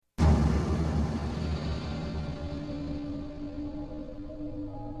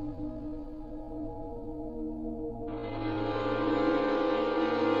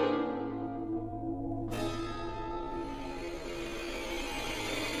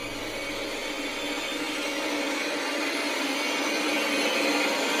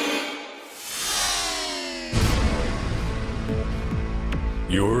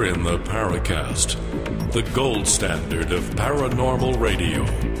You're in the Paracast, the gold standard of paranormal radio.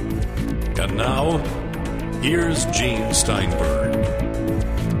 And now, here's Gene Steinberg.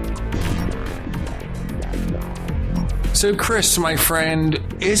 So, Chris, my friend,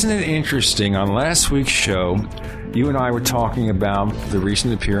 isn't it interesting? On last week's show, you and I were talking about the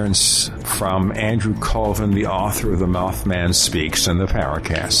recent appearance from Andrew Colvin, the author of The Mothman Speaks and the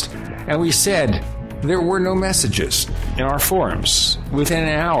Paracast. And we said there were no messages in our forums. Within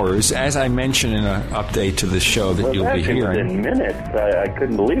hours, as I mentioned in an update to the show that you'll be hearing. Within minutes. I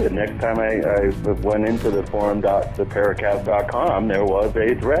couldn't believe it. Next time I went into the forum.theparacast.com, there was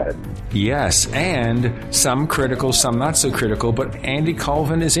a thread. Yes, and some critical, some not so critical, but Andy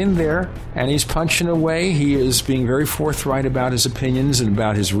Colvin is in there, and he's punching away. He is being very forthright about his opinions and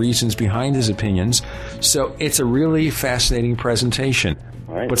about his reasons behind his opinions. So it's a really fascinating presentation.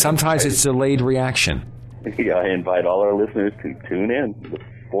 Right. But sometimes it's delayed reaction. Yeah, I invite all our listeners to tune in.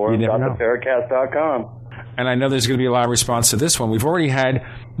 Forum.theparacast.com. And I know there's going to be a lot of response to this one. We've already had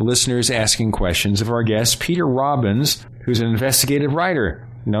listeners asking questions of our guest, Peter Robbins, who's an investigative writer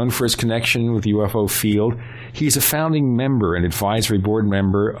known for his connection with the UFO field. He's a founding member and advisory board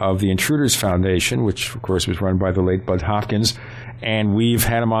member of the Intruders Foundation, which, of course, was run by the late Budd Hopkins. And we've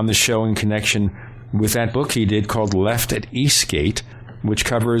had him on the show in connection with that book he did called Left at Eastgate, which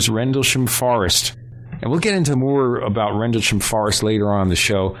covers Rendlesham Forest. And we'll get into more about Rendlesham Forest later on in the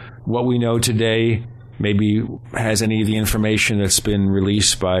show. What we know today, maybe has any of the information that's been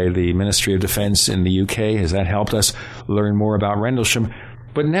released by the Ministry of Defense in the UK. Has that helped us learn more about Rendlesham?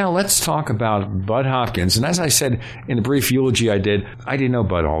 But now let's talk about Budd Hopkins. And as I said in the brief eulogy I didn't know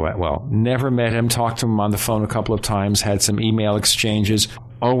Budd all that well. Never met him, talked to him on the phone a couple of times, had some email exchanges.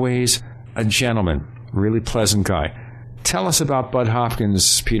 Always a gentleman, really pleasant guy. Tell us about Budd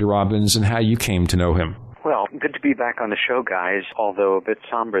Hopkins, Peter Robbins, and how you came to know him. Well, good to be back on the show, guys, although a bit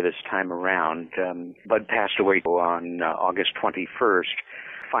somber this time around. Budd passed away on August 21st,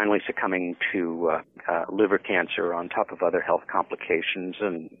 finally succumbing to liver cancer on top of other health complications,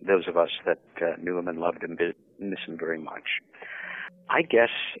 and those of us that knew him and loved him miss him very much. I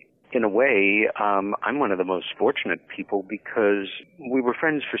guess, in a way, I'm one of the most fortunate people because we were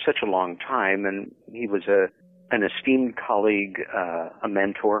friends for such a long time, and he was an esteemed colleague, a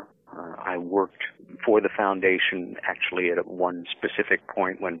mentor. I worked for the foundation actually at one specific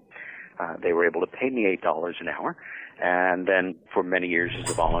point when they were able to pay me $8 an hour, and then for many years as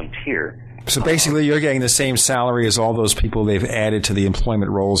a volunteer. So basically you're getting the same salary as all those people they've added to the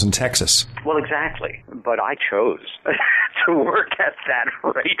employment rolls in Texas. Well, exactly. But I chose to work at that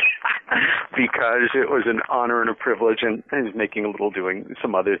rate because it was an honor and a privilege, and I was making a little doing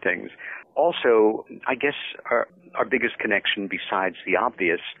some other things. Also, I guess our biggest connection besides the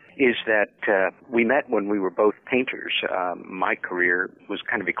obvious is that we met when we were both painters. My career was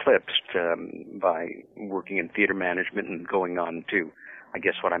kind of eclipsed by working in theater management and going on to, I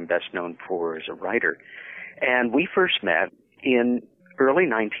guess, what I'm best known for as a writer. And we first met in early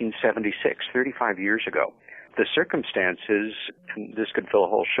 1976, 35 years ago. The circumstances, and this could fill a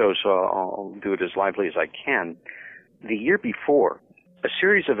whole show, so I'll do it as lively as I can. The year before, a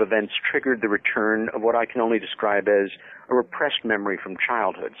series of events triggered the return of what I can only describe as a repressed memory from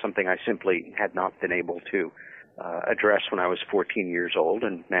childhood, something I simply had not been able to address when I was 14 years old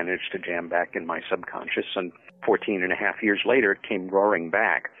and managed to jam back in my subconscious. And 14 and a half years later, it came roaring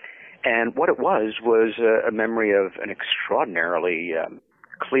back. And what it was a memory of an extraordinarily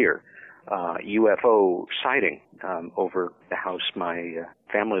clear UFO sighting over the house my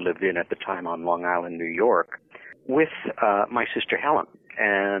family lived in at the time on Long Island, New York, with my sister Helen.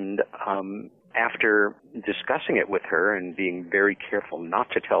 And after discussing it with her and being very careful not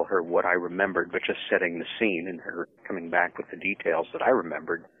to tell her what I remembered, but just setting the scene and her coming back with the details that I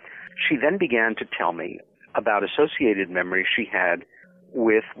remembered, she then began to tell me about associated memories she had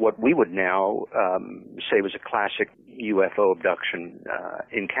with what we would now say was a classic UFO abduction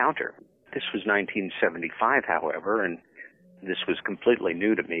encounter. This was 1975, however, and this was completely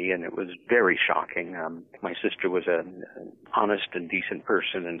new to me, and it was very shocking. My sister was an honest and decent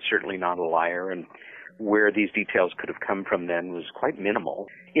person and certainly not a liar, and where these details could have come from then was quite minimal.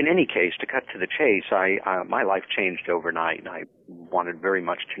 In any case, to cut to the chase, my life changed overnight, and I wanted very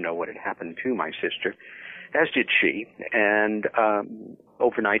much to know what had happened to my sister, as did she, and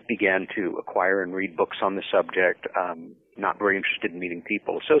overnight began to acquire and read books on the subject, not very interested in meeting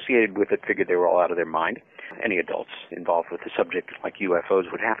people associated with it, figured they were all out of their mind. Any adults involved with the subject like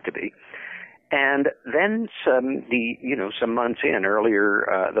UFOs would have to be. And then some months in, earlier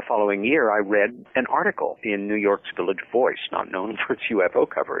the following year, I read an article in New York's Village Voice, not known for its UFO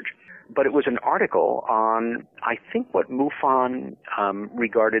coverage, But it was an article on, I think, what MUFON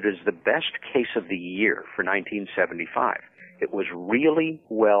regarded as the best case of the year for 1975. It was really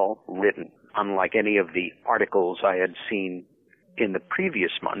well written, unlike any of the articles I had seen in the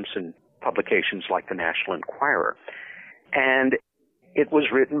previous months in publications like the National Enquirer. And it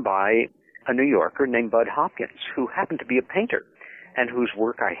was written by a New Yorker named Budd Hopkins, who happened to be a painter, and whose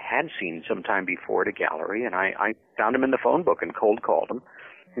work I had seen sometime before at a gallery, and I found him in the phone book and cold called him.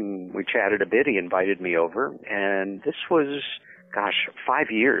 And we chatted a bit. He invited me over, and this was,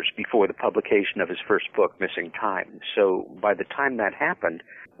 5 years before the publication of his first book, Missing Time. So by the time that happened,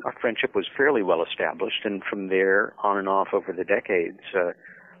 our friendship was fairly well established, and from there on and off over the decades,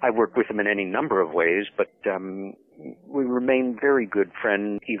 I worked with him in any number of ways, but we remained very good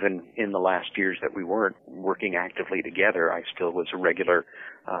friends even in the last years that we weren't working actively together. I still was a regular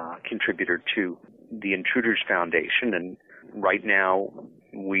contributor to the Intruders Foundation, and right now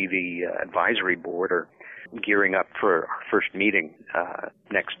we, the advisory board, are gearing up for our first meeting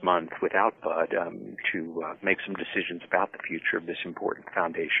next month without Budd to make some decisions about the future of this important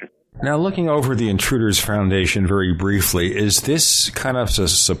foundation. Now, looking over the Intruders Foundation very briefly, is this kind of a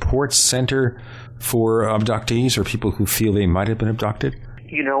support center for abductees or people who feel they might have been abducted?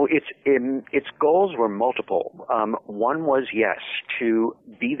 You know, its goals were multiple. One was, yes, to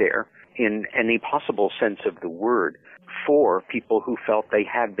be there in any possible sense of the word for people who felt they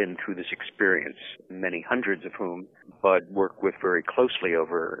had been through this experience, many hundreds of whom Budd worked with very closely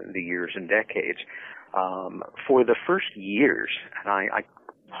over the years and decades. For the first years, and I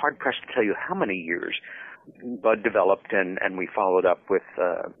hard-pressed to tell you how many years, Budd developed and we followed up with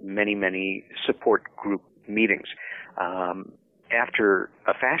many support group meetings. After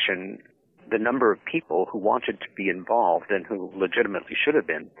a fashion, the number of people who wanted to be involved and who legitimately should have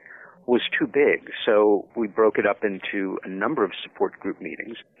been was too big, so we broke it up into a number of support group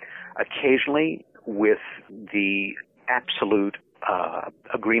meetings, occasionally with the absolute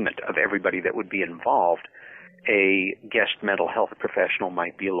agreement of everybody that would be involved. A guest mental health professional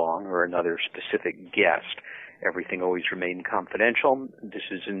might be along, or another specific guest. Everything always remained confidential. This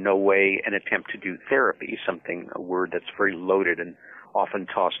is in no way an attempt to do therapy, a word that's very loaded and often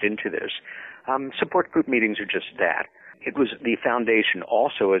tossed into this. Support group meetings are just that. It was the foundation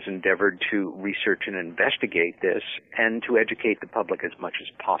also has endeavored to research and investigate this and to educate the public as much as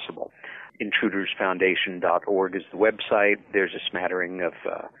possible. Intrudersfoundation.org is the website. There's a smattering of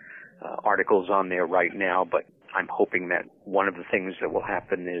articles on there right now, but I'm hoping that one of the things that will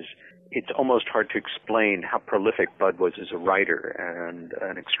happen is it's almost hard to explain how prolific Budd was as a writer, and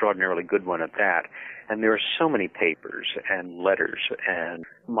an extraordinarily good one at that. And there are so many papers and letters and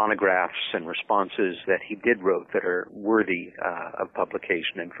monographs and responses that he did wrote that are worthy of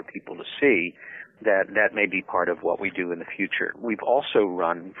publication and for people to see, that may be part of what we do in the future. We've also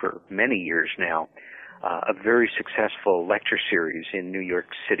run for many years now a very successful lecture series in New York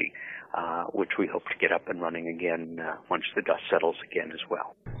City, which we hope to get up and running again once the dust settles again as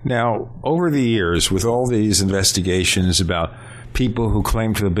well. Now, over the years, with all these investigations about people who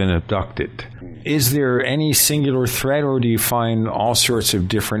claim to have been abducted, is there any singular thread, or do you find all sorts of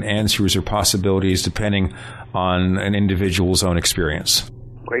different answers or possibilities depending on an individual's own experience?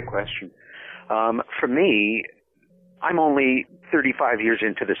 Great question. For me, I'm only 35 years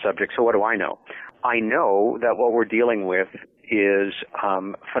into the subject, so what do I know? I know that what we're dealing with is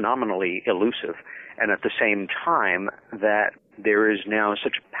phenomenally elusive, and at the same time that there is now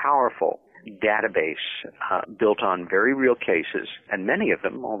such a powerful database built on very real cases, and many of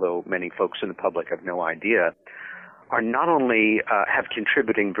them, although many folks in the public have no idea, are not only have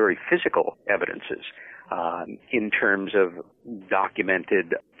contributing very physical evidences in terms of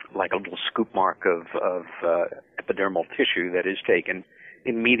documented, like a little scoop mark of epidermal tissue that is taken,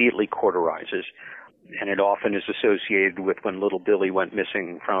 immediately cauterizes. And it often is associated with when little Billy went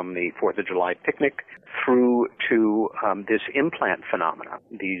missing from the 4th of July picnic, through to this implant phenomena,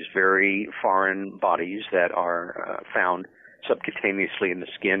 these very foreign bodies that are found subcutaneously in the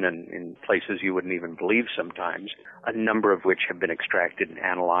skin and in places you wouldn't even believe sometimes, a number of which have been extracted and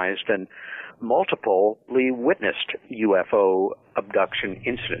analyzed, and multiply witnessed UFO abduction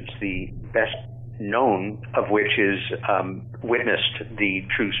incidents, the best known of which is witnessed the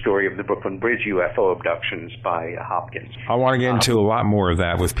true story of the Brooklyn Bridge UFO abductions by Hopkins. I want to get into a lot more of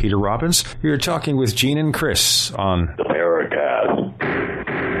that with Peter Robbins. You're talking with Gene and Chris on the Paracast.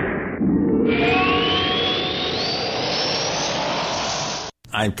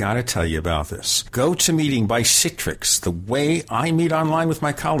 I've got to tell you about this. GoToMeeting by Citrix, the way I meet online with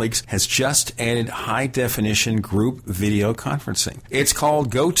my colleagues, has just added high-definition group video conferencing. It's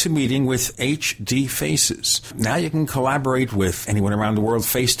called GoToMeeting with HD Faces. Now you can collaborate with anyone around the world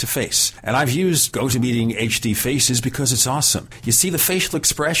face-to-face. And I've used GoToMeeting HD Faces because it's awesome. You see the facial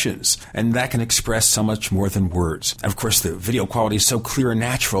expressions, and that can express so much more than words. And of course, the video quality is so clear and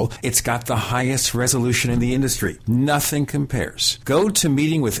natural, it's got the highest resolution in the industry. Nothing compares.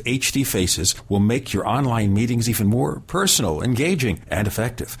 GoToMeeting with HD Faces will make your online meetings even more personal, engaging, and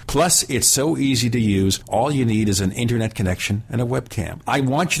effective. Plus, it's so easy to use. All you need is an internet connection and a webcam. I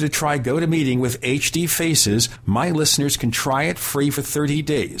want you to try GoToMeeting with HD Faces. My listeners can try it free for 30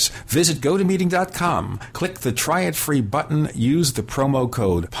 days. Visit GoToMeeting.com. Click the Try It Free button. Use the promo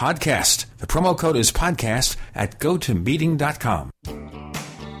code PODCAST. The promo code is PODCAST at GoToMeeting.com.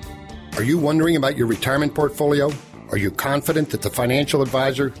 Are you wondering about your retirement portfolio? Are you confident that the financial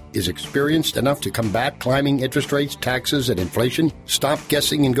advisor is experienced enough to combat climbing interest rates, taxes, and inflation? Stop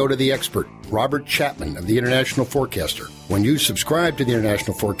guessing and go to the expert, Robert Chapman of the International Forecaster. When you subscribe to the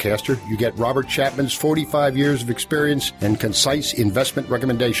International Forecaster, you get Robert Chapman's 45 years of experience and concise investment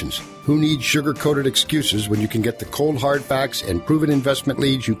recommendations. Who needs sugar-coated excuses when you can get the cold hard facts and proven investment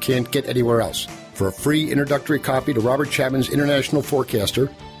leads you can't get anywhere else? For a free introductory copy to Robert Chapman's International Forecaster,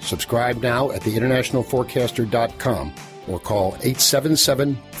 subscribe now at theinternationalforecaster.com or call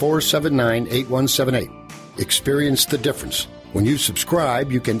 877-479-8178. Experience the difference. When you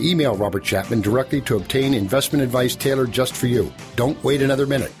subscribe, you can email Robert Chapman directly to obtain investment advice tailored just for you. Don't wait another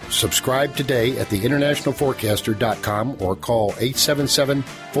minute. Subscribe today at theinternationalforecaster.com or call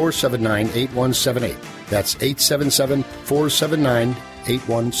 877-479-8178. That's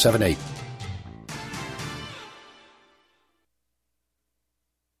 877-479-8178.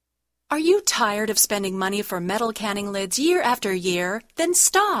 Are you tired of spending money for metal canning lids year after year? Then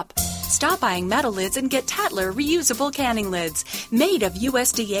stop. Stop buying metal lids and get Tatler reusable canning lids. Made of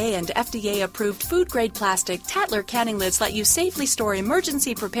USDA and FDA-approved food-grade plastic, Tatler canning lids let you safely store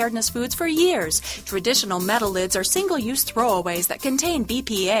emergency preparedness foods for years. Traditional metal lids are single-use throwaways that contain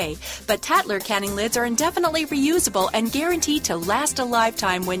BPA, but Tatler canning lids are indefinitely reusable and guaranteed to last a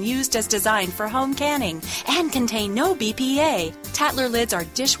lifetime when used as designed for home canning and contain no BPA. Tatler lids are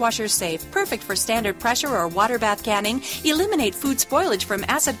dishwasher safe, perfect for standard pressure or water bath canning, eliminate food spoilage from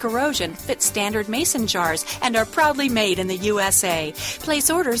acid corrosion, fit standard mason jars, and are proudly made in the USA.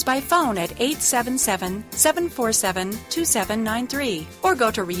 Place orders by phone at 877-747-2793 or go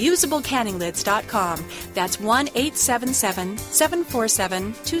to reusablecanninglids.com. That's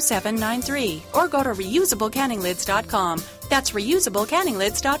 1-877-747-2793 or go to reusablecanninglids.com. That's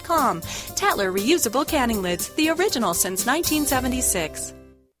reusablecanninglids.com. Tatler Reusable Canning Lids, the original since 1976.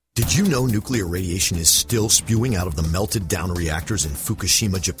 Did you know nuclear radiation is still spewing out of the melted down reactors in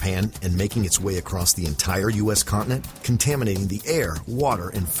Fukushima, Japan, and making its way across the entire U.S. continent, contaminating the air, water,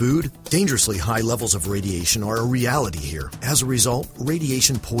 and food? Dangerously high levels of radiation are a reality here. As a result,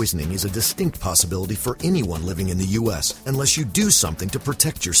 radiation poisoning is a distinct possibility for anyone living in the U.S. unless you do something to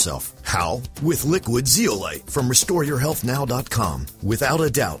protect yourself. How? With Liquid Zeolite from RestoreYourHealthNow.com. Without a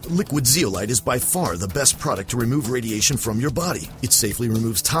doubt, Liquid Zeolite is by far the best product to remove radiation from your body. It safely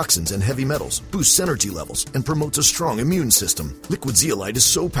removes toxins and heavy metals, boosts energy levels, and promotes a strong immune system. Liquid Zeolite is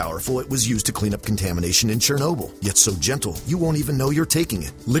so powerful it was used to clean up contamination in Chernobyl, yet so gentle you won't even know you're taking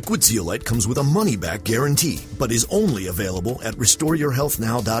it. Liquid Zeolite comes with a money-back guarantee, but is only available at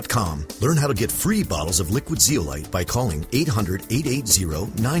RestoreYourHealthNow.com. Learn how to get free bottles of Liquid Zeolite by calling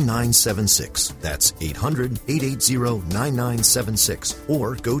 800-880-9976. That's 800-880-9976.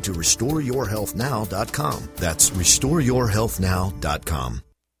 Or go to RestoreYourHealthNow.com. That's RestoreYourHealthNow.com.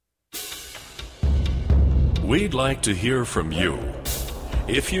 We'd like to hear from you.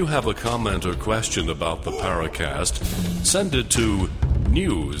 If you have a comment or question about the Paracast, send it to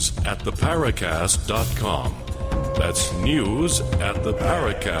news@theparacast.com. That's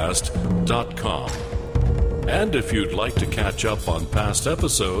news@theparacast.com. And if you'd like to catch up on past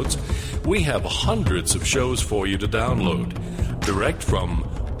episodes, we have hundreds of shows for you to download direct from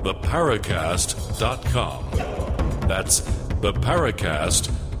theparacast.com. That's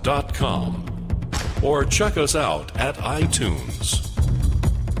theparacast.com. Or check us out at iTunes.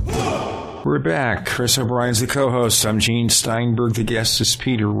 We're back. Chris O'Brien's the co-host. I'm Gene Steinberg. The guest is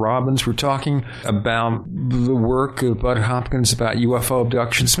Peter Robbins. We're talking about the work of Budd Hopkins about UFO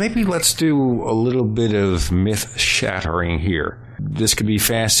abductions. Maybe let's do a little bit of myth shattering here. This could be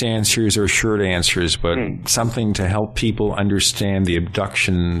fast answers or short answers, but something to help people understand the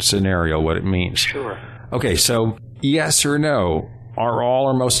abduction scenario, what it means. Sure. Okay, so yes or no, Are all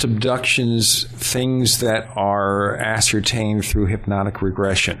or most abductions things that are ascertained through hypnotic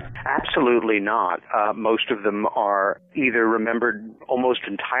regression? Absolutely not. Most of them are either remembered almost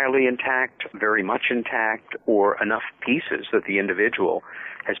entirely intact, very much intact, or enough pieces that the individual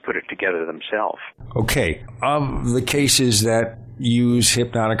has put it together themselves. Okay. Of the cases that use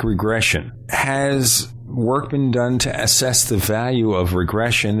hypnotic regression, has work been done to assess the value of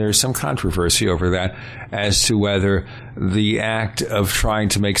regression? There's some controversy over that as to whether the act of trying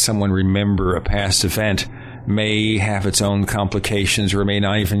to make someone remember a past event may have its own complications or may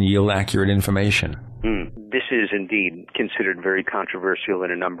not even yield accurate information. This is indeed considered very controversial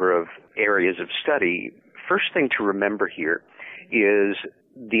in a number of areas of study. First thing to remember here is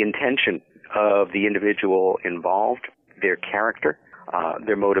the intention of the individual involved, their character,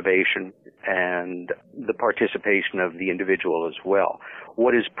 their motivation, and the participation of the individual as well.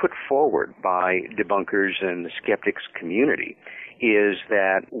 What is put forward by debunkers and the skeptics community is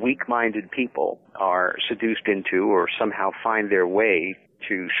that weak-minded people are seduced into or somehow find their way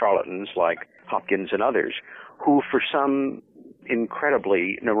to charlatans like Hopkins and others who, for some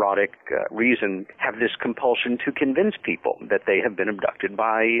incredibly neurotic reason, have this compulsion to convince people that they have been abducted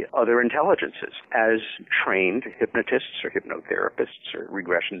by other intelligences. As trained hypnotists or hypnotherapists or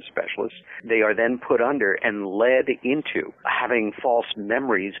regression specialists, they are then put under and led into having false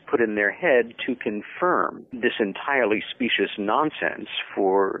memories put in their head to confirm this entirely specious nonsense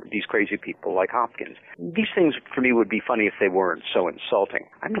for these crazy people like Hopkins. These things, for me, would be funny if they weren't so insulting.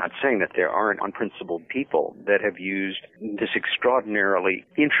 I'm not saying that there aren't unprincipled people that have used this extraordinarily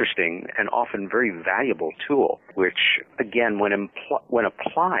interesting and often very valuable tool, which, again, when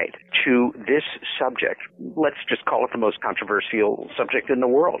applied to this subject, let's just call it the most controversial subject in the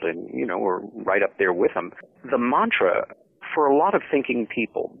world, and, we're right up there with them. The mantra for a lot of thinking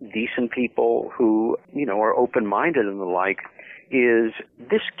people, decent people who, are open-minded and the like, is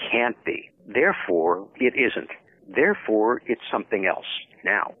this can't be. Therefore, it isn't. Therefore, it's something else.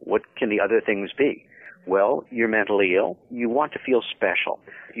 Now, what can the other things be? Well, you're mentally ill. You want to feel special.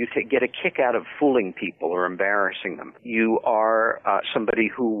 You get a kick out of fooling people or embarrassing them. You are somebody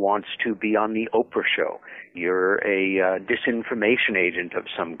who wants to be on the Oprah show. You're a disinformation agent of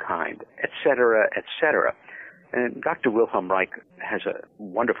some kind, et cetera, et cetera. And Dr. Wilhelm Reich has a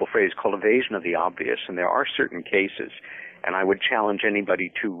wonderful phrase called evasion of the obvious, and there are certain cases, and I would challenge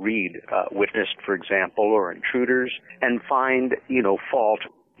anybody to read Witnessed, for example, or Intruders, and find, fault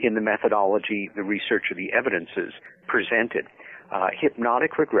in the methodology, the research, or the evidences presented.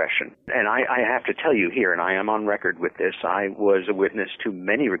 Hypnotic regression, and I have to tell you here, and I am on record with this, I was a witness to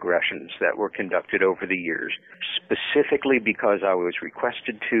many regressions that were conducted over the years, specifically because I was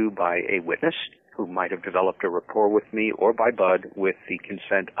requested to by a witness who might have developed a rapport with me, or by Budd with the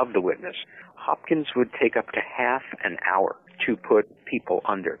consent of the witness. Hopkins would take up to half an hour to put people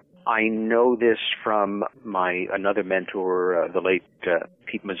under. I know this from another mentor, the late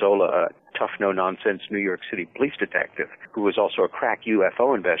Pete Mazzola, a tough, no-nonsense New York City police detective, who was also a crack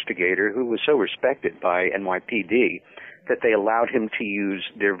UFO investigator, who was so respected by NYPD that they allowed him to use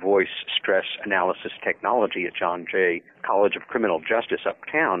their voice stress analysis technology at John Jay College of Criminal Justice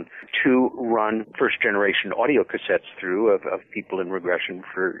uptown to run first-generation audio cassettes through of people in regression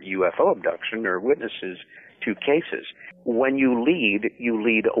for UFO abduction or witnesses to cases. When you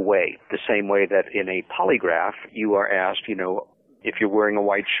lead away, the same way that in a polygraph you are asked, if you're wearing a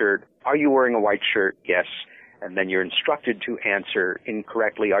white shirt, are you wearing a white shirt? Yes. And then you're instructed to answer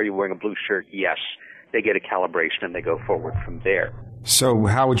incorrectly, are you wearing a blue shirt? Yes. They get a calibration and they go forward from there. So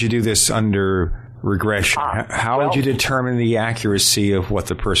how would you do this under regression? How would you determine the accuracy of what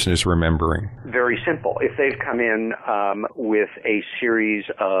the person is remembering? Very simple. If they've come in with a series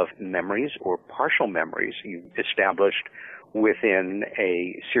of memories or partial memories you've established within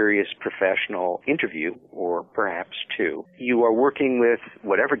a serious professional interview, or perhaps two, you are working with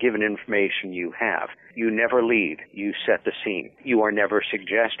whatever given information you have. You never lead. You set the scene. You are never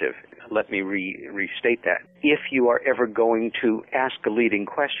suggestive. Let me restate that. If you are ever going to ask a leading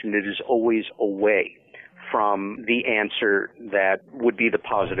question, it is always away from the answer that would be the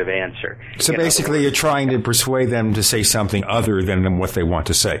positive answer. So basically you're trying to persuade them to say something other than what they want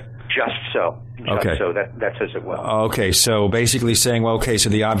to say. Just so. Okay. So that says it well. Okay, so basically saying, so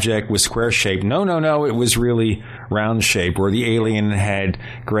the object was square-shaped. No, it was really round-shaped, or the alien had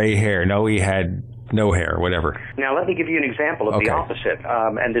gray hair. No, he had no hair, whatever. Now, let me give you an example of the opposite,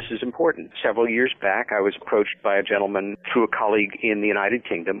 and this is important. Several years back, I was approached by a gentleman through a colleague in the United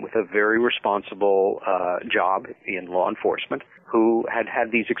Kingdom with a very responsible job in law enforcement, who had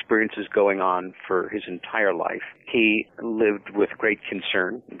had these experiences going on for his entire life. He lived with great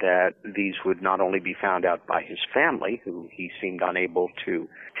concern that these would not only be found out by his family, who he seemed unable to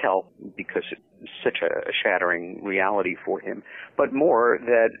tell because it's such a shattering reality for him, but more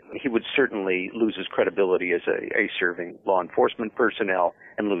that he would certainly lose his credibility as a serving law enforcement personnel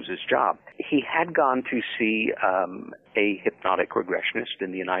and lose his job. He had gone to see a hypnotic regressionist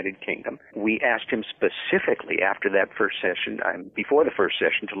in the United Kingdom. We asked him specifically after that first session, before the first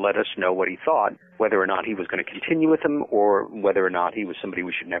session, to let us know what he thought, whether or not he was going to continue with him or whether or not he was somebody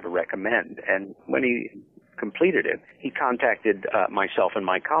we should never recommend. And when he completed it, he contacted myself and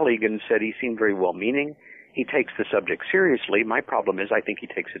my colleague and said he seemed very well-meaning. He takes the subject seriously. My problem is I think he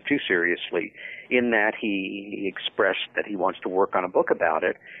takes it too seriously, in that he expressed that he wants to work on a book about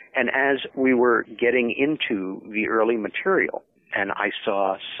it. And as we were getting into the early material and I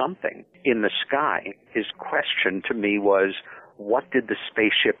saw something in the sky, his question to me was, what did the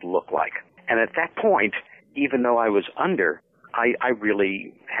spaceship look like? And at that point, even though I was under, I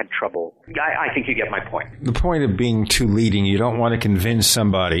really had trouble. I think you get my point. The point of being too leading, you don't want to convince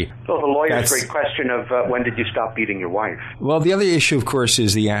somebody. Well, the lawyer's great question of when did you stop beating your wife? Well, the other issue, of course,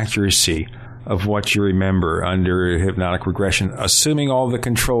 is the accuracy of what you remember under hypnotic regression, assuming all the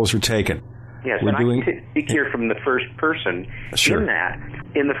controls are taken. Yes, I can speak here from the first person. Sure. In that,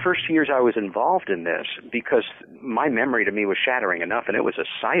 in the first years I was involved in this, because my memory to me was shattering enough, and it was a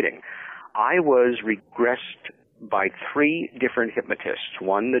sighting, I was regressed by 3 different hypnotists.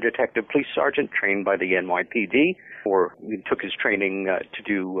 One, the detective police sergeant trained by the NYPD, or he took his training to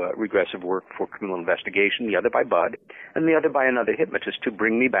do regressive work for criminal investigation, the other by Budd, and the other by another hypnotist to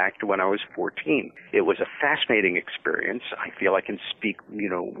bring me back to when I was 14. It was a fascinating experience. I feel I can speak,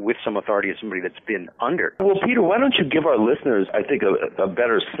 with some authority as somebody that's been under. Well, Peter, why don't you give our listeners, I think, a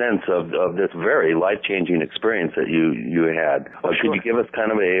better sense of this very life-changing experience that you had? Sure. Could you give us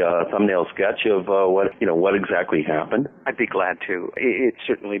kind of a thumbnail sketch of what exactly happened? I'd be glad to. It's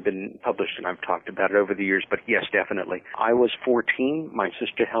certainly been published, and I've talked about it over the years, but yes, definitely. I was 14, my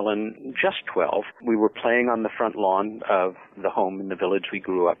sister Helen just 12. We were playing on the front lawn of the home in the village we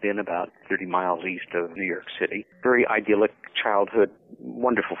grew up in, about 30 miles east of New York City. Very idyllic childhood,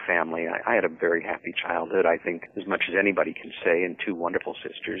 wonderful family. I had a very happy childhood, I think, as much as anybody can say, and 2 wonderful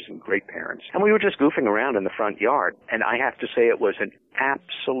sisters and great parents. And we were just goofing around in the front yard, and I have to say it was an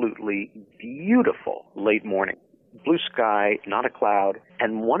absolutely beautiful late morning. Blue sky, not a cloud,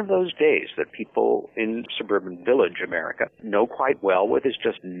 and one of those days that people in suburban village America know quite well, where there's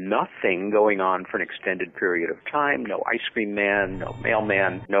just nothing going on for an extended period of time, no ice cream man, no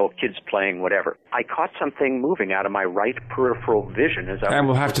mailman, no kids playing, whatever. I caught something moving out of my right peripheral vision as I And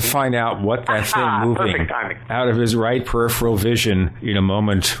we'll have to find out what that thing moving out of his right peripheral vision in a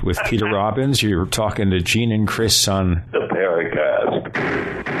moment with Peter Robbins. You're talking to Gene and Chris on The Paracast.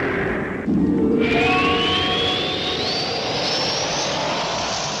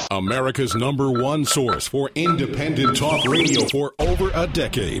 America's #1 source for independent talk radio for over a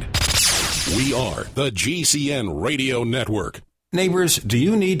decade. We are the GCN Radio Network. Neighbors, do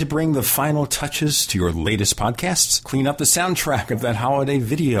you need to bring the final touches to your latest podcasts? Clean up the soundtrack of that holiday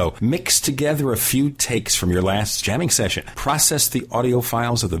video. Mix together a few takes from your last jamming session. Process the audio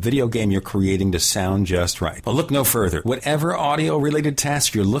files of the video game you're creating to sound just right. But look no further. Whatever audio-related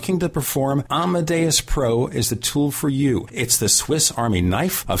task you're looking to perform, Amadeus Pro is the tool for you. It's the Swiss Army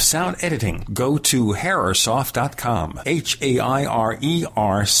knife of sound editing. Go to HairSoft.com.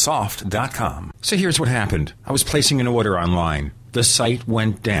 HAIRER soft.com. So here's what happened. I was placing an order online. The site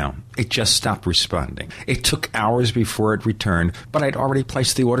went down. It just stopped responding. It took hours before it returned, but I'd already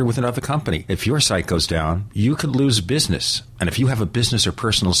placed the order with another company. If your site goes down, you could lose business. And if you have a business or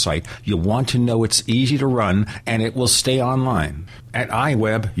personal site, you'll want to know it's easy to run and it will stay online. At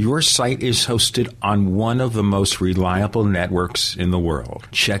iWeb, your site is hosted on one of the most reliable networks in the world.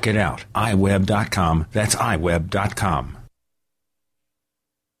 Check it out. iWeb.com. That's iWeb.com.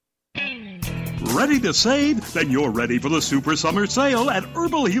 Ready to save? Then you're ready for the Super Summer Sale at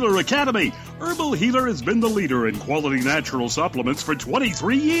Herbal Healer Academy. Herbal Healer has been the leader in quality natural supplements for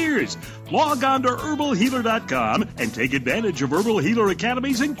 23 years. Log on to herbalhealer.com and take advantage of Herbal Healer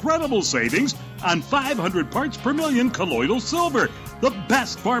Academy's incredible savings on 500 parts per million colloidal silver, the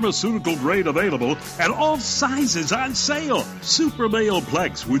best pharmaceutical grade available, and all sizes on sale. Super Male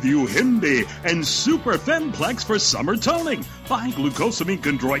Plex with Uhimbi and Super Femplex for summer toning. Buy glucosamine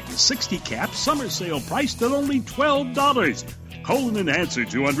chondroitin 60 caps, summer sale priced at only $12. Colon Enhancer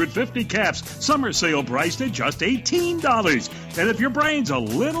 250 caps, summer sale priced at just $18. And if your brain's a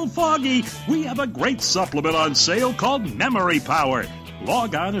little foggy, we have a great supplement on sale called Memory Power.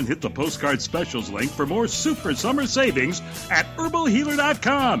 Log on and hit the postcard specials link for more super summer savings at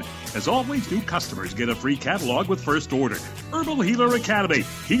herbalhealer.com. As always, new customers get a free catalog with first order. Herbal Healer Academy,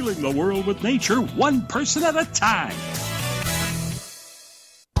 healing the world with nature, one person at a time.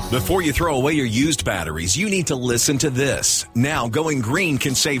 Before you throw away your used batteries, you need to listen to this. Now, going green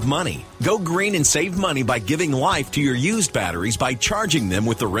can save money. Go green and save money by giving life to your used batteries by charging them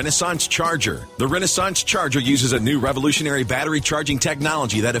with the Renaissance Charger. The Renaissance Charger uses a new revolutionary battery charging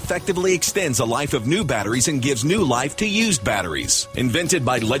technology that effectively extends the life of new batteries and gives new life to used batteries. Invented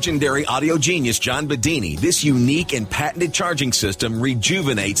by legendary audio genius John Bedini, this unique and patented charging system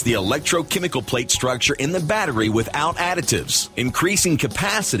rejuvenates the electrochemical plate structure in the battery without additives, increasing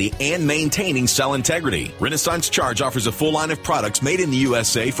capacity and maintaining cell integrity. Renaissance Charge offers a full line of products made in the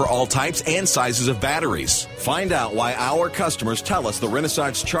USA for all types and sizes of batteries. Find out why our customers tell us the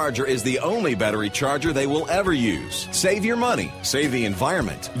Renaissance Charger is the only battery charger they will ever use. Save your money. Save the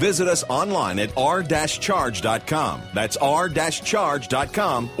environment. Visit us online at r-charge.com. That's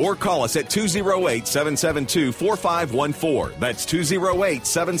r-charge.com, or call us at 208-772-4514. That's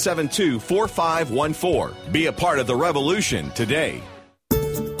 208-772-4514. Be a part of the revolution today.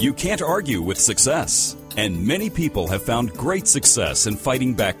 You can't argue with success. And many people have found great success in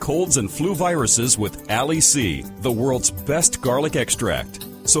fighting back colds and flu viruses with Ali C, the world's best garlic extract.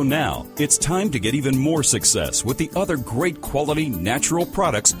 So now, it's time to get even more success with the other great quality natural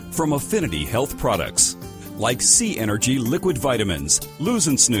products from Affinity Health Products, like C Energy Liquid Vitamins, Lose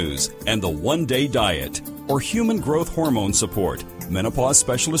and Snooze, and the One Day Diet, or Human Growth Hormone Support, Menopause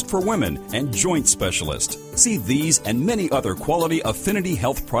Specialist for Women, and Joint Specialist. See these and many other quality Affinity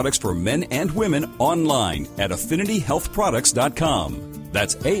Health products for men and women online at affinityhealthproducts.com.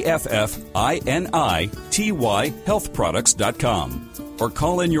 That's AFFINITY healthproducts.com. Or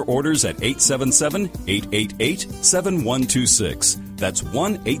call in your orders at 877-888-7126. That's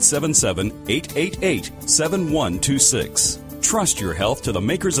 1-877-888-7126. Trust your health to the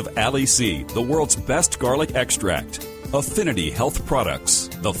makers of Ali C, the world's best garlic extract. Affinity Health Products,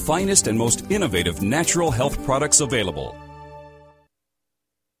 the finest and most innovative natural health products available.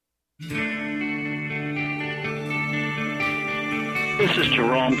 This is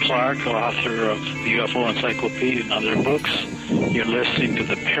Jerome Clark, author of the UFO Encyclopedia and other books. You're listening to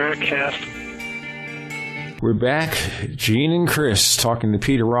the Paracast. We're back, Gene and Chris, talking to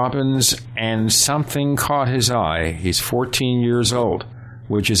Peter Robbins, and something caught his eye. He's 14 years old,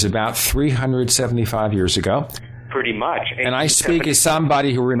 which is about 375 years ago. Pretty much. And I speak as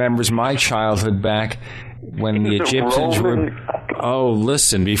somebody who remembers my childhood back when the Egyptians were... Oh,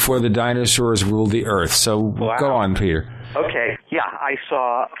 listen, before the dinosaurs ruled the earth. So Go on, Peter. Okay, yeah, I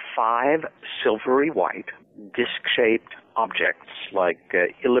saw 5 silvery white, disc-shaped objects like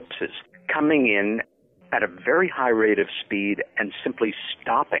ellipses coming in at a very high rate of speed and simply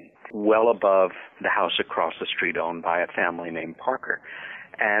stopping well above the house across the street owned by a family named Parker.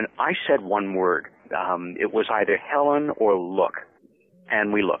 And I said one word. It was either Helen or look.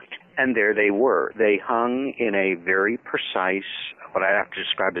 And we looked. And there they were. They hung in a very precise, what I have to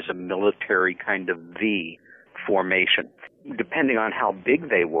describe as a military kind of V formation. Depending on how big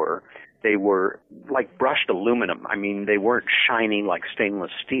they were like brushed aluminum. I mean, they weren't shiny like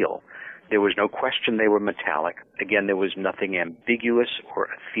stainless steel. There was no question they were metallic. Again, there was nothing ambiguous or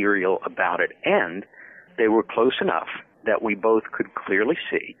ethereal about it. And they were close enough that we both could clearly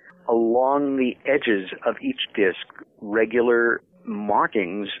see along the edges of each disc regular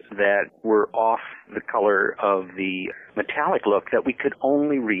markings that were off the color of the metallic look that we could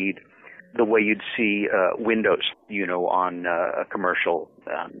only read the way you'd see windows, on a commercial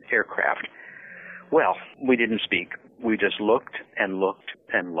aircraft. Well, we didn't speak. We just looked and looked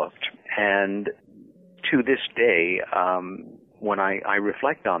and looked. And to this day, when I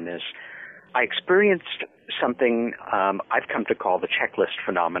reflect on this, I experienced something I've come to call the checklist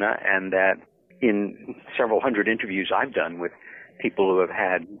phenomena, and that in several hundred interviews I've done with people who have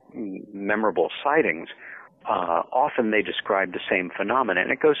had memorable sightings, often they describe the same phenomena,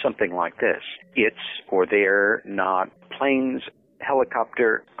 and it goes something like this. It's or they're not planes,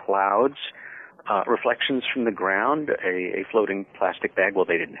 helicopter, clouds, reflections from the ground, a floating plastic bag. Well,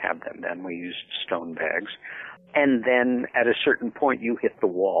 they didn't have them then. We used stone bags. And then at a certain point, you hit the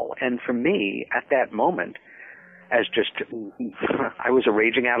wall. And for me, at that moment, I was a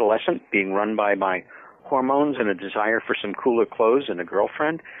raging adolescent being run by my hormones and a desire for some cooler clothes and a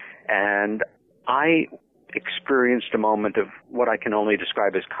girlfriend. And I experienced a moment of what I can only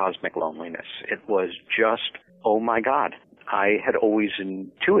describe as cosmic loneliness. It was just, oh my God. I had always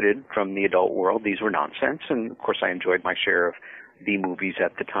intuited from the adult world these were nonsense, and of course I enjoyed my share of B movies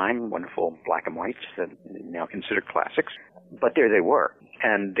at the time, wonderful black and whites that are now considered classics. But there they were.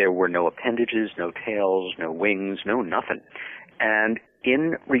 And there were no appendages, no tails, no wings, no nothing. And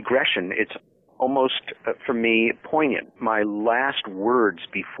in regression, it's almost, for me, poignant. My last words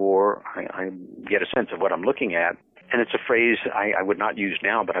before I get a sense of what I'm looking at, and it's a phrase I would not use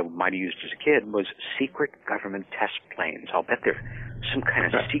now, but I might have used as a kid, was secret government test planes. I'll bet they're some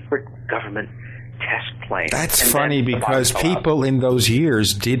kind of secret government test plane. That's funny because people in those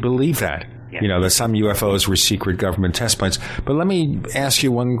years did believe that. Yeah. That some UFOs were secret government test planes. But let me ask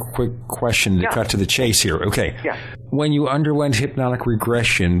you one quick question to cut to the chase here. Okay. Yeah. When you underwent hypnotic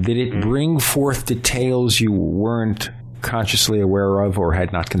regression, did it bring forth details you weren't consciously aware of or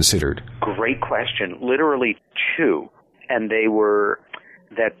had not considered? Great question. Literally two. And they were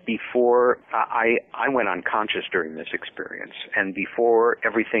that before I went unconscious during this experience. And before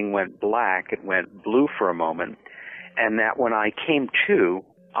everything went black, it went blue for a moment. And that when I came to,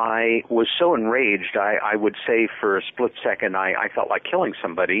 I was so enraged, I would say for a split second, I felt like killing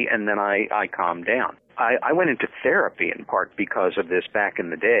somebody, and then I calmed down. I went into therapy in part because of this back in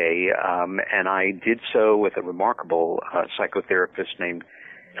the day, and I did so with a remarkable psychotherapist named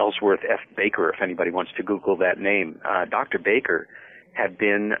Ellsworth F. Baker, if anybody wants to Google that name. Dr. Baker had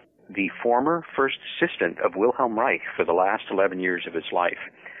been the former first assistant of Wilhelm Reich for the last 11 years of his life.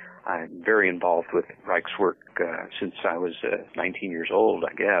 I'm very involved with Reich's work since I was 19 years old,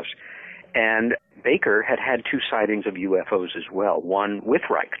 I guess. And Baker had had two sightings of UFOs as well, one with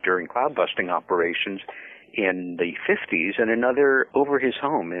Reich during cloud-busting operations in the 50s and another over his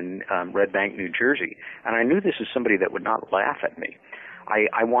home in Red Bank, New Jersey. And I knew this is somebody that would not laugh at me.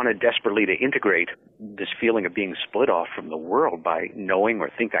 I wanted desperately to integrate this feeling of being split off from the world by knowing or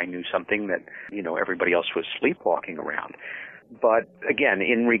think I knew something that, everybody else was sleepwalking around. But again,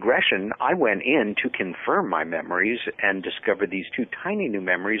 in regression, I went in to confirm my memories and discovered these two tiny new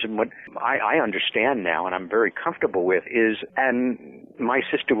memories. And what I understand now and I'm very comfortable with is, and my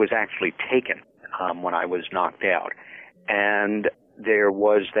sister was actually taken when I was knocked out. And there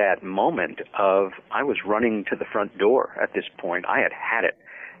was that moment of, I was running to the front door at this point. I had it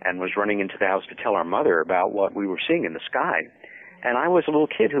and was running into the house to tell our mother about what we were seeing in the sky. And I was a little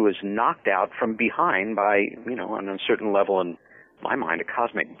kid who was knocked out from behind by, on a certain level, in my mind, a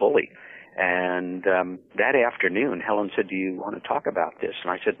cosmic bully. And that afternoon, Helen said, "Do you want to talk about this?"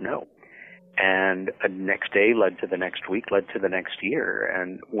 And I said, "No." And the next day led to the next week, led to the next year.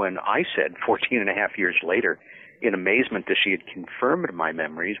 And when I said 14 and a half years later, in amazement that she had confirmed my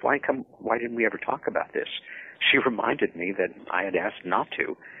memories, why didn't we ever talk about this? She reminded me that I had asked not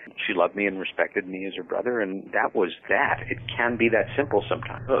to. She loved me and respected me as her brother, and that was that. It can be that simple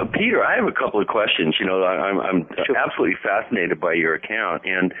sometimes. Peter, I have a couple of questions. I'm absolutely fascinated by your account,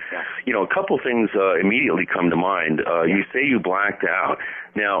 and a couple of things immediately come to mind. You say you blacked out.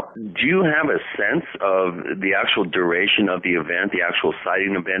 Now, do you have a sense of the actual duration of the event, the actual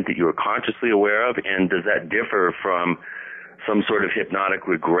sighting event that you were consciously aware of, and does that differ from some sort of hypnotic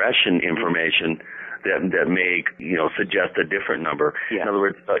regression information that may, suggest a different number? Yeah. In other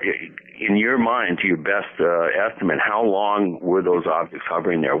words, in your mind, to your best estimate, how long were those objects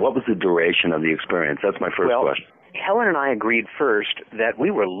hovering there? What was the duration of the experience? That's my first question. Helen and I agreed first that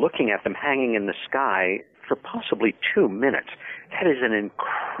we were looking at them hanging in the sky for possibly 2 minutes. That is an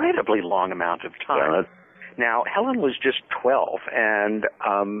incredibly long amount of time. Yeah, now, Helen was just 12, and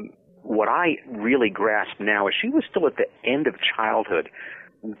what I really grasp now is she was still at the end of childhood,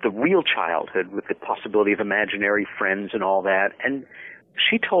 the real childhood, with the possibility of imaginary friends and all that. And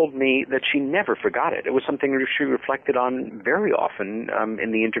she told me that she never forgot it. It was something that she reflected on very often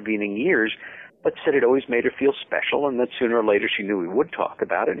in the intervening years, but said it always made her feel special, and that sooner or later she knew we would talk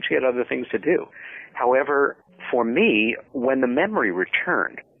about it, and she had other things to do. However, for me, when the memory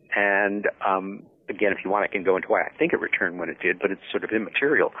returned, and again, if you want, I can go into why I think it returned when it did, but it's sort of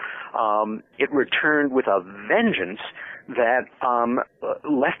immaterial. It returned with a vengeance that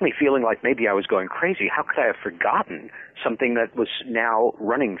left me feeling like maybe I was going crazy. How could I have forgotten something that was now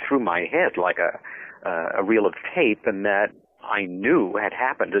running through my head like a reel of tape, and that I knew had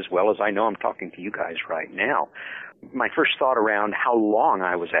happened as well as I know I'm talking to you guys right now? My first thought around how long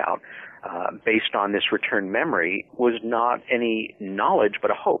I was out, based on this return memory, was not any knowledge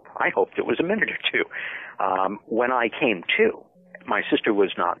but a hope. I hoped it was a minute or two. When I came to, my sister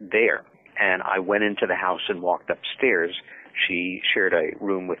was not there, and I went into the house and walked upstairs. She shared a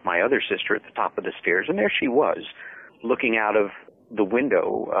room with my other sister at the top of the stairs, and there she was, looking out of the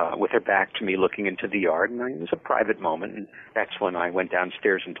window with her back to me, looking into the yard. And it was a private moment, and that's when I went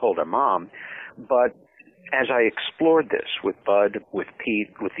downstairs and told her mom. But as I explored this with Budd, with Pete,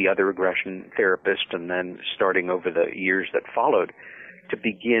 with the other regression therapist, and then starting over the years that followed, to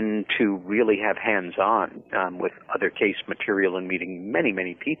begin to really have hands-on with other case material and meeting many,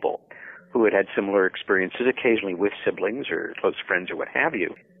 many people who had had similar experiences, occasionally with siblings or close friends or what have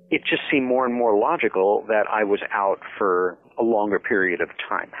you, it just seemed more and more logical that I was out for a longer period of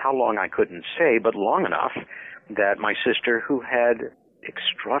time. How long I couldn't say, but long enough that my sister, who had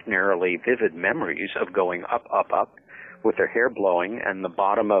extraordinarily vivid memories of going up, up, up with her hair blowing and the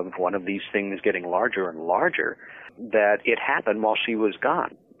bottom of one of these things getting larger and larger, that it happened while she was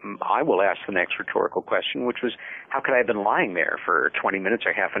gone. I will ask the next rhetorical question, which was, how could I have been lying there for 20 minutes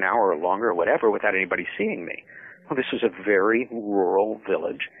or half an hour or longer or whatever without anybody seeing me? Well, this was a very rural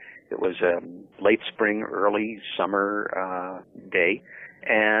village. It was a late spring, early summer day,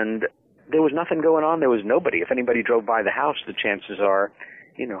 and there was nothing going on. There was nobody. If anybody drove by the house, the chances are,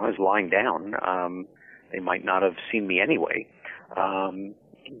 I was lying down. They might not have seen me anyway.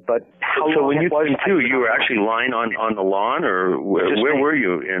 But so when you came to, you were actually lying on the lawn, or where were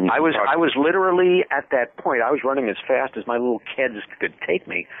you? I was literally at that point. I was running as fast as my little kids could take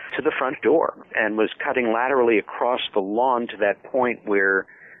me to the front door, and was cutting laterally across the lawn to that point where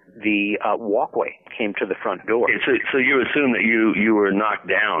the walkway came to the front door. Okay, so you assume that you were knocked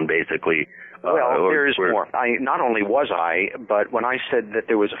down, basically. Well, there is more. Not only was I, but when I said that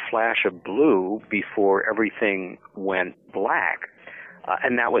there was a flash of blue before everything went black,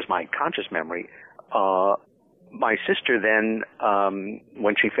 and that was my conscious memory, my sister then,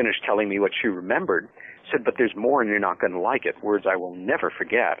 when she finished telling me what she remembered, said, but there's more and you're not going to like it. Words I will never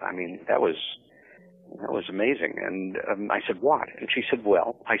forget. I mean, that was amazing. And I said, what? And she said,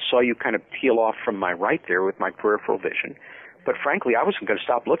 well, I saw you kind of peel off from my right there with my peripheral vision. But frankly, I wasn't going to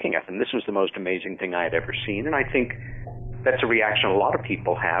stop looking at them. This was the most amazing thing I had ever seen. And I think that's a reaction a lot of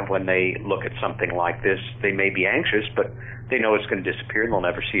people have when they look at something like this. They may be anxious, but they know it's going to disappear and they'll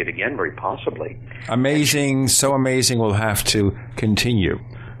never see it again, very possibly. Amazing. So amazing. We'll have to continue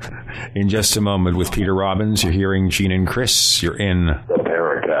in just a moment with Peter Robbins. You're hearing Gene and Chris. You're in the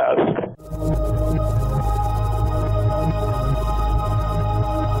Paracast.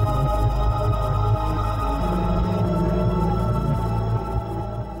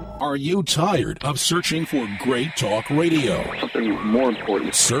 Are you tired of searching for great talk radio? Something more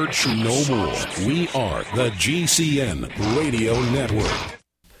important. Search no more. We are the GCN Radio Network.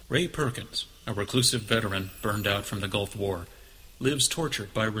 Ray Perkins, a reclusive veteran burned out from the Gulf War, lives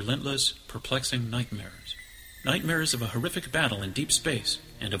tortured by relentless, perplexing nightmares. Nightmares of a horrific battle in deep space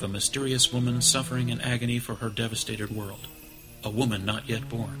and of a mysterious woman suffering in agony for her devastated world. A woman not yet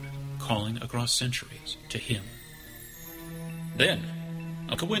born, calling across centuries to him. Then,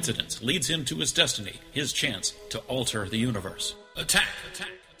 a coincidence leads him to his destiny, his chance to alter the universe. Attack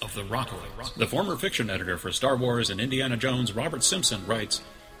of the Rockoids. The former fiction editor for Star Wars and Indiana Jones, Robert Simpson, writes,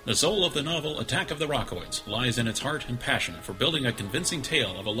 the soul of the novel Attack of the Rockoids lies in its heart and passion for building a convincing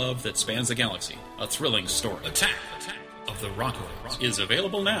tale of a love that spans the galaxy. A thrilling story. Attack of the Rockoids is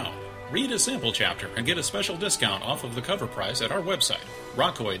available now. Read a sample chapter and get a special discount off of the cover price at our website,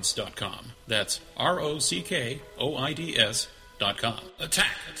 rockoids.com. That's ROCKOIDS.com.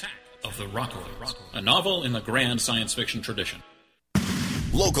 Attack of the Rockoids, a novel in the grand science fiction tradition.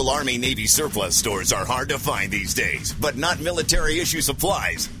 Local Army Navy surplus stores are hard to find these days, but not military-issue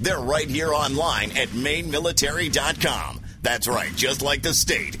supplies. They're right here online at mainmilitary.com. That's right, just like the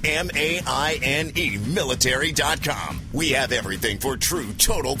state, M-A-I-N-E, military.com. We have everything for true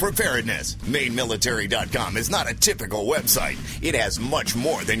total preparedness. Mainmilitary.com is not a typical website. It has much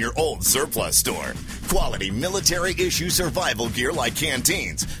more than your old surplus store. Quality military-issue survival gear like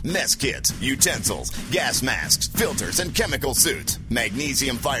canteens, mess kits, utensils, gas masks, filters, and chemical suits.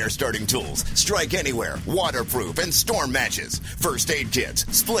 Magnesium fire-starting tools, strike anywhere, waterproof, and storm matches. First aid kits,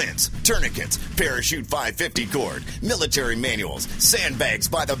 splints, tourniquets, parachute 550 cord, military manuals, sandbags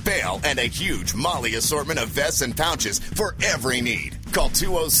by the bale, and a huge Molly assortment of vests and pouches for every need. Call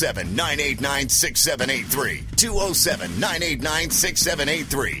 207-989-6783,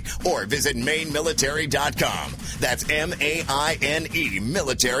 207-989-6783, or visit mainmilitary.com. That's M-A-I-N-E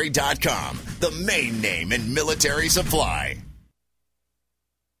military.com, the main name in military supply.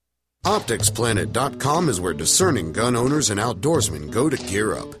 OpticsPlanet.com is where discerning gun owners and outdoorsmen go to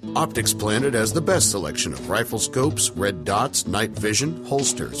gear up. Optics Planet has the best selection of rifle scopes, red dots, night vision,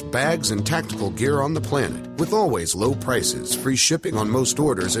 holsters, bags, and tactical gear on the planet, with always low prices, free shipping on most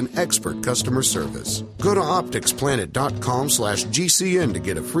orders, and expert customer service. Go to OpticsPlanet.com/GCN to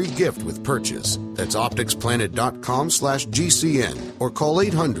get a free gift with purchase. That's OpticsPlanet.com/GCN, or call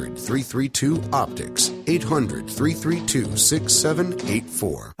 800-332-OPTICS,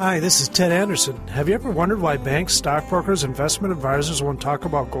 800-332-6784. Hi, this This is Ted Anderson. Have you ever wondered why banks, stockbrokers, investment advisors won't talk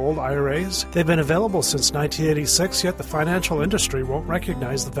about gold IRAs? They've been available since 1986, yet the financial industry won't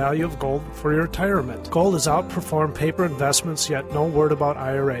recognize the value of gold for your retirement. Gold has outperformed paper investments, yet no word about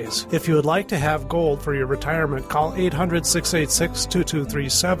IRAs. If you would like to have gold for your retirement, call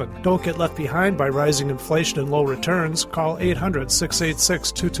 800-686-2237. Don't get left behind by rising inflation and low returns. Call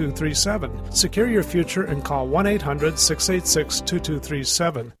 800-686-2237. Secure your future and call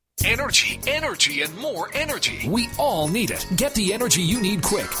 1-800-686-2237. Energy, energy, and more energy. We all need it. Get the energy you need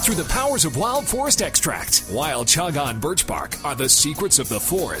quick through the powers of wild forest extracts. Wild chaga and birch bark are the secrets of the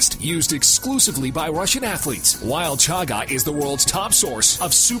forest, used exclusively by Russian athletes. Wild chaga is the world's top source of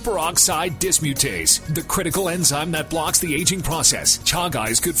superoxide dismutase, the critical enzyme that blocks the aging process.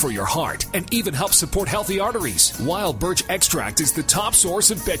 Chaga is good for your heart and even helps support healthy arteries. Wild birch extract is the top source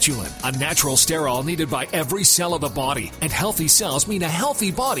of betulin, a natural sterol needed by every cell of the body. And healthy cells mean a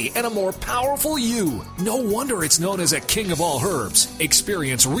healthy body and a more powerful you. No wonder it's known as a king of all herbs.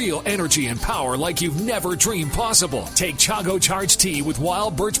 Experience real energy and power like you've never dreamed possible. Take Chago Charge Tea with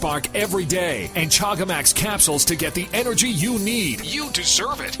wild birch bark every day and Chaga Max capsules to get the energy you need. You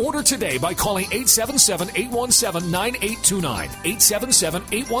deserve it. Order today by calling 877-817-9829.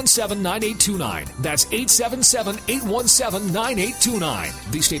 877-817-9829. That's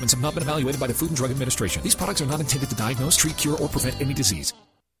 877-817-9829. These statements have not been evaluated by the Food and Drug Administration. These products are not intended to diagnose, treat, cure, or prevent any disease.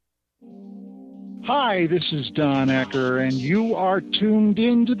 Hi, this is Don Ecker, and you are tuned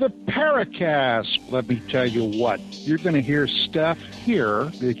into the Paracast. Let me tell you what, you're going to hear stuff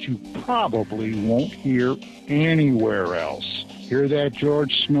here that you probably won't hear anywhere else. Hear that,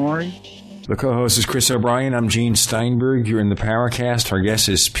 George Snorri? The co-host is Chris O'Brien. I'm Gene Steinberg. You're in the Paracast. Our guest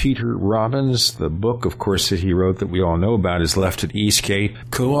is Peter Robbins. The book, of course, that he wrote that we all know about is Left at Eastgate,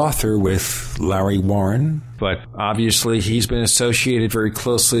 co-author with Larry Warren. But obviously, he's been associated very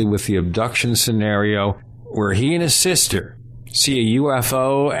closely with the abduction scenario where he and his sister see a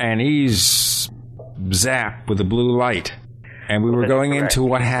UFO and he's zapped with a blue light. And we were going into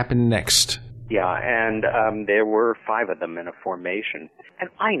what happened next. Yeah, and there were 5 of them in a formation. And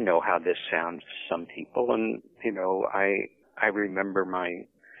I know how this sounds to some people, and, you know, I remember my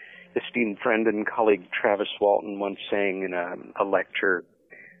esteemed friend and colleague Travis Walton once saying in a lecture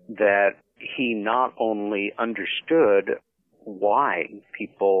that he not only understood why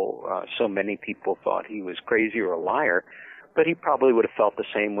people, so many people thought he was crazy or a liar, but he probably would have felt the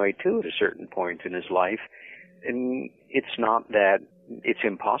same way too at a certain point in his life. And it's not that it's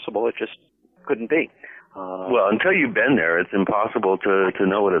impossible, it just couldn't be. Well, until you've been there, it's impossible to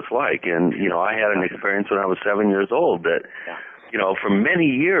know what it's like. And, you know, I had an experience when I was 7 years old that, you know, for many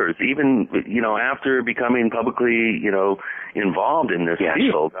years, even, you know, after becoming publicly, you know, involved in this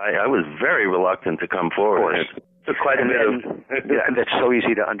field, I was very reluctant to come forward. And it took quite a bit of... That's so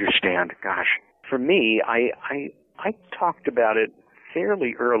easy to understand. Gosh. For me, I talked about it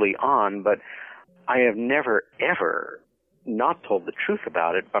fairly early on, but I have never, ever not told the truth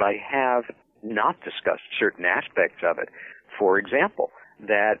about it, but I have not discussed certain aspects of it. For example,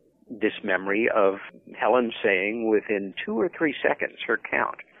 that this memory of Helen saying within 2 or 3 seconds, her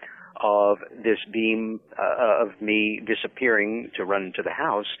count, of this beam of me disappearing to run into the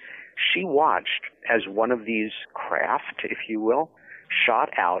house, she watched as one of these craft, if you will,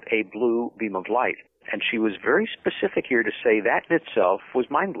 shot out a blue beam of light. And she was very specific here to say that in itself was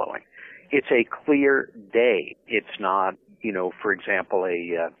mind-blowing. It's a clear day. It's not, you know, for example,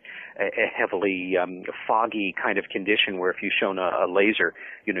 a heavily foggy kind of condition where if you shone a laser,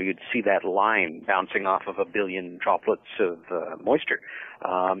 you know, you'd see that line bouncing off of a billion droplets of moisture.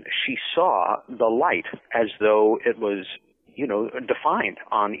 She saw the light as though it was, you know, defined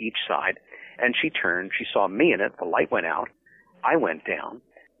on each side. And she turned, she saw me in it, the light went out, I went down.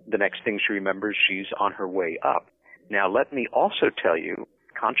 The next thing she remembers, she's on her way up. Now, let me also tell you,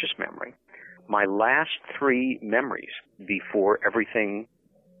 conscious memory, my last 3 memories before everything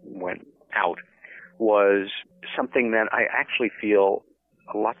went out was something that I actually feel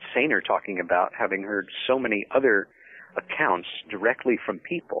a lot saner talking about, having heard so many other accounts directly from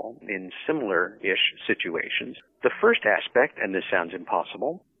people in similar-ish situations. The first aspect, and this sounds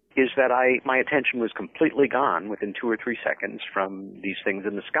impossible, is that my attention was completely gone within 2 or 3 seconds from these things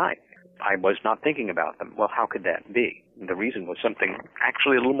in the sky. I was not thinking about them. Well, how could that be? The reason was something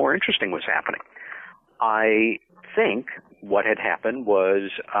actually a little more interesting was happening. I think what had happened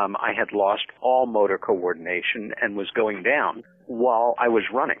was I had lost all motor coordination and was going down while I was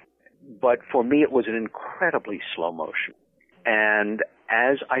running. But for me, it was an incredibly slow motion. And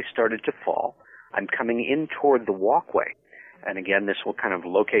as I started to fall, I'm coming in toward the walkway. And again, this will kind of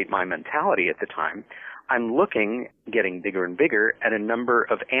locate my mentality at the time. I'm looking, getting bigger and bigger, at a number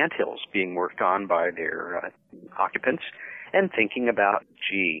of anthills being worked on by their occupants, and thinking about,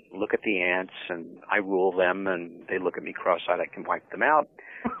 gee, look at the ants, and I rule them, and they look at me cross-eyed, I can wipe them out.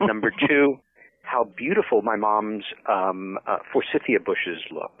 Number 2, how beautiful my mom's forsythia bushes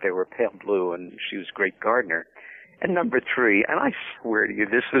look. They were pale blue, and she was a great gardener. And number 3, and I swear to you,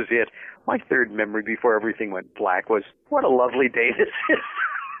 this was it, my third memory before everything went black was, what a lovely day this is.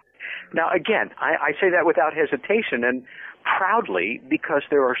 Now, again, I say that without hesitation and proudly, because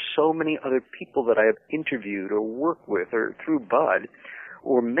there are so many other people that I have interviewed or worked with or through Budd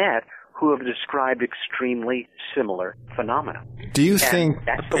or met who have described extremely similar phenomena. Do you think,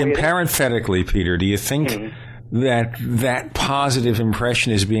 parenthetically, Peter, do you think that positive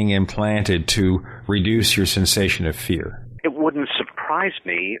impression is being implanted to reduce your sensation of fear? It wouldn't surprise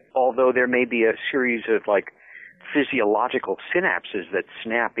me, although there may be a series of, physiological synapses that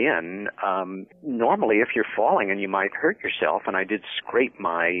snap in. Normally, if you're falling and you might hurt yourself, and I did scrape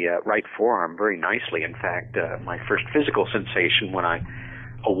my right forearm very nicely. In fact, my first physical sensation when I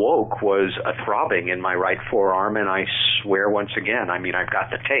awoke was a throbbing in my right forearm, and I swear once again, I've got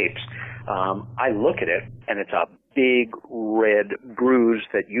the tapes. I look at it, and it's a big red bruise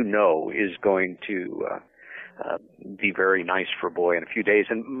that is going to be very nice for a boy in a few days.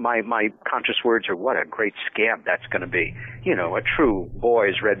 And my conscious words are, what a great scab that's going to be. A true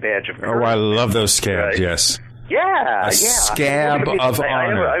boy's red badge of courage. Oh, I love those scabs, yes. Yeah, a scab of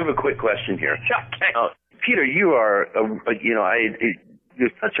honor. I have a quick question here. Peter, you are, you're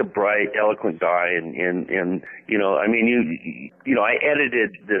such a bright, eloquent guy, and I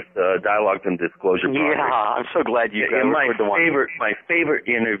edited this Dialogues and Disclosure project. Yeah, I'm so glad you got my favorite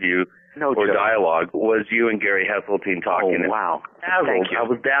interview dialogue was you and Gary Hesseltine talking. Oh, wow. Thank you. I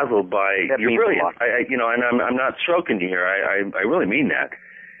was dazzled by your brilliance. And I'm not stroking you here. I really mean that.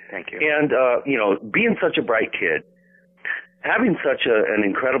 Thank you. And, being such a bright kid, having such an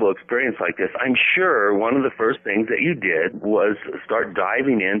incredible experience like this, I'm sure one of the first things that you did was start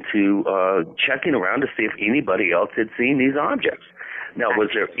diving into checking around to see if anybody else had seen these objects. Now, was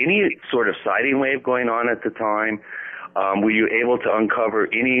there any sort of sighting wave going on at the time? Were you able to uncover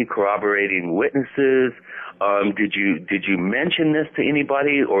any corroborating witnesses? Did you mention this to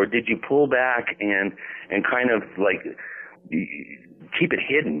anybody, or did you pull back and kind of keep it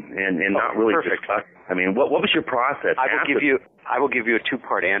hidden and not really discuss? What was your process? I will give you a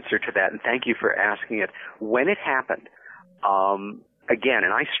two-part answer to that, and thank you for asking it. When it happened, again,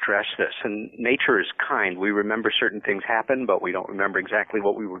 and I stress this, and nature is kind. We remember certain things happen, but we don't remember exactly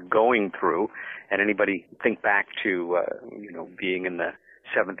what we were going through. And anybody think back to, being in the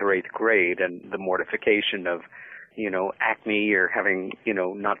 7th or 8th grade and the mortification of, acne or having,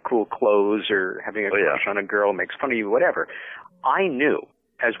 not cool clothes or having a crush on a girl, makes fun of you, whatever. I knew,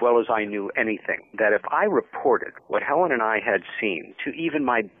 as well as I knew anything, that if I reported what Helen and I had seen to even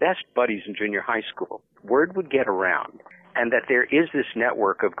my best buddies in junior high school, word would get around, and that there is this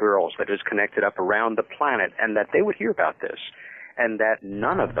network of girls that is connected up around the planet, and that they would hear about this, and that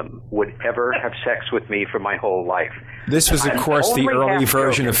none of them would ever have sex with me for my whole life. This was, of course, the early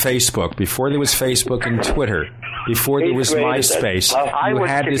version of Facebook. Before there was Facebook and Twitter, before there was MySpace, you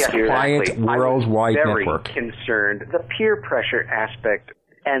had this quiet worldwide network. I was very concerned. The peer pressure aspect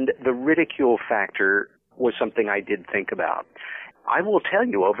and the ridicule factor was something I did think about. I will tell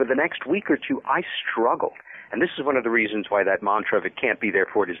you, over the next week or two, I struggled. And this is one of the reasons why that mantra of it can't be,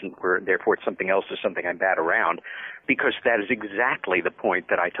 therefore it isn't, or therefore it's something else, is something I bat around, because that is exactly the point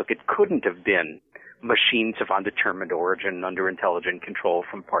that I took. It couldn't have been machines of undetermined origin under intelligent control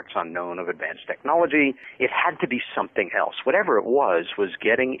from parts unknown of advanced technology. It had to be something else. Whatever it was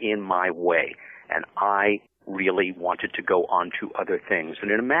getting in my way, and I really wanted to go on to other things.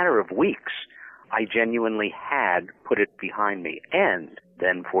 And in a matter of weeks, I genuinely had put it behind me. And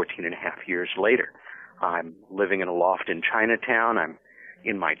then 14 and a half years later, I'm living in a loft in Chinatown. I'm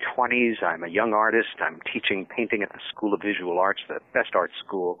in my 20s. I'm a young artist. I'm teaching painting at the School of Visual Arts, the best art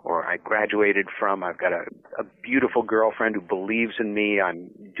school where I graduated from. I've got a beautiful girlfriend who believes in me. I'm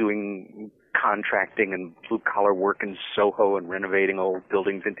doing contracting and blue-collar work in Soho and renovating old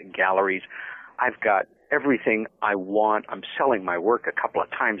buildings into galleries. I've got everything I want. I'm selling my work a couple of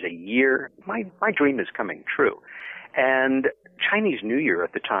times a year. My dream is coming true. And Chinese New Year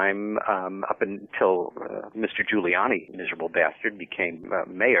at the time, up until Mr. Giuliani, miserable bastard, became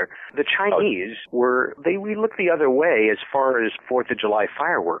mayor, the Chinese we looked the other way as far as 4th of July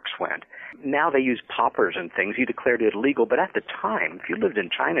fireworks went. Now they use poppers and things. You declared it illegal, but at the time, if you lived in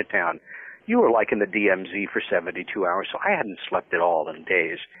Chinatown, you were like in the DMZ for 72 hours, so I hadn't slept at all in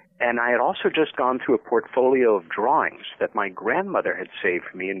days. And I had also just gone through a portfolio of drawings that my grandmother had saved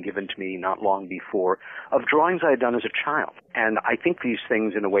for me and given to me not long before, of drawings I had done as a child. And I think these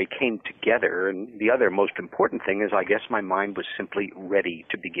things, in a way, came together. And the other most important thing is I guess my mind was simply ready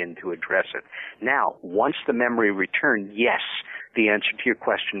to begin to address it. Now, once the memory returned, yes, the answer to your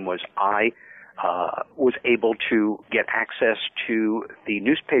question was I was able to get access to the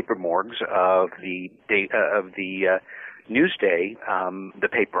newspaper morgues of the Newsday, the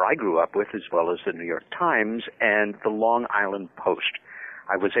paper I grew up with, as well as the New York Times, and the Long Island Post.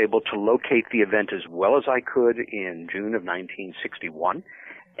 I was able to locate the event as well as I could in June of 1961.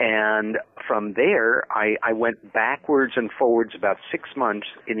 And from there, I went backwards and forwards about 6 months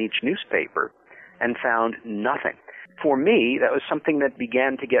in each newspaper and found nothing. For me, that was something that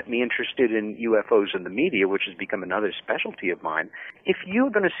began to get me interested in UFOs in the media, which has become another specialty of mine. If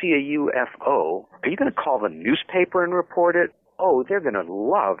you're going to see a UFO, are you going to call the newspaper and report it? Oh, they're going to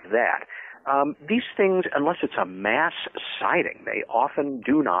love that. These things, unless it's a mass sighting, they often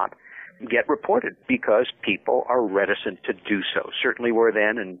do not get reported because people are reticent to do so. Certainly were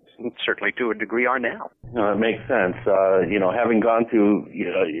then, and certainly to a degree are now. No, it makes sense. Having gone through,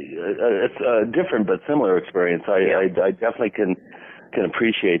 it's a different but similar experience, I definitely can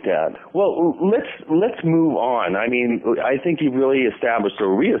appreciate that. Well, let's move on. I mean, I think you've really established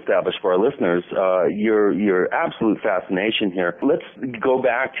or reestablished for our listeners your absolute fascination here. Let's go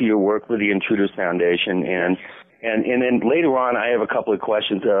back to your work with the Intruders Foundation and then later on, I have a couple of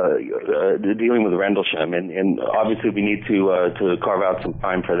questions dealing with Rendlesham, and obviously we need to carve out some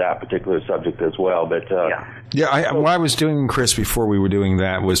time for that particular subject as well. But what I was doing, Chris, before we were doing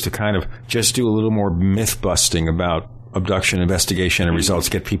that was to kind of just do a little more myth busting about abduction investigation and results,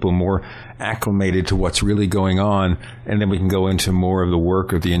 get people more acclimated to what's really going on, and then we can go into more of the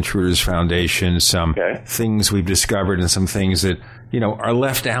work of the Intruders Foundation, some things we've discovered and some things that are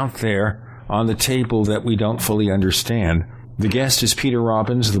left out there on the table that we don't fully understand. The guest is Peter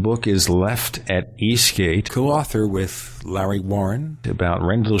Robbins. The book is Left at Eastgate, co-author with Larry Warren about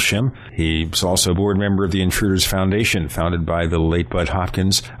Rendlesham. He's also a board member of the Intruders Foundation, founded by the late Budd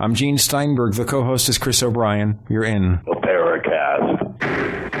Hopkins. I'm Gene Steinberg. The co-host is Chris O'Brien. You're in the Paracast.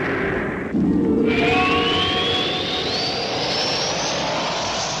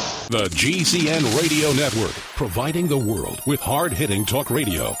 The GCN Radio Network, providing the world with hard-hitting talk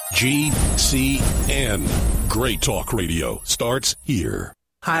radio. GCN. Great talk radio starts here.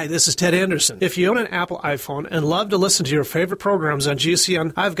 Hi, this is Ted Anderson. If you own an Apple iPhone and love to listen to your favorite programs on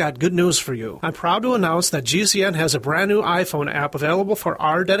GCN, I've got good news for you. I'm proud to announce that GCN has a brand new iPhone app available for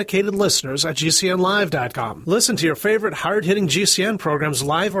our dedicated listeners at GCNlive.com. Listen to your favorite hard-hitting GCN programs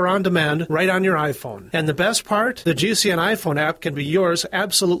live or on demand right on your iPhone. And the best part? The GCN iPhone app can be yours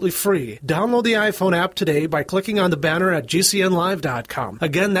absolutely free. Download the iPhone app today by clicking on the banner at GCNlive.com.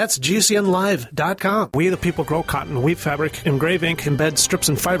 Again, that's GCNlive.com. We the people grow cotton, weave fabric, engrave ink, embed strips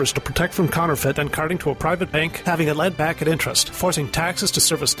and fibers to protect from counterfeit and carting to a private bank, having it led back at interest, forcing taxes to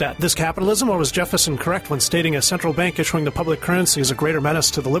service debt. This capitalism, or was Jefferson correct when stating a central bank issuing the public currency is a greater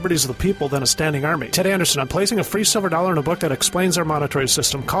menace to the liberties of the people than a standing army? Ted Anderson, I'm placing a free silver dollar in a book that explains our monetary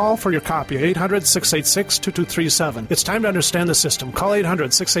system. Call for your copy, 800-686-2237. It's time to understand the system. Call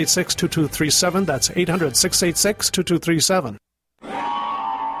 800-686-2237. That's 800-686-2237.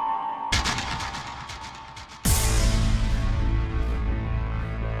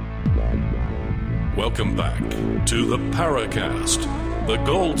 Welcome back to the Paracast, the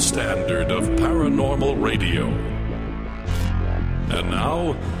gold standard of paranormal radio. And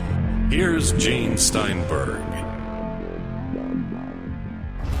now, here's Gene Steinberg.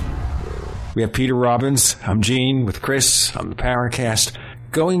 We have Peter Robbins. I'm Gene with Chris on the Paracast.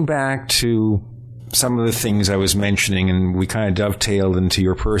 Going back to some of the things I was mentioning, and we kind of dovetailed into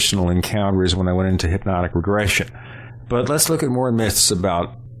your personal encounters when I went into hypnotic regression. But let's look at more myths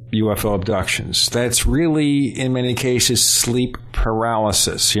about UFO abductions. That's really, in many cases, sleep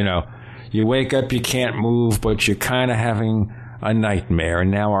paralysis. You wake up, you can't move, but you're kind of having a nightmare.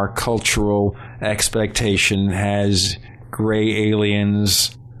 And now our cultural expectation has gray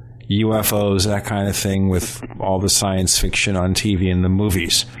aliens, UFOs, that kind of thing, with all the science fiction on TV and the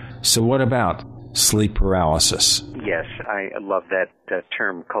movies. So what about sleep paralysis? Yes, I love that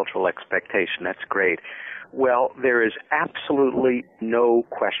term, cultural expectation. That's great. Well, there is absolutely no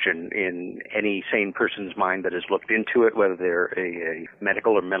question in any sane person's mind that has looked into it, whether they're a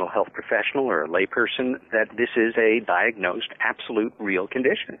medical or mental health professional or a layperson, that this is a diagnosed, absolute, real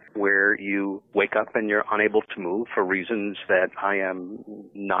condition where you wake up and you're unable to move for reasons that I am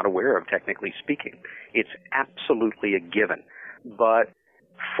not aware of, technically speaking. It's absolutely a given. But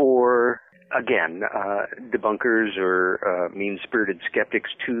for again, debunkers or mean-spirited skeptics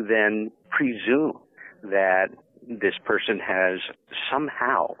to then presume that this person has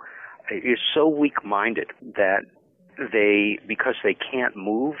somehow is so weak-minded that because they can't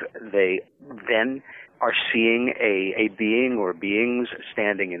move, they then are seeing a being or beings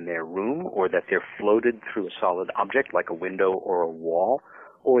standing in their room, or that they're floated through a solid object like a window or a wall,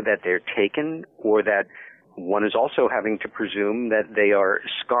 or that they're taken, or that one is also having to presume that they are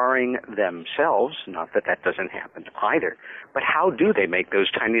scarring themselves, not that that doesn't happen either. But how do they make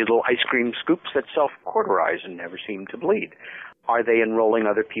those tiny little ice cream scoops that self-cauterize and never seem to bleed? Are they enrolling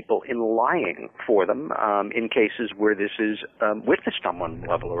other people in lying for them in cases where this is witnessed on one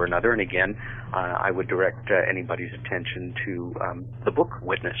level or another? And again, I would direct anybody's attention to the book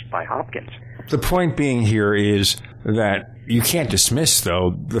Witnessed by Hopkins. The point being here is that you can't dismiss,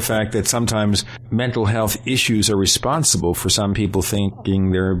 though, the fact that sometimes mental health issues are responsible for some people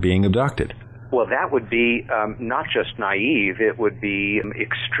thinking they're being abducted. Well, that would be not just naive, it would be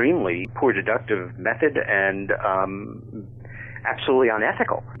extremely poor deductive method and absolutely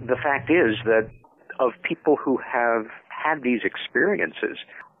unethical. The fact is that of people who have had these experiences,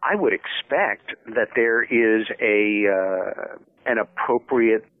 I would expect that there is an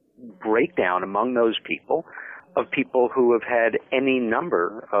appropriate breakdown among those people of people who have had any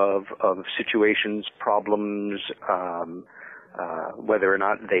number of situations, problems, whether or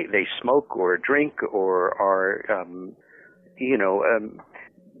not they smoke or drink or are,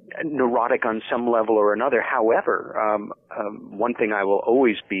 neurotic on some level or another. However, one thing I will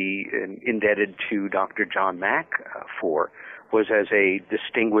always be indebted to Dr. John Mack for was as a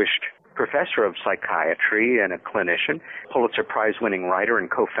distinguished professor of psychiatry and a clinician, Pulitzer Prize-winning writer and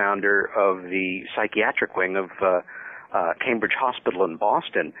co-founder of the psychiatric wing of Cambridge Hospital in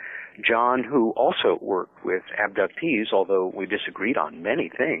Boston. John, who also worked with abductees, although we disagreed on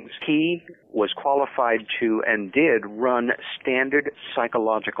many things, he was qualified to and did run standard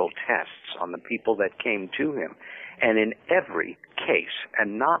psychological tests on the people that came to him. And in every case,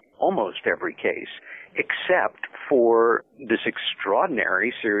 and not almost every case, except for this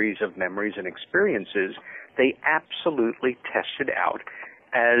extraordinary series of memories and experiences, they absolutely tested out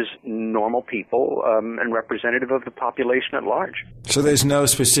as normal people and representative of the population at large. So there's no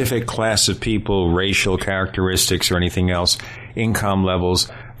specific class of people, racial characteristics or anything else, income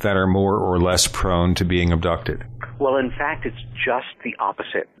levels that are more or less prone to being abducted? Well, in fact, it's just the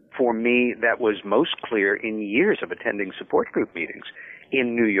opposite. For me, that was most clear in years of attending support group meetings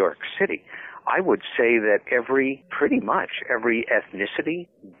in New York City. I would say that pretty much every ethnicity,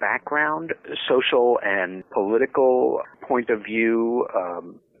 background, social and political point of view,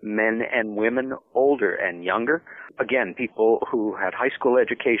 men and women, older and younger, again, people who had high school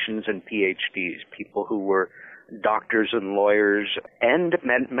educations and PhDs, people who were doctors and lawyers, and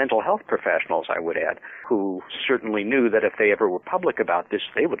mental health professionals, I would add, who certainly knew that if they ever were public about this,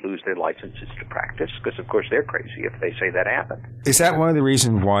 they would lose their licenses to practice, because, of course, they're crazy if they say that happened. Is that one of the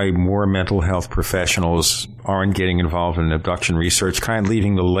reasons why more mental health professionals aren't getting involved in abduction research, kind of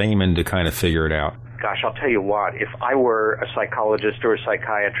leaving the layman to kind of figure it out? Gosh, I'll tell you what, if I were a psychologist or a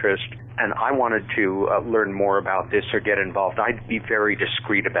psychiatrist and I wanted to learn more about this or get involved, I'd be very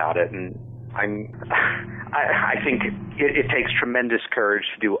discreet about it, and I think it takes tremendous courage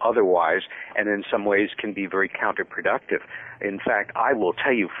to do otherwise, and in some ways can be very counterproductive. In fact, I will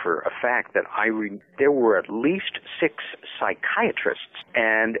tell you for a fact that there were at least 6 psychiatrists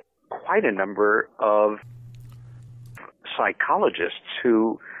and quite a number of psychologists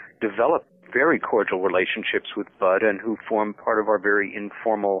who developed very cordial relationships with Budd and who formed part of our very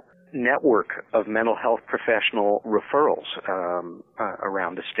informal network of mental health professional referrals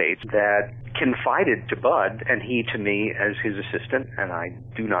around the state that confided to Budd and he to me as his assistant, and I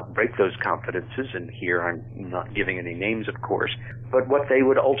do not break those confidences, and here I'm not giving any names, of course, but what they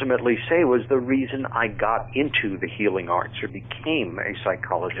would ultimately say was the reason I got into the healing arts or became a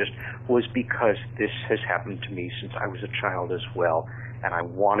psychologist was because this has happened to me since I was a child as well, and I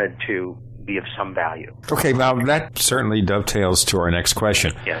wanted to be of some value. Okay, now that certainly dovetails to our next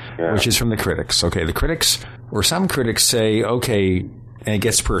question, yes. Which is from the critics. Okay, the critics, or some critics say, okay, and it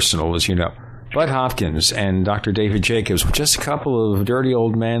gets personal, as you know, Budd Hopkins and Dr. David Jacobs were just a couple of dirty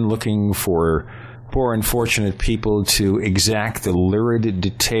old men looking for poor, unfortunate people to exact the lurid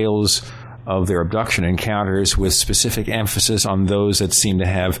details of their abduction encounters with specific emphasis on those that seem to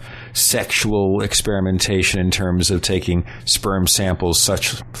have sexual experimentation in terms of taking sperm samples,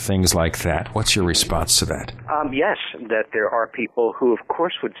 such things like that. What's your response to that? Yes, that there are people who, of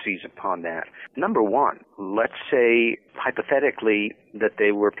course, would seize upon that. Number one, let's say, hypothetically, that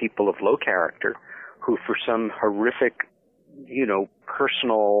they were people of low character who, for some horrific,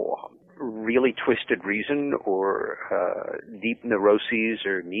 personal really twisted reason or deep neuroses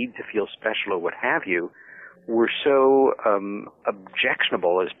or need to feel special or what have you, were so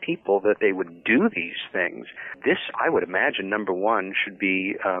objectionable as people that they would do these things. This, I would imagine, number one, should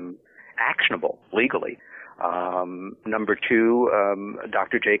be actionable legally. Number two,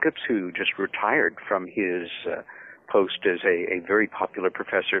 Dr. Jacobs, who just retired from his post as a very popular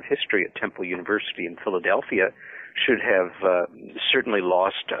professor of history at Temple University in Philadelphia, should have certainly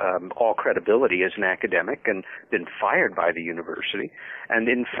lost all credibility as an academic and been fired by the university. And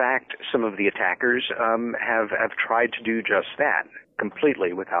in fact, some of the attackers have tried to do just that,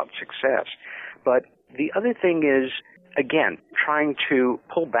 completely without success. But the other thing is, again, trying to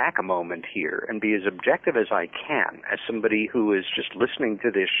pull back a moment here and be as objective as I can as somebody who is just listening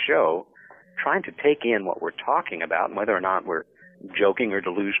to this show, trying to take in what we're talking about and whether or not we're joking or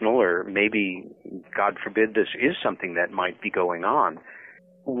delusional, or maybe, God forbid, this is something that might be going on.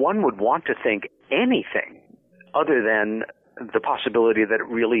 One would want to think anything other than the possibility that it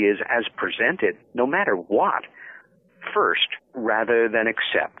really is as presented, no matter what, first, rather than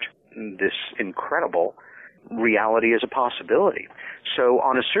accept this incredible reality as a possibility. So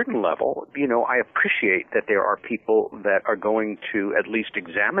on a certain level, I appreciate that there are people that are going to at least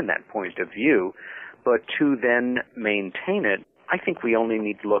examine that point of view, but to then maintain it, I think we only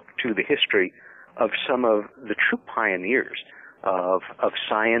need to look to the history of some of the true pioneers of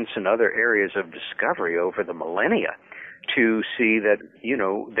science and other areas of discovery over the millennia to see that,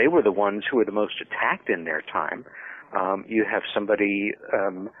 they were the ones who were the most attacked in their time. You have somebody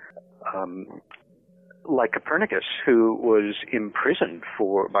like Copernicus, who was imprisoned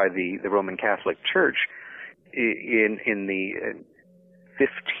by the Roman Catholic Church in the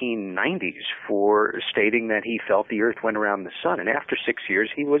 1590s for stating that he felt the earth went around the sun. And after 6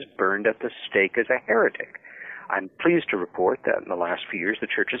 years, he was burned at the stake as a heretic. I'm pleased to report that in the last few years, the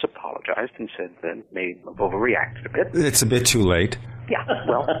church has apologized and said that may have overreacted a bit. It's a bit too late. Yeah,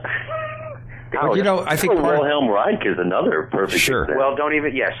 well... I think Wilhelm Reich is another perfect example. Well,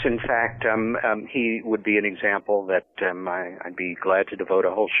 yes. In fact, he would be an example that I'd be glad to devote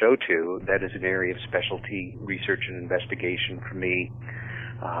a whole show to. That is an area of specialty research and investigation for me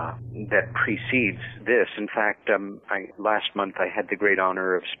that precedes this. In fact, last month I had the great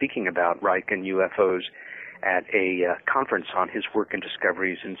honor of speaking about Reich and UFOs at a conference on his work and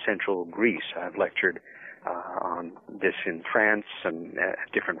discoveries in central Greece. I've lectured on this in France and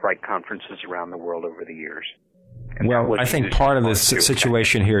different Reich conferences around the world over the years. Well, I think part of this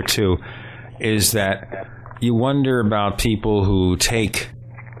situation here, too, is that you wonder about people who take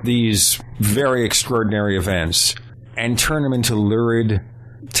these very extraordinary events and turn them into lurid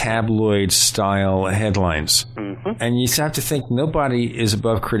tabloid-style headlines. Mm-hmm. And you have to think nobody is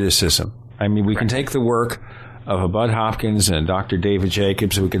above criticism. I mean, we can take the work of a Budd Hopkins and Dr. David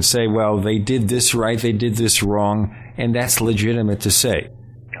Jacobs, and we can say, well, they did this right, they did this wrong, and that's legitimate to say.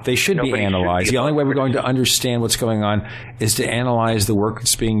 They should be analyzed. The only way we're going to understand what's going on is to analyze the work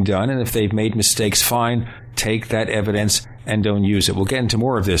that's being done, and if they've made mistakes, fine, take that evidence and don't use it. We'll get into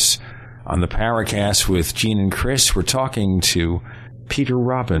more of this on the Paracast with Gene and Chris. We're talking to Peter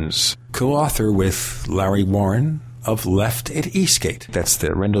Robbins, co-author with Larry Warren of Left at Eastgate. That's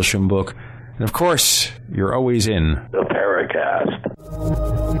the Rendlesham book. And, of course, you're always in the Paracast.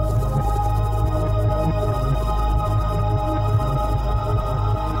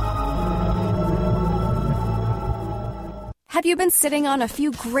 Have you been sitting on a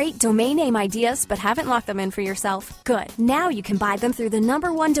few great domain name ideas but haven't locked them in for yourself? Good. Now you can buy them through the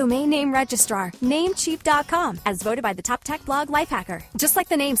 #1 domain name registrar, Namecheap.com, as voted by the top tech blog Lifehacker. Just like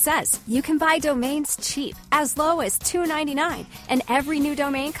the name says, you can buy domains cheap, as low as $2.99, and every new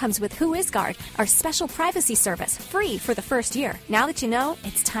domain comes with WhoisGuard, our special privacy service, free for the first year. Now that you know,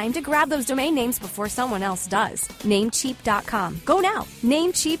 it's time to grab those domain names before someone else does. Namecheap.com. Go now.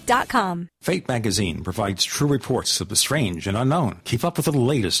 Namecheap.com. Fate magazine provides true reports of the strange and unknown. Keep up with the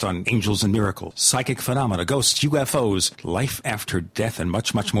latest on angels and miracles, psychic phenomena, ghosts, UFOs, life after death, and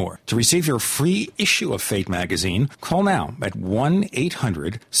much, much more. To receive your free issue of Fate magazine, call now at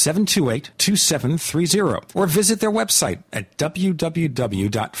 1-800-728-2730 or visit their website at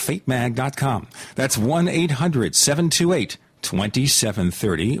www.fatemag.com. That's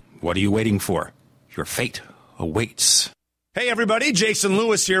 1-800-728-2730. What are you waiting for? Your fate awaits. Hey everybody, Jason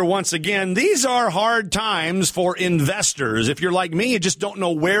Lewis here once again. These are hard times for investors. If you're like me, you just don't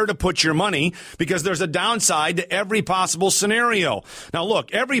know where to put your money because there's a downside to every possible scenario. Now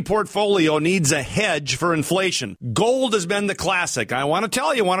look, every portfolio needs a hedge for inflation. Gold has been the classic. I want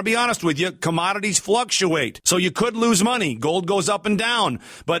to be honest with you, commodities fluctuate. So you could lose money. Gold goes up and down.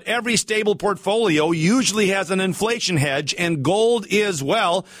 But every stable portfolio usually has an inflation hedge, and gold is,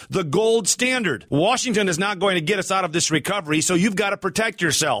 well, the gold standard. Washington is not going to get us out of this recovery, so you've got to protect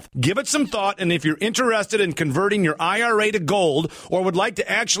yourself. Give it some thought, and if you're interested in converting your IRA to gold or would like to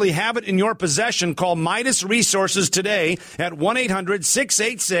actually have it in your possession, call Midas Resources today at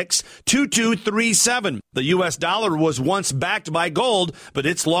 1-800-686-2237. The U.S. dollar was once backed by gold, but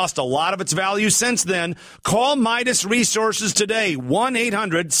it's lost a lot of its value since then. Call Midas Resources today,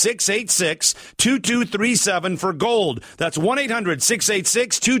 1-800-686-2237 for gold. That's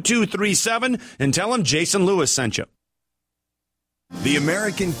 1-800-686-2237, and tell them Jason Lewis sent you. The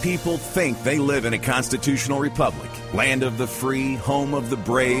American people think they live in a constitutional republic, land of the free, home of the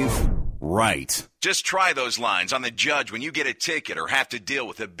brave. Right. Just try those lines on the judge when you get a ticket or have to deal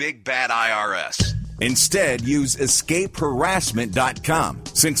with a big bad IRS. Instead, use escapeharassment.com.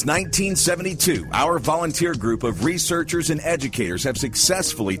 Since 1972, our volunteer group of researchers and educators have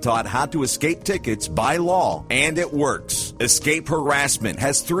successfully taught how to escape tickets by law, and it works. Escape Harassment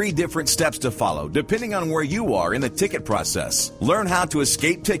has 3 different steps to follow, depending on where you are in the ticket process. Learn how to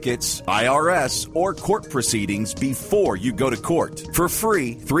escape tickets, IRS, or court proceedings before you go to court. For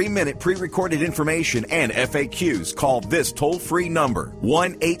free, 3-minute pre-recorded information and FAQs, call this toll-free number,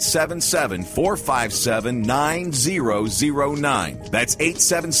 1-877-457-9009. That's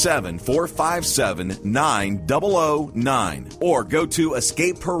 877-457-9009. Or go to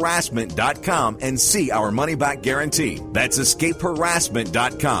escapeharassment.com and see our money-back guarantee. That's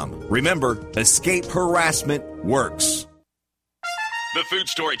escapeharassment.com. Remember, escape harassment works. The food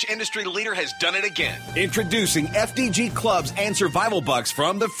storage industry leader has done it again. Introducing FDG Clubs and Survival Bucks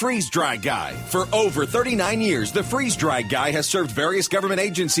from the Freeze Dry Guy. For over 39 years, the Freeze Dry Guy has served various government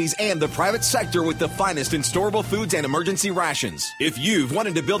agencies and the private sector with the finest in storable foods and emergency rations. If you've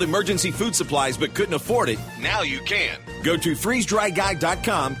wanted to build emergency food supplies but couldn't afford it, now you can. Go to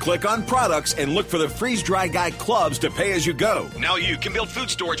freezedryguy.com, click on products, and look for the Freeze Dry Guy Clubs to pay as you go. Now you can build food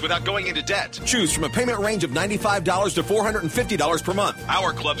storage without going into debt. Choose from a payment range of $95 to $450 per month.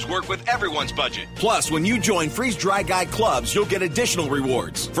 Our clubs work with everyone's budget. Plus, when you join Freeze Dry Guy Clubs, you'll get additional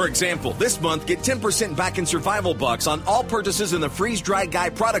rewards. For example, this month, get 10% back in Survival Bucks on all purchases in the Freeze Dry Guy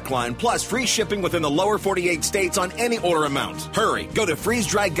product line, plus free shipping within the lower 48 states on any order amount. Hurry, go to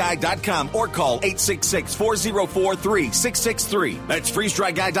freezedryguy.com or call 866-404-3663. That's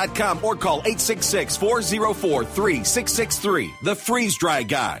freezedryguy.com or call 866-404-3663. The Freeze Dry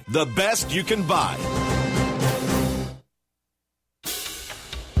Guy, the best you can buy.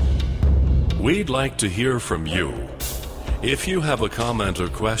 We'd like to hear from you. If you have a comment or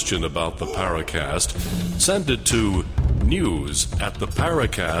question about the Paracast, send it to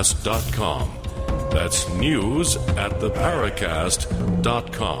news@theparacast.com. That's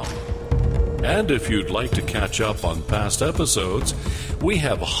news@theparacast.com. And if you'd like to catch up on past episodes, we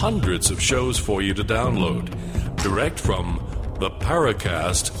have hundreds of shows for you to download direct from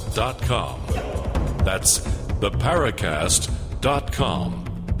theparacast.com. That's theparacast.com.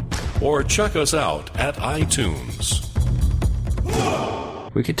 Or check us out at iTunes.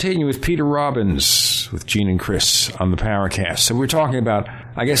 We continue with Peter Robbins with Gene and Chris on the Paracast. So we're talking about,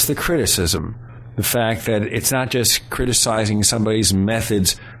 I guess, the criticism. The fact that it's not just criticizing somebody's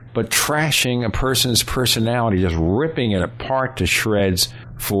methods, but trashing a person's personality, just ripping it apart to shreds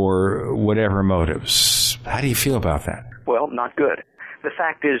for whatever motives. How do you feel about that? Well, not good. The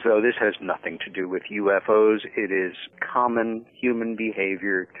fact is, though, this has nothing to do with UFOs. It is common human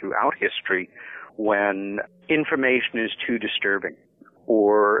behavior throughout history when information is too disturbing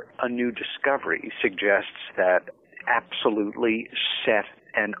or a new discovery suggests that absolutely set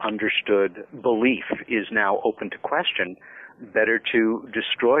and understood belief is now open to question, better to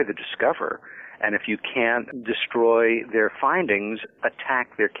destroy the discoverer. And if you can't destroy their findings,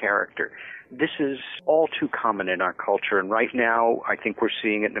 attack their character. This is all too common in our culture, and right now I think we're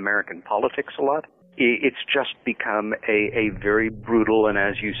seeing it in American politics a lot. It's just become a very brutal and,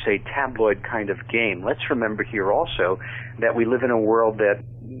 as you say, tabloid kind of game. Let's remember here also that we live in a world that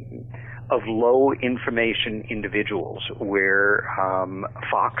of low information individuals where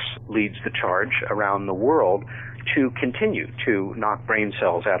Fox leads the charge around the world to continue to knock brain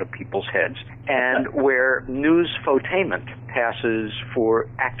cells out of people's heads, and where newsfotainment passes for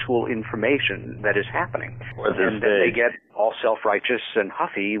actual information that is happening. Or and they get all self-righteous and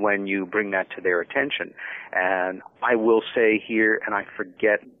huffy when you bring that to their attention. And I will say here, and I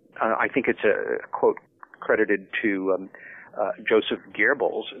forget, I think it's a quote credited to Joseph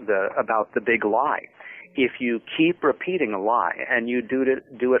Goebbels about the big lie. If you keep repeating a lie and you do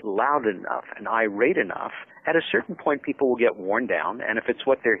it loud enough and irate enough, at a certain point people will get worn down, and if it's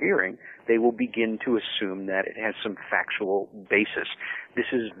what they're hearing, they will begin to assume that it has some factual basis. This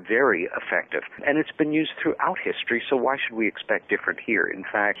is very effective, and it's been used throughout history, so why should we expect different here? In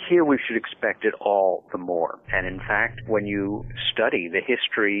fact, here we should expect it all the more. And in fact, when you study the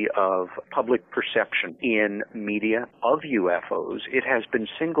history of public perception in media of UFOs, it has been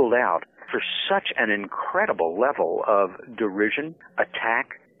singled out for such an incredible level of derision,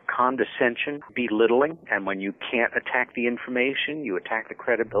 attack, condescension, belittling, and when you can't attack the information, you attack the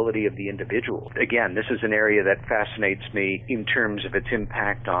credibility of the individual. Again, this is an area that fascinates me in terms of its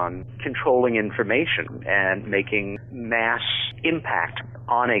impact on controlling information and making mass impact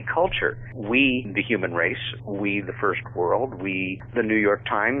on a culture. We, the human race, we, the first world, we, the New York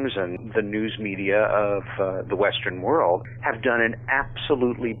Times and the news media of the Western world, have done an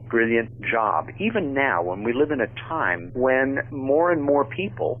absolutely brilliant job. Even now, when we live in a time when more and more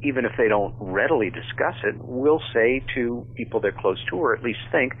people, even if they don't readily discuss it, will say to people they're close to, or at least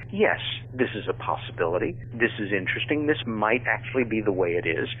think, yes, this is a possibility, this is interesting, this might actually be the way it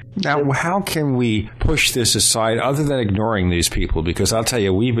is. Now, how can we push this aside other than ignoring these people? Because I'll tell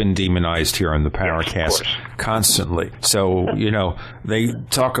you, we've been demonized here on the Paracast constantly. So, they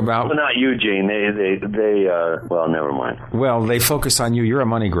talk about... Well, not you, Gene. They well, never mind. Well, they focus on you. You're a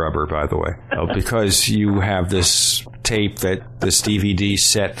money grubber, by the way, because you have this tape, this DVD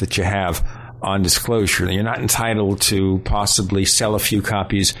set that you have on disclosure. You're not entitled to possibly sell a few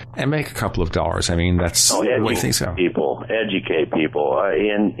copies and make a couple of dollars. I mean, that's the way things go. Educate people.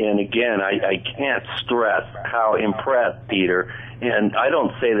 And again, I can't stress how impressed, Peter, and I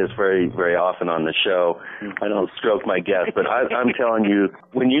don't say this very, very often on the show. I don't stroke my guests, but I'm telling you,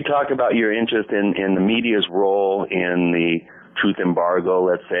 when you talk about your interest in the media's role in the truth embargo,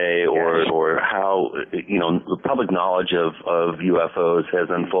 let's say, or how, the public knowledge of UFOs has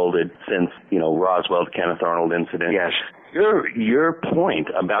unfolded since, Roswell's Kenneth Arnold incident. Yes. Your point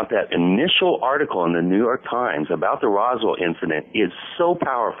about that initial article in the New York Times about the Roswell incident is so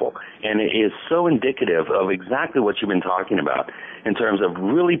powerful, and it is so indicative of exactly what you've been talking about in terms of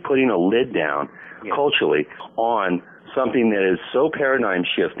really putting a lid down culturally on something that is so paradigm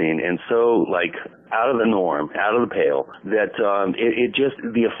shifting and so out of the norm, out of the pale, that it just,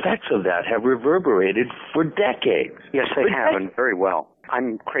 the effects of that have reverberated for decades. Yes, they have, and very well.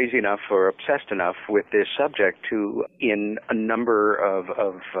 I'm crazy enough or obsessed enough with this subject to, in a number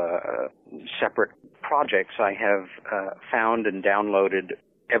of separate projects, I have found and downloaded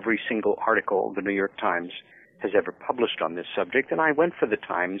every single article the New York Times has ever published on this subject, and I went for the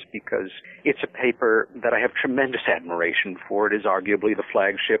Times because it's a paper that I have tremendous admiration for. It is arguably the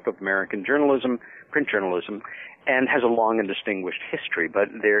flagship of American journalism, print journalism, and has a long and distinguished history, but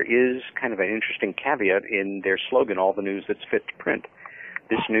there is kind of an interesting caveat in their slogan, all the news that's fit to print.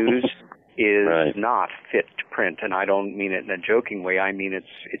 This news is not fit to print, and I don't mean it in a joking way. I mean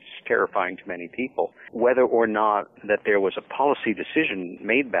it's terrifying to many people. Whether or not that there was a policy decision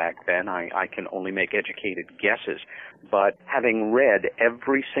made back then, I can only make educated guesses. But having read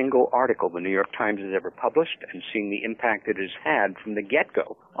every single article the New York Times has ever published and seeing the impact it has had from the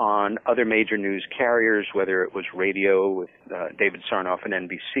get-go on other major news carriers, whether it was radio with David Sarnoff and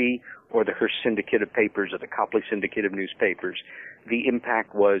NBC, or the Hearst syndicate of papers or the Copley syndicate of newspapers, the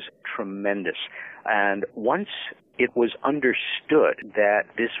impact was tremendous. And once it was understood that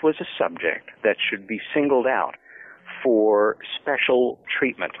this was a subject that should be singled out for special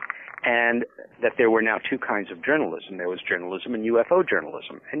treatment, and that there were now two kinds of journalism. There was journalism and UFO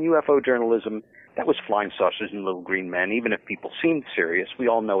journalism. And UFO journalism, that was flying saucers and little green men. Even if people seemed serious, we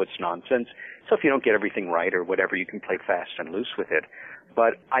all know it's nonsense. So if you don't get everything right or whatever, you can play fast and loose with it.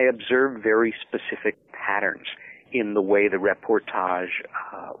 But I observed very specific patterns in the way the reportage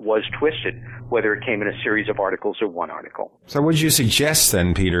was twisted, whether it came in a series of articles or one article. So would you suggest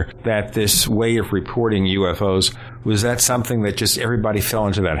then, Peter, that this way of reporting UFOs, was that something that just everybody fell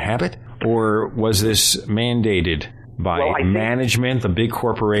into that habit? Or was this mandated by management, the big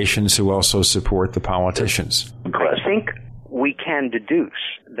corporations who also support the politicians? I think we can deduce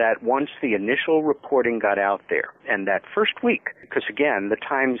that once the initial reporting got out there, and that first week, because again, the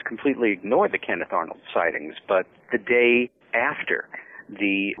Times completely ignored the Kenneth Arnold sightings, but the day after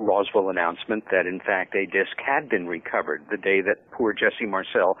the Roswell announcement that in fact a disc had been recovered, the day that poor Jesse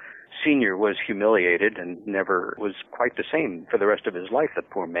Marcel Sr. was humiliated and never was quite the same for the rest of his life, the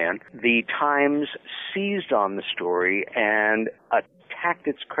poor man. The Times seized on the story and attacked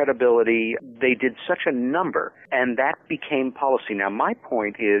its credibility. They did such a number, and that became policy. Now, my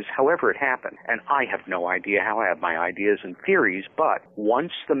point is, however it happened, and I have no idea how, I have my ideas and theories, but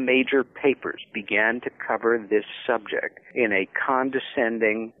once the major papers began to cover this subject in a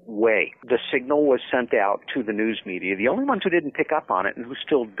condescending way, the signal was sent out to the news media. The only ones who didn't pick up on it and who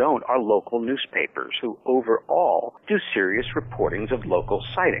still don't are local newspapers, who overall do serious reportings of local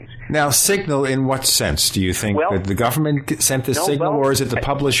sightings. Now, signal in what sense? Do you think that the government sent the signal, or is it the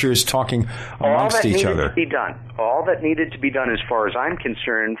publishers talking amongst each other? All that needed to be done, as far as I'm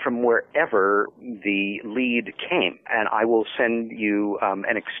concerned, from wherever the lead came. And I will send you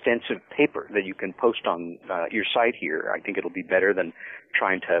an extensive paper that you can post on your site here. I think it'll be better than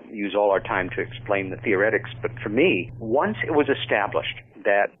trying to use all our time to explain the theoretics. But for me, once it was established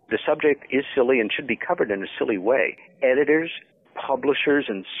that the subject is silly and should be covered in a silly way, editors, publishers,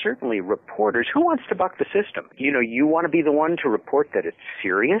 and certainly reporters, who wants to buck the system? You know, you want to be the one to report that it's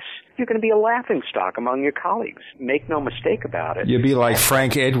serious? You're going to be a laughingstock among your colleagues. Make no mistake about it. You'd be like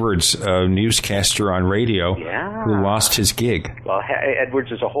Frank Edwards, a newscaster on radio, who lost his gig. Well,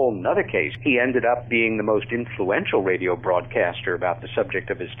 Edwards is a whole nother case. He ended up being the most influential radio broadcaster about the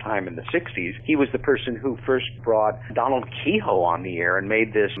subject of his time in the 60s. He was the person who first brought Donald Kehoe on the air and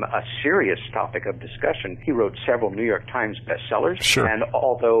made this a serious topic of discussion. He wrote several New York Times bestsellers. Sure. And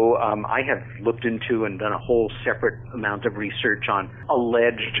although I have looked into and done a whole separate amount of research on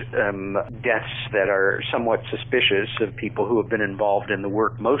alleged deaths that are somewhat suspicious of people who have been involved in the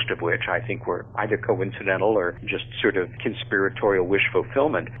work, most of which I think were either coincidental or just sort of conspiratorial wish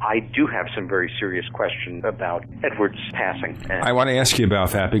fulfillment, I do have some very serious questions about Edwards' passing. I want to ask you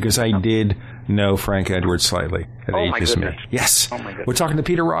about that because I did know Frank Edwards slightly. My goodness. Yes. Oh, my goodness. We're talking to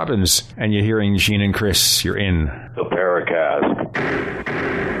Peter Robbins, and you're hearing Gene and Chris. You're in the Paracast.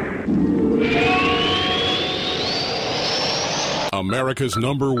 America's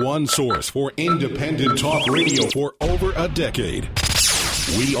 #1 source for independent talk radio for over a decade.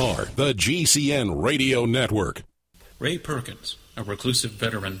 We are the GCN Radio Network. Ray Perkins, a reclusive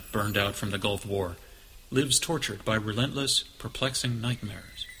veteran burned out from the Gulf War, lives tortured by relentless, perplexing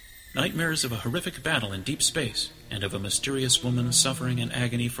nightmares. Nightmares of a horrific battle in deep space and of a mysterious woman suffering in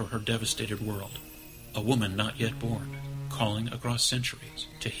agony for her devastated world. A woman not yet born, calling across centuries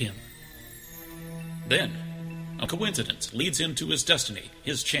to him. Then, a coincidence leads him to his destiny,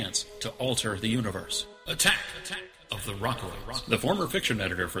 his chance to alter the universe. Attack of the Rockoids. The former fiction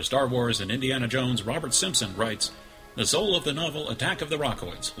editor for Star Wars and Indiana Jones, Robert Simpson, writes, "The soul of the novel Attack of the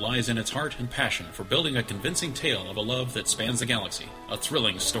Rockoids lies in its heart and passion for building a convincing tale of a love that spans the galaxy. A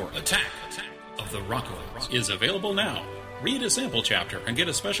thrilling story. Attack of the Rockoids is available now. Read a sample chapter and get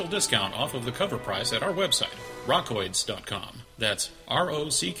a special discount off of the cover price at our website, rockoids.com. That's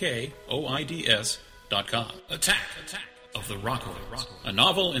ROCKOIDS.com. Attack of the Rockoids, a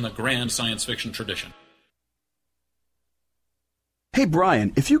novel in the grand science fiction tradition." Hey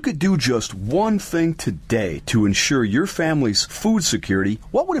Brian, if you could do just one thing today to ensure your family's food security,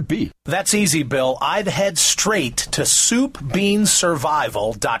 what would it be? That's easy, Bill. I'd head straight to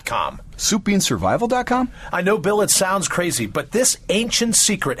soupbeansurvival.com. Soupbeansurvival.com? I know, Bill, it sounds crazy, but this ancient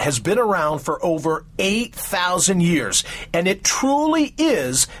secret has been around for over 8,000 years, and it truly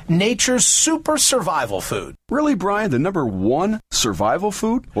is nature's super survival food. Really, Brian? The #1 survival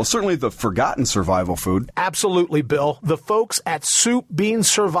food? Well, certainly the forgotten survival food. Absolutely, Bill. The folks at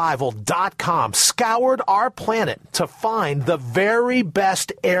soupbeansurvival.com scoured our planet to find the very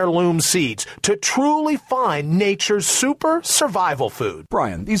best heirloom seeds, to truly find nature's super survival food.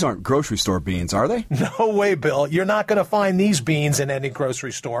 Brian, these aren't grocery store beans, are they? No way, Bill. You're not going to find these beans in any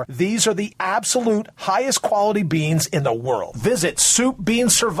grocery store. These are the absolute highest quality beans in the world. Visit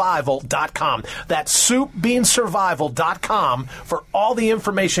soupbeansurvival.com. That's soupbeansurvival.com for all the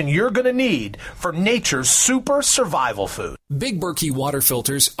information you're going to need for nature's super survival food. Big Berkey water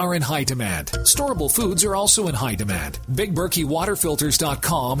filters are in high demand. Storable foods are also in high demand.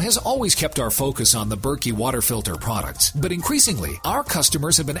 BigBerkeyWaterFilters.com has always kept our focus on the Berkey water filter products, but increasingly, our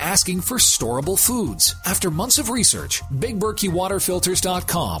customers have been asking for storable foods. After months of research,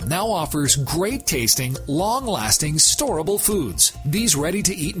 BigBerkeyWaterFilters.com now offers great-tasting, long-lasting, storable foods. These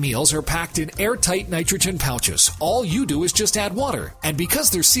ready-to-eat meals are packed in airtight nitrogen pouches. All you do is just add water, and because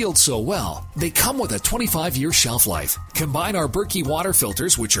they're sealed so well, they come with a 25-year shelf life. Combine Combine our Berkey water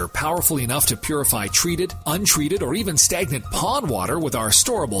filters, which are powerful enough to purify treated, untreated, or even stagnant pond water with our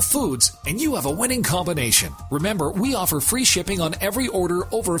storable foods, and you have a winning combination. Remember, we offer free shipping on every order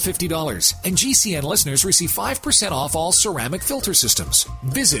over $50, and GCN listeners receive 5% off all ceramic filter systems.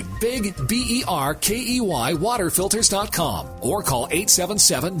 Visit BigBerkeyWaterFilters.com or call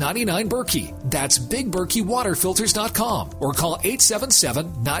 877-99-BERKEY. That's BigBerkeyWaterFilters.com or call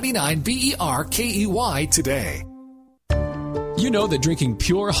 877-99-BERKEY today. You know that drinking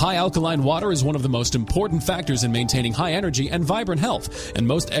pure, high-alkaline water is one of the most important factors in maintaining high energy and vibrant health, and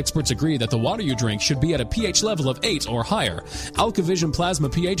most experts agree that the water you drink should be at a pH level of 8 or higher. AlkaVision Plasma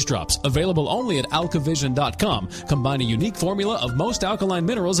pH Drops, available only at alkavision.com, combine a unique formula of most alkaline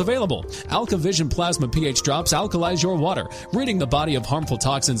minerals available. AlkaVision Plasma pH Drops alkalize your water, ridding the body of harmful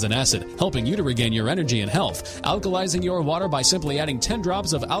toxins and acid, helping you to regain your energy and health. Alkalizing your water by simply adding 10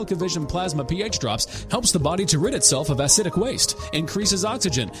 drops of AlkaVision Plasma pH Drops helps the body to rid itself of acidic waste, increases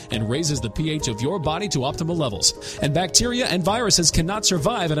oxygen, and raises the pH of your body to optimal levels. And bacteria and viruses cannot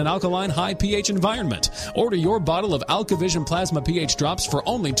survive in an alkaline high pH environment. Order your bottle of AlkaVision Plasma pH Drops for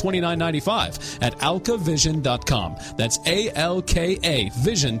only $29.95 at alkavision.com. That's ALKA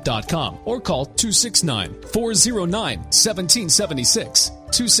Vision.com or call 269-409-1776.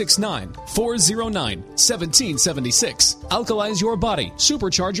 269-409-1776. Alkalize your body.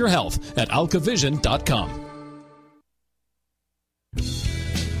 Supercharge your health at alkavision.com.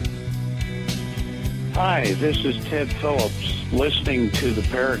 Hi, this is Ted Phillips, listening to the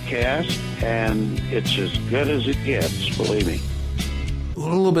Paracast, and it's as good as it gets, believe me. A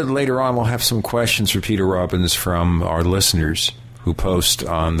little bit later on, we'll have some questions for Peter Robbins from our listeners who post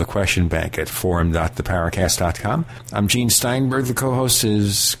on the question bank at forum.theparacast.com. I'm Gene Steinberg. The co-host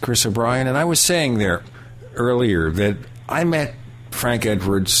is Chris O'Brien, and I was saying there earlier that I met Frank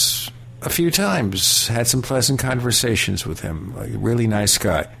Edwards a few times, had some pleasant conversations with him, a really nice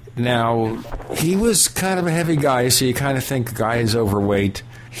guy. Now, he was kind of a heavy guy, so you kind of think a guy is overweight,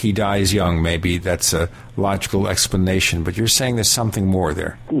 he dies young. Maybe that's a logical explanation, but you're saying there's something more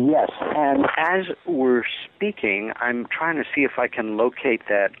there. Yes, and as we're speaking, I'm trying to see if I can locate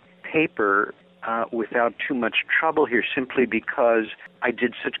that paper without too much trouble here, simply because I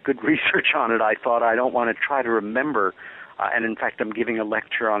did such good research on it. I thought I don't want to try to remember. And in fact, I'm giving a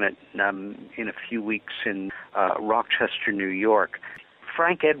lecture on it in a few weeks in Rochester, New York.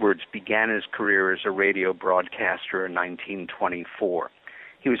 Frank Edwards began his career as a radio broadcaster in 1924.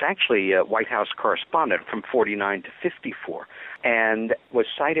 He was actually a White House correspondent from 49 to 54 and was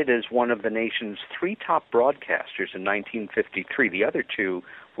cited as one of the nation's 3 top broadcasters in 1953. The other 2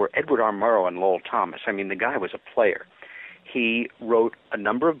 were Edward R. Murrow and Lowell Thomas. I mean, the guy was a player. He wrote a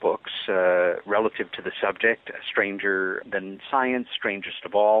number of books relative to the subject, Stranger Than Science, Strangest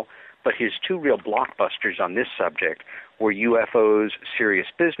of All, but his 2 real blockbusters on this subject were UFOs Serious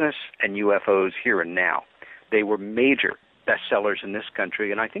Business and UFOs Here and Now. They were major bestsellers in this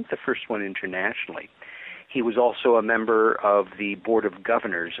country, and I think the first one internationally. He was also a member of the Board of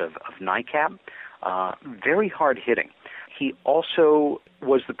Governors of NICAP, very hard-hitting. He also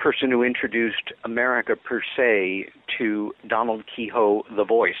was the person who introduced America per se to Donald Keyhoe, The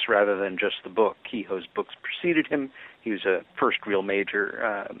Voice, rather than just the book. Keyhoe's books preceded him. He was a first real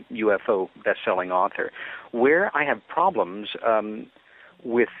major UFO best-selling author. Where I have problems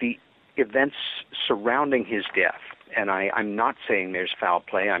with the events surrounding his death, and I'm not saying there's foul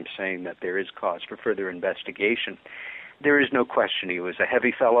play, I'm saying that there is cause for further investigation. There is no question he was a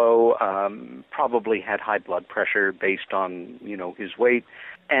heavy fellow, probably had high blood pressure based on, his weight,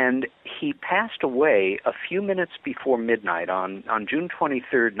 and he passed away a few minutes before midnight on June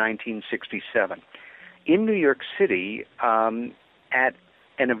 23rd, 1967. In New York City at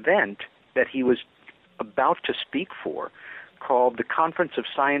an event that he was about to speak for called the Conference of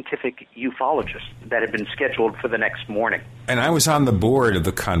Scientific Ufologists that had been scheduled for the next morning. And I was on the board of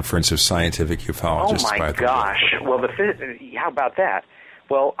the Conference of Scientific Ufologists. Oh, my gosh. Well, how about that?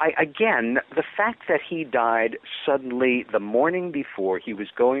 Well, again, the fact that he died suddenly the morning before he was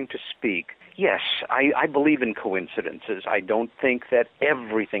going to speak, yes, I believe in coincidences. I don't think that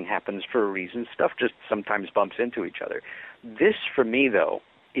everything happens for a reason. Stuff just sometimes bumps into each other. This, for me, though,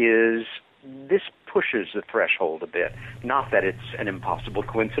 this pushes the threshold a bit. Not that it's an impossible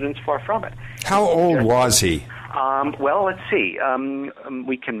coincidence, far from it. How old was he? Well, let's see.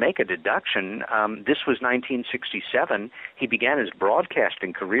 We can make a deduction. This was 1967. He began his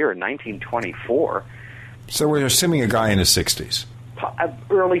broadcasting career in 1924. So we're assuming a guy in his 60s.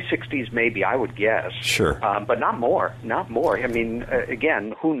 Early 60s, maybe, I would guess. Sure. But not more. Not more. I mean,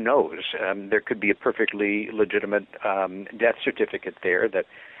 again, who knows? There could be a perfectly legitimate death certificate there that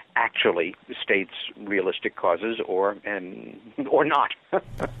actually states realistic causes or not.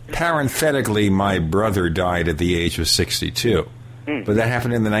 Parenthetically, my brother died at the age of 62. But that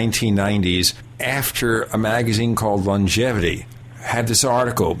happened in the 1990s after a magazine called Longevity had this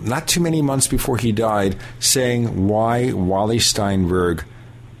article, not too many months before he died, saying why Wally Steinberg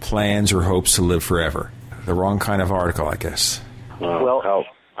plans or hopes to live forever. The wrong kind of article, I guess. Well, how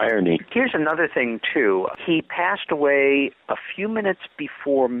irony. Here's another thing, too. He passed away a few minutes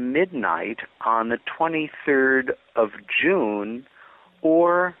before midnight on the 23rd of June,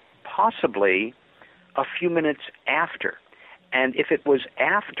 or possibly a few minutes after. And if it was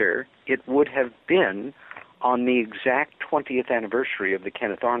after, it would have been on the exact 20th anniversary of the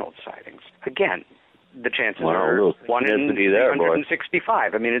Kenneth Arnold sightings. Again, the chances are 1 in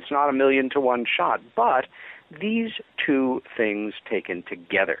 365. I mean, it's not a 1,000,000 to 1 shot. But these two things taken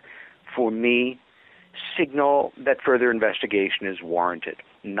together, for me, signal that further investigation is warranted.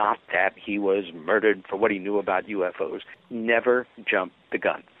 Not that he was murdered for what he knew about UFOs. Never jump the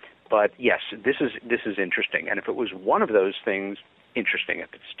gun. But yes, this is interesting. And if it was one of those things, interesting.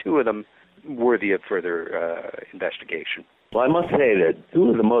 If it's two of them, worthy of further investigation. Well, I must say that two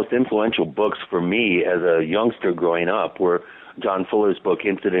of the most influential books for me as a youngster growing up were John Fuller's book,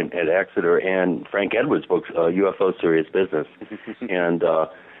 Incident at Exeter, and Frank Edwards' book, UFO Serious Business. And,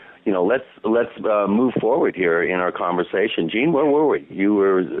 let's move forward here in our conversation. Gene, where were we? We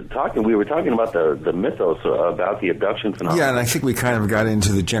were talking about the mythos about the abduction phenomenon. Yeah, and I think we kind of got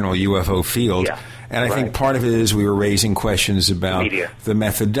into the general UFO field. Yeah, and I think part of it is we were raising questions about the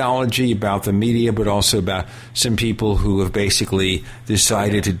methodology, about the media, but also about some people who have basically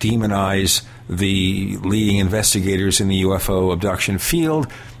decided to demonize the leading investigators in the UFO abduction field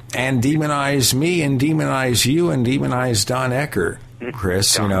and demonize me and demonize you and demonize Don Ecker.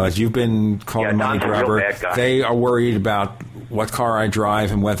 Chris, as you've been called a money grabber, they are worried about what car I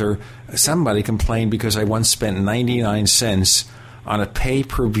drive and whether somebody complained because I once spent 99 cents on a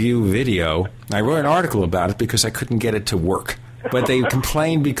pay-per-view video. I wrote an article about it because I couldn't get it to work. But they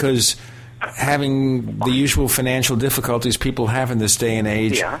complained because having the usual financial difficulties people have in this day and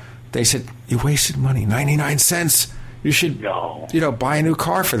age, they said, you wasted money, 99 cents. You should, buy a new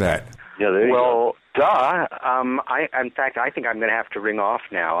car for that. Yeah, there you go. Duh. In fact, I think I'm going to have to ring off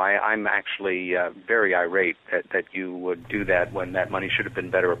now. I'm actually very irate that you would do that when that money should have been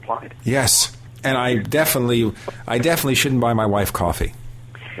better applied. Yes, and I definitely shouldn't buy my wife coffee.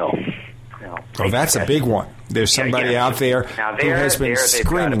 No. Oh, that's a big one. There's somebody out there who has been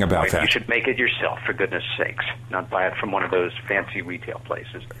screaming about that. You should make it yourself, for goodness sakes. Not buy it from one of those fancy retail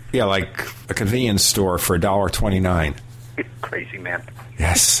places. Yeah, like a convenience store for $1.29. Crazy man.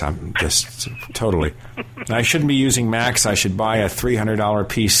 Yes, I'm just totally. I shouldn't be using Macs. I should buy a $300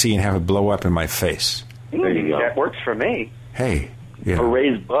 PC and have it blow up in my face. There you go. That works for me. Hey. For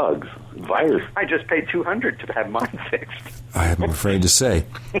raised bugs, virus. I just paid $200 to have mine fixed. I'm afraid to say.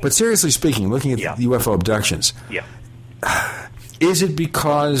 But seriously speaking, looking at UFO abductions, is it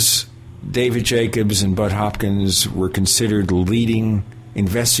because David Jacobs and Budd Hopkins were considered leading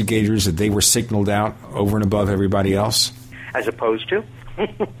investigators that they were signaled out over and above everybody else? As opposed to?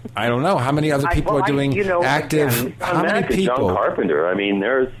 I don't know. How many other people are doing active? How many people? John Carpenter. I mean,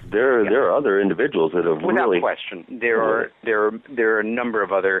 there are other individuals that have without really. Without question, there are a number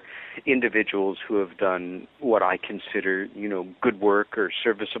of other individuals who have done what I consider, good work or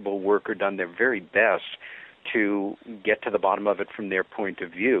serviceable work, or done their very best to get to the bottom of it from their point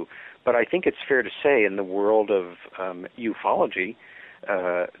of view. But I think it's fair to say, in the world of ufology,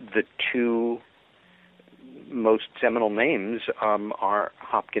 the two most seminal names are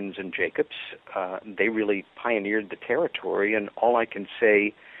Hopkins and Jacobs. They really pioneered the territory, and all I can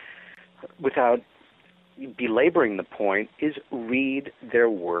say, without belaboring the point, is read their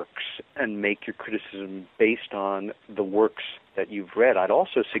works and make your criticism based on the works that you've read. I'd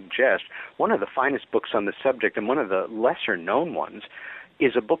also suggest one of the finest books on the subject, and one of the lesser-known ones,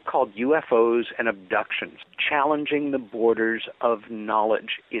 is a book called UFOs and Abductions, Challenging the Borders of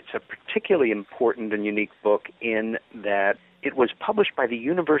Knowledge. It's a particularly important and unique book in that it was published by the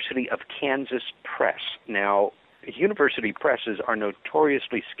University of Kansas Press. Now, university presses are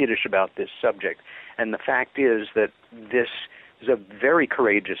notoriously skittish about this subject, and the fact is that this is a very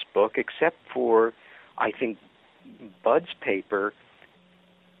courageous book, except for, I think, Budd's paper.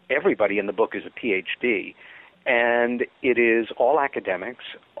 Everybody in the book is a PhD. And it is all academics,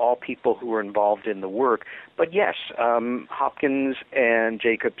 all people who are involved in the work. But yes, Hopkins and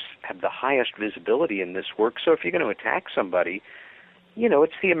Jacobs have the highest visibility in this work. So if you're going to attack somebody,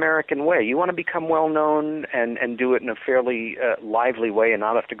 it's the American way. You want to become well-known and do it in a fairly lively way and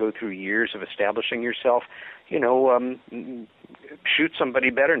not have to go through years of establishing yourself. shoot somebody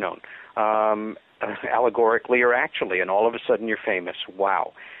better known, allegorically or actually, and all of a sudden you're famous.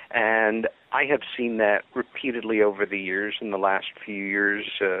 Wow. And I have seen that repeatedly over the years, in the last few years,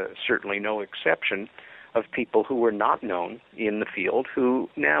 certainly no exception, of people who were not known in the field who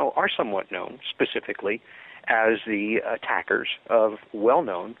now are somewhat known, specifically as the attackers of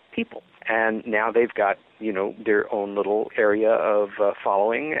well-known people. And now they've got, their own little area of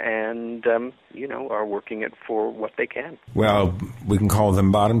following and, are working it for what they can. Well, we can call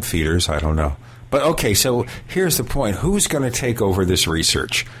them bottom feeders. I don't know. But okay, so here's the point. Who's going to take over this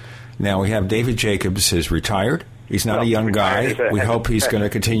research? Now, we have David Jacobs is retired. He's not a young guy. We hope he's going to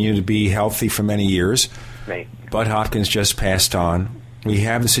continue to be healthy for many years. Right. Budd Hopkins just passed on. We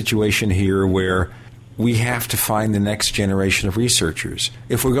have the situation here where we have to find the next generation of researchers.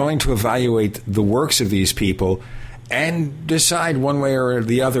 If we're going to evaluate the works of these people and decide one way or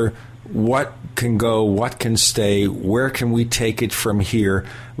the other what can go, what can stay, where can we take it from here,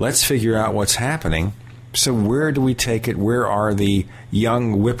 let's figure out what's happening. So where do we take it? Where are the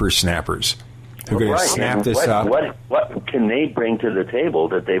young whippersnappers who are going to snap this up? What can they bring to the table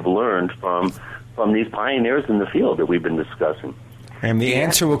that they've learned from these pioneers in the field that we've been discussing? And the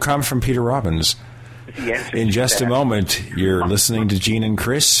answer will come from Peter Robbins. In just a moment, you're listening to Gene and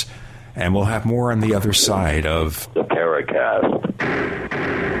Chris, and we'll have more on the other side of the Paracast.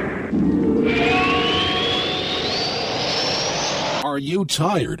 Are you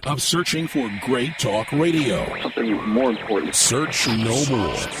tired of searching for great talk radio? Something more important. Search no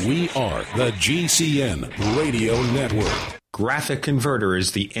more. We are the GCN Radio Network. Graphic Converter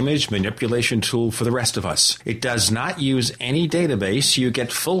is the image manipulation tool for the rest of us. It does not use any database. You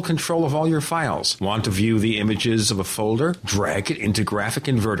get full control of all your files. Want to view the images of a folder? Drag it into Graphic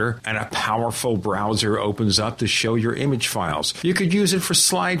Converter, and a powerful browser opens up to show your image files. You could use it for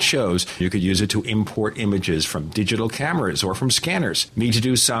slideshows. You could use it to import images from digital cameras or from scanners. Need to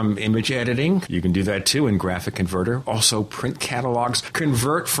do some image editing? You can do that too in Graphic Converter. Also print catalogs.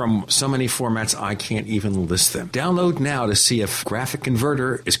 Convert from so many formats I can't even list them. Download now to see if Graphic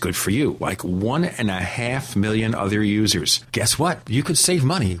Converter is good for you, like 1.5 million other users. Guess what? You could save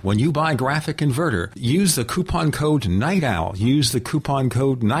money when you buy Graphic Converter. Use the coupon code Night Owl. Use the coupon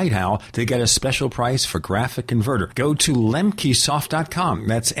code Night Owl to get a special price for Graphic Converter. Go to lemkesoft.com.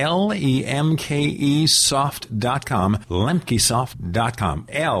 That's Lemke soft.com. Lemkesoft.com.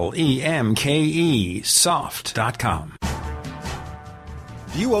 Lemke soft.com.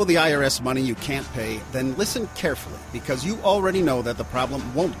 If you owe the IRS money you can't pay, then listen carefully, because you already know that the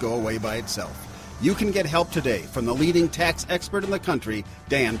problem won't go away by itself. You can get help today from the leading tax expert in the country,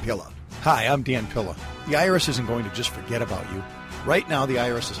 Dan Pilla. Hi, I'm Dan Pilla. The IRS isn't going to just forget about you. Right now, the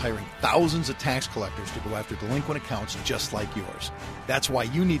IRS is hiring thousands of tax collectors to go after delinquent accounts just like yours. That's why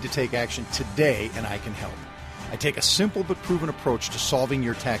you need to take action today, and I can help. I take a simple but proven approach to solving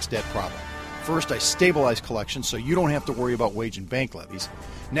your tax debt problem. First, I stabilize collections so you don't have to worry about wage and bank levies.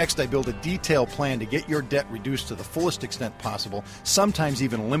 Next, I build a detailed plan to get your debt reduced to the fullest extent possible, sometimes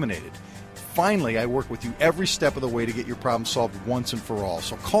even eliminated. Finally, I work with you every step of the way to get your problem solved once and for all.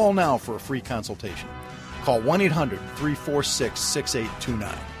 So call now for a free consultation. Call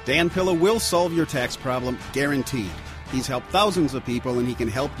 1-800-346-6829. Dan Pilla will solve your tax problem, guaranteed. He's helped thousands of people, and he can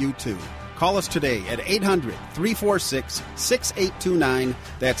help you too. Call us today at 800-346-6829.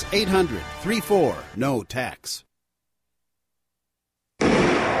 That's 800-34-NO-TAX.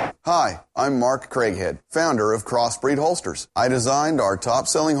 Hi, I'm Mark Craighead, founder of Crossbreed Holsters. I designed our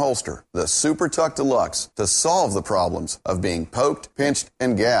top-selling holster, the Super Tuck Deluxe, to solve the problems of being poked, pinched,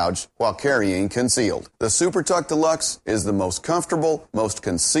 and gouged while carrying concealed. The Super Tuck Deluxe is the most comfortable, most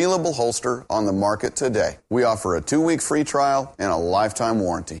concealable holster on the market today. We offer a 2-week free trial and a lifetime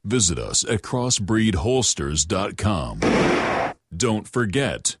warranty. Visit us at crossbreedholsters.com. Don't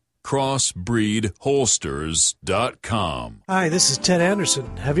forget, crossbreedholsters.com. Hi, this is Ted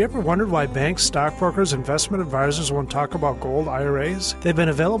Anderson. Have you ever wondered why banks, stockbrokers, investment advisors won't talk about gold IRAs? They've been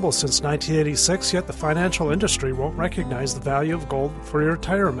available since 1986, yet the financial industry won't recognize the value of gold for your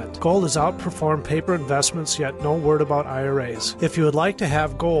retirement. Gold has outperformed paper investments, yet no word about IRAs. If you would like to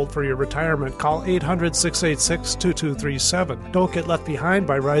have gold for your retirement, call 800-686-2237. Don't get left behind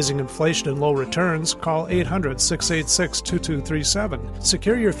by rising inflation and low returns. Call 800-686-2237.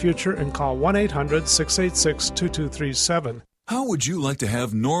 Secure your future and call 1-800-686-2237. How would you like to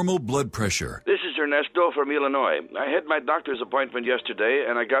have normal blood pressure? This is Ernesto from Illinois. I had my doctor's appointment yesterday,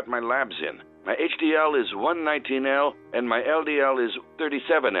 and I got my labs in. My HDL is 119L, and my LDL is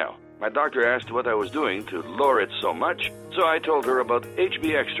 37L. My doctor asked what I was doing to lower it so much, so I told her about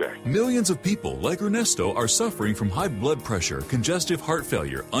HB extract. Millions of people like Ernesto are suffering from high blood pressure, congestive heart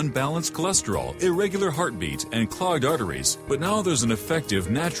failure, unbalanced cholesterol, irregular heartbeat, and clogged arteries. But now there's an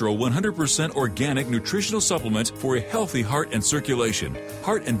effective, natural, 100% organic nutritional supplement for a healthy heart and circulation.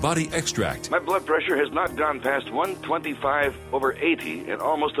 Heart and Body Extract. My blood pressure has not gone past 125/80 in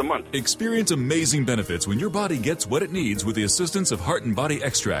almost a month. Experience amazing benefits when your body gets what it needs with the assistance of Heart and Body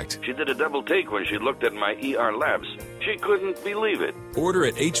Extract. She did a double take when she looked at my ER labs. She couldn't believe it. Order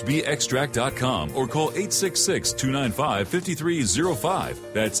at hbextract.com or call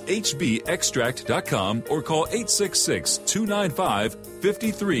 866-295-5305. That's hbextract.com or call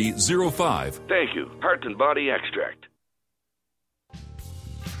 866-295-5305. Thank you. Heart and Body Extract.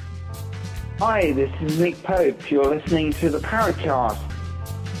 Hi, this is Nick Pope. You're listening to the Paracast.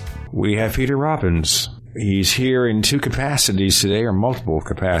 We have Peter Robbins. He's here in two capacities today, or multiple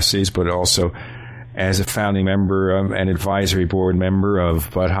capacities, but also as a founding member and advisory board member of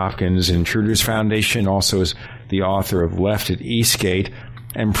Budd Hopkins Intruders Foundation, also as the author of Left at Eastgate.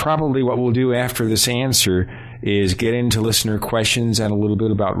 And probably what we'll do after this answer is get into listener questions and a little bit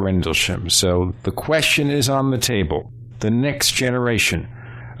about Rendlesham. So the question is on the table. The next generation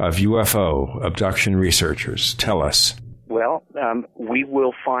of UFO abduction researchers. Tell us. Well, we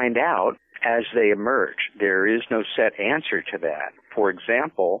will find out as they emerge. There is no set answer to that. For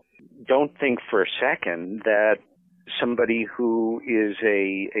example, don't think for a second that somebody who is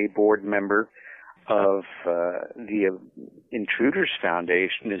a board member of the Intruders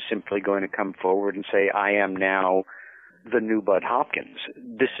Foundation is simply going to come forward and say, I am now the new Budd Hopkins.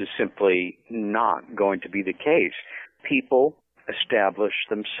 This is simply not going to be the case. People establish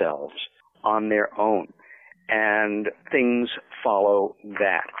themselves on their own, and things follow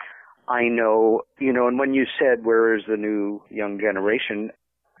that. I know, and when you said, where is the new young generation,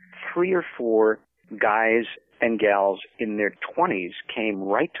 3 or 4 guys and gals in their 20s came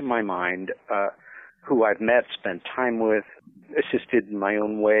right to my mind, who I've met, spent time with, assisted in my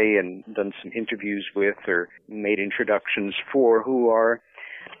own way, and done some interviews with or made introductions for, who are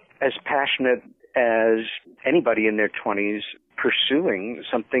as passionate as anybody in their 20s pursuing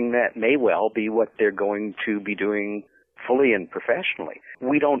something that may well be what they're going to be doing fully and professionally.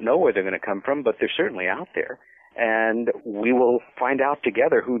 We don't know where they're going to come from, but they're certainly out there. And we will find out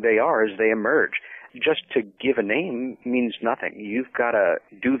together who they are as they emerge. Just to give a name means nothing. You've got to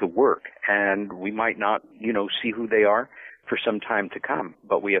do the work, and we might not, see who they are for some time to come,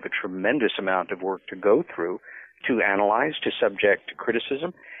 but we have a tremendous amount of work to go through, to analyze, to subject to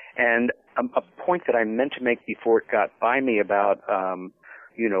criticism. And a point that I meant to make before it got by me about,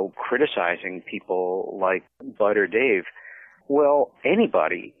 criticizing people like Budd or Dave. Well,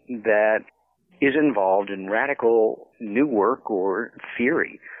 anybody that is involved in radical new work or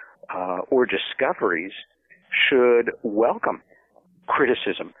theory or discoveries should welcome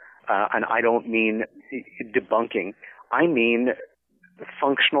criticism. And I don't mean debunking. I mean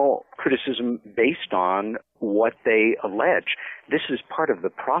functional criticism based on what they allege. This is part of the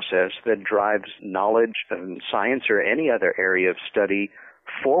process that drives knowledge and science or any other area of study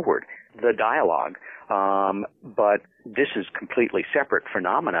forward, the dialogue. But this is completely separate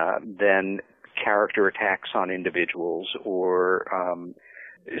phenomena than character attacks on individuals or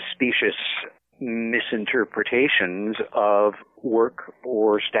specious misinterpretations of work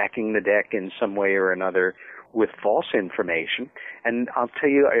or stacking the deck in some way or another with false information. And I'll tell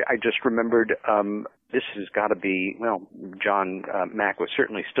you, I just remembered, this has got to be, John Mack was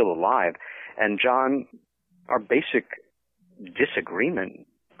certainly still alive. And John, our basic disagreement,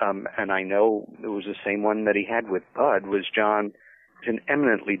 and I know it was the same one that he had with Budd, was John is an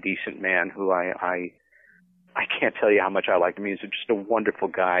eminently decent man who I can't tell you how much I liked him. He's just a wonderful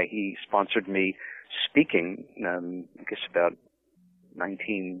guy. He sponsored me speaking, I guess about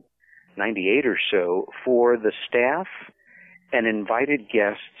 1998 or so, for the staff and invited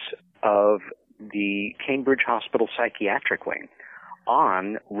guests of the Cambridge Hospital Psychiatric Wing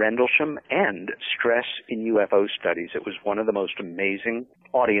on Rendlesham and stress in UFO studies. It was one of the most amazing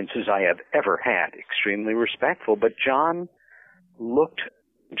audiences I have ever had. Extremely respectful, but John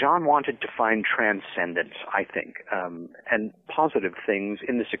wanted to find transcendence, I think, and positive things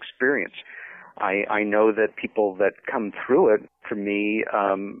in this experience. I know that people that come through it, for me,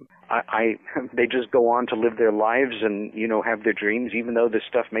 they just go on to live their lives and, have their dreams, even though this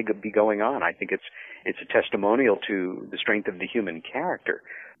stuff may be going on. I think it's a testimonial to the strength of the human character.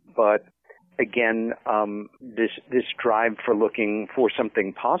 But again, this drive for looking for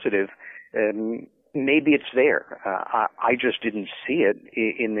something positive, maybe it's there. I just didn't see it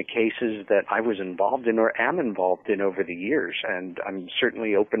in the cases that I was involved in or am involved in over the years, and I'm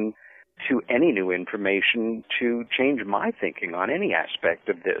certainly open to any new information to change my thinking on any aspect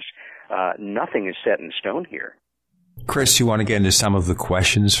of this. Nothing is set in stone here. Chris, you want to get into some of the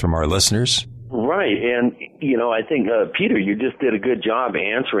questions from our listeners? Right. And, I think, Peter, you just did a good job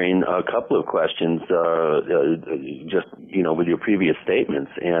answering a couple of questions, with your previous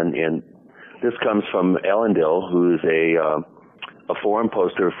statements. And this comes from Elendil, who's a forum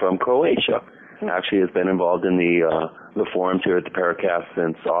poster from Croatia. Actually has been involved in the forums here at the Paracast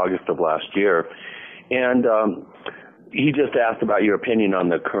since August of last year. And he just asked about your opinion on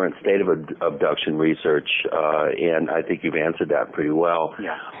the current state of abduction research, and I think you've answered that pretty well.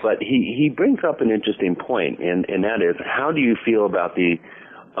 Yeah. But he brings up an interesting point, and that is, how do you feel about the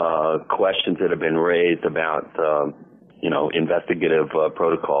questions that have been raised about, investigative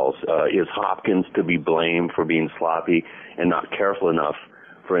protocols? Is Hopkins to be blamed for being sloppy and not careful enough?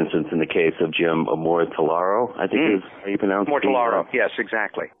 For instance, in the case of Jim Mortellaro, I think is how you pronounce it. Mortellaro, yes,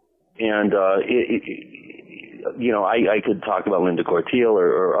 exactly. And, I could talk about Linda Cortiel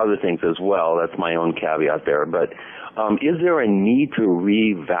or other things as well. That's my own caveat there. But is there a need to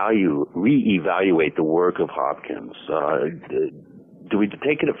reevaluate the work of Hopkins? Do we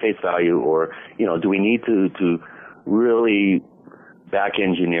take it at face value, or, do we need to really back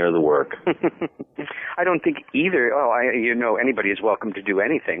engineer the work? I don't think either. Anybody is welcome to do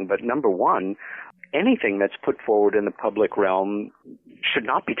anything. But number one, anything that's put forward in the public realm should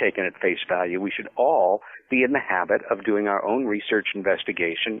not be taken at face value. We should all be in the habit of doing our own research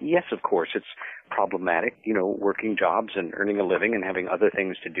investigation. Yes, of course, it's problematic, working jobs and earning a living and having other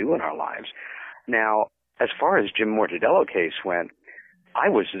things to do in our lives. Now, as far as Jim Mortellaro case went, I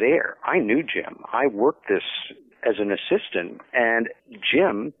was there. I knew Jim. I worked this as an assistant, and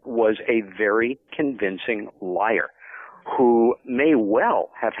Jim was a very convincing liar who may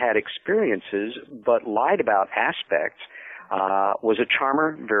well have had experiences but lied about aspects, was a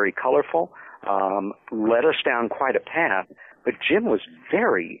charmer, very colorful, led us down quite a path, but Jim was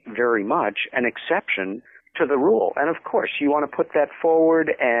very, very much an exception to the rule. And of course, you want to put that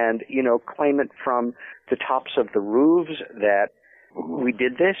forward and, claim it from the tops of the roofs that we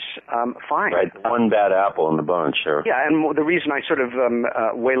did this, fine. Right, one bad apple in the bunch, sure. Yeah, and the reason I sort of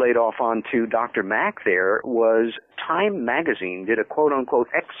waylaid off onto Dr. Mack there was Time magazine did a quote-unquote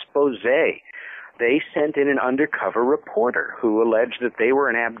expose. They sent in an undercover reporter who alleged that they were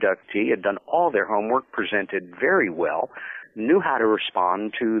an abductee, had done all their homework, presented very well, knew how to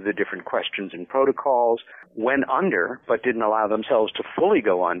respond to the different questions and protocols, went under, but didn't allow themselves to fully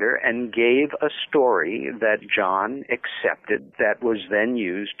go under, and gave a story that John accepted that was then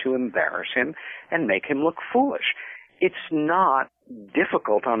used to embarrass him and make him look foolish. It's not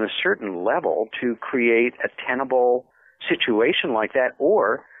difficult on a certain level to create a tenable situation like that,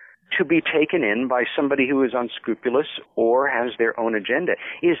 or to be taken in by somebody who is unscrupulous or has their own agenda.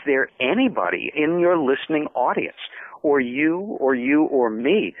 Is there anybody in your listening audience, or you or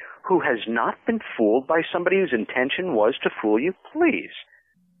me, who has not been fooled by somebody whose intention was to fool you? Please.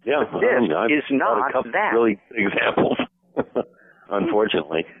 Yeah, this is not a couple that. Really examples,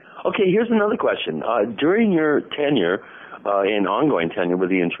 unfortunately. Okay, here's another question. During your tenure and ongoing tenure with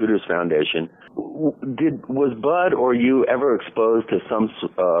the Intruders Foundation, was Budd or you ever exposed to some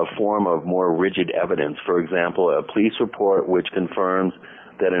form of more rigid evidence? For example, a police report which confirms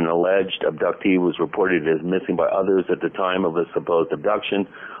that an alleged abductee was reported as missing by others at the time of a supposed abduction,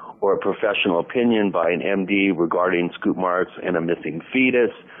 or a professional opinion by an MD regarding scoop marks and a missing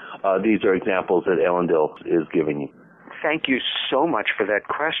fetus. These are examples that Elendil is giving you. Thank you so much for that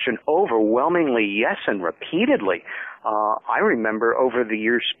question. Overwhelmingly, yes, and repeatedly. I remember over the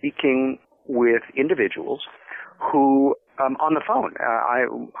years speaking with individuals who, on the phone, I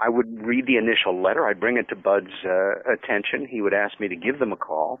would read the initial letter. I'd bring it to Budd's attention. He would ask me to give them a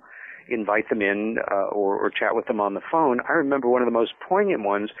call, invite them in, or chat with them on the phone. I remember one of the most poignant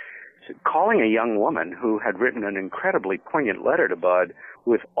ones, calling a young woman who had written an incredibly poignant letter to Budd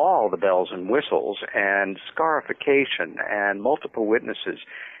with all the bells and whistles and scarification and multiple witnesses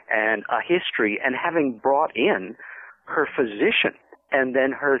and a history, and having brought in her physician and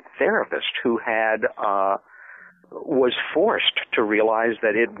then her therapist, who had was forced to realize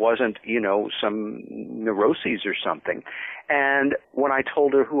that it wasn't, some neuroses or something. And when I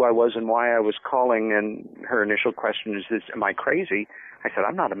told her who I was and why I was calling, and her initial question is this, am I crazy? I said,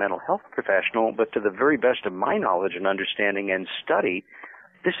 I'm not a mental health professional, but to the very best of my knowledge and understanding and study,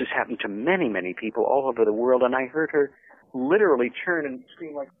 this has happened to many, many people all over the world. And I heard her literally turn and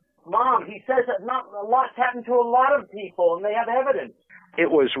scream like, Mom, he says that not a lot's happened to a lot of people, and they have evidence. It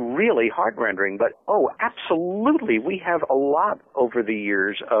was really heart-rending, but, absolutely, we have a lot over the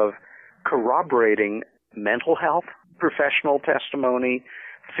years of corroborating mental health, professional testimony,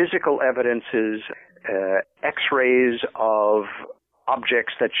 physical evidences, x-rays of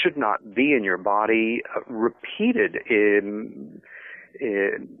objects that should not be in your body, repeated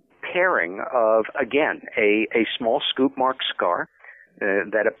pairing of, again, a small scoop mark scar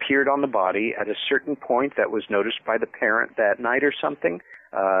that appeared on the body at a certain point that was noticed by the parent that night or something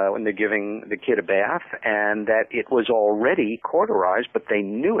when they're giving the kid a bath, and that it was already cauterized, but they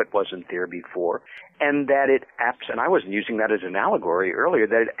knew it wasn't there before, and that it and I wasn't using that as an allegory earlier,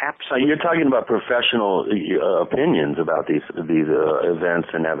 that it absolutely... You're talking about professional opinions about these events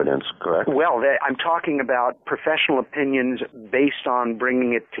and evidence, correct? Well, I'm talking about professional opinions based on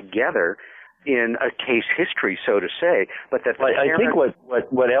bringing it together in a case history, so to say, but that I think what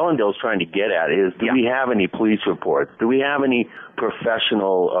Ellendale's trying to get at is, do we have any police reports? Do we have any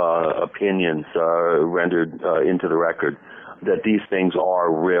professional opinions rendered into the record that these things are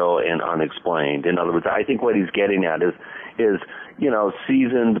real and unexplained? In other words, I think what he's getting at is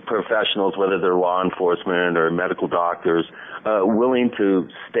seasoned professionals, whether they're law enforcement or medical doctors, willing to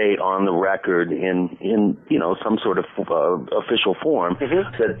state on the record in some sort of official form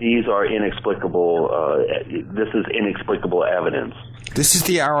that these are inexplicable. This is inexplicable evidence. This is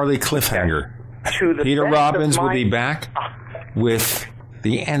the hourly cliffhanger. Peter Robbins will be back with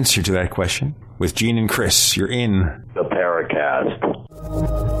the answer to that question with Gene and Chris. You're in the Paracast.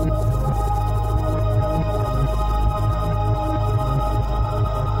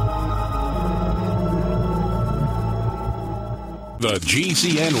 The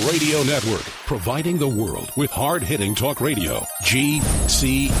GCN Radio Network, providing the world with hard-hitting talk radio.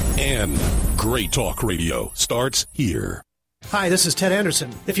 GCN. Great talk radio starts here. Hi, this is Ted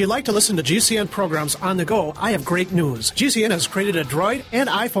Anderson. If you'd like to listen to GCN programs on the go, I have great news. GCN has created a Droid and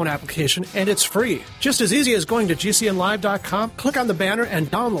iPhone application, and it's free. Just as easy as going to GCNlive.com, click on the banner,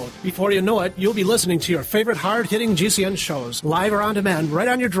 and download. Before you know it, you'll be listening to your favorite hard-hitting GCN shows, live or on demand, right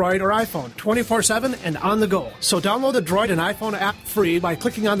on your Droid or iPhone, 24/7 and on the go. So download the Droid and iPhone app free by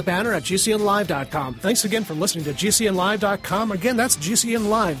clicking on the banner at GCNlive.com. Thanks again for listening to GCNlive.com. Again, that's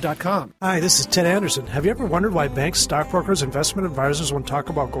GCNlive.com. Hi, this is Ted Anderson. Have you ever wondered why banks, stockbrokers, investment advisors won't talk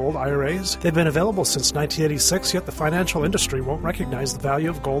about gold IRAs? They've been available since 1986, yet the financial industry won't recognize the value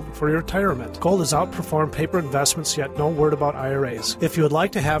of gold for your retirement. Gold has outperformed paper investments, yet no word about IRAs. If you would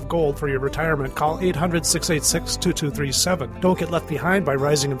like to have gold for your retirement, call 800-686-2237. Don't get left behind by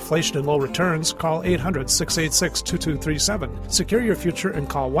rising inflation and low returns. Call 800-686-2237. Secure your future and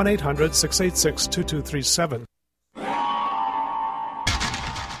call 1-800-686-2237.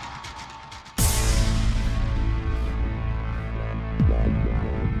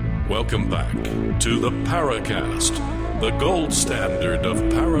 Welcome back to the Paracast, the gold standard of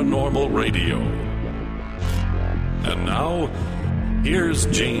paranormal radio. And now, here's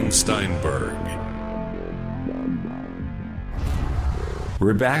Gene Steinberg.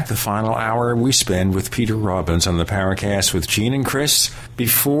 We're back, the final hour we spend with Peter Robbins on the Paracast with Gene and Chris.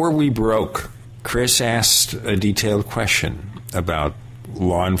 Before we broke, Chris asked a detailed question about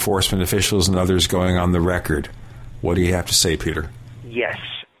law enforcement officials and others going on the record. What do you have to say, Peter? Yes.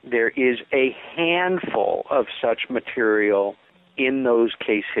 There is a handful of such material in those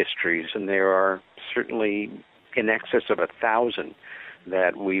case histories, and there are certainly in excess of 1,000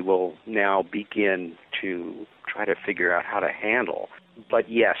 that we will now begin to try to figure out how to handle. But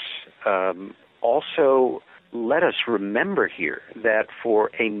yes, also let us remember here that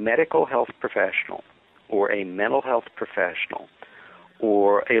for a medical health professional or a mental health professional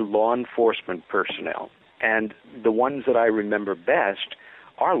or a law enforcement personnel, and the ones that I remember best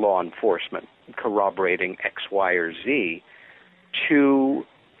are law enforcement corroborating X, Y, or Z, to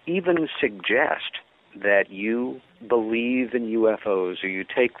even suggest that you believe in UFOs or you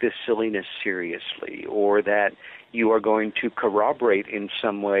take this silliness seriously or that you are going to corroborate in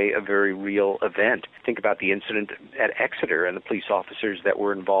some way a very real event. Think about the incident at Exeter and the police officers that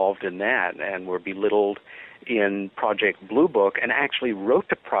were involved in that and were belittled in Project Blue Book and actually wrote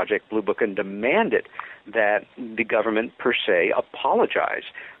to Project Blue Book and demanded that the government per se apologize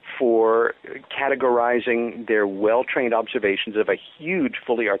for categorizing their well-trained observations of a huge,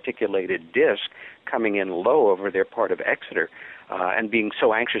 fully articulated disc coming in low over their part of Exeter and being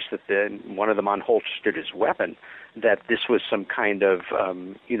so anxious that one of them unholstered his weapon that this was some kind of,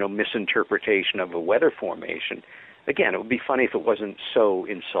 misinterpretation of a weather formation. Again, it would be funny if it wasn't so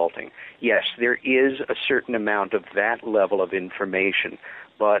insulting. Yes, there is a certain amount of that level of information,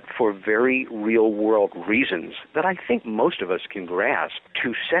 but for very real-world reasons that I think most of us can grasp,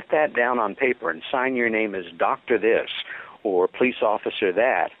 to set that down on paper and sign your name as Dr. This or police officer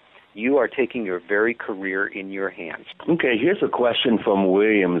that, you are taking your very career in your hands. Okay, here's a question from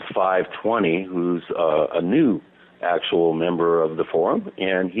Williams 520, who's a new actual member of the forum,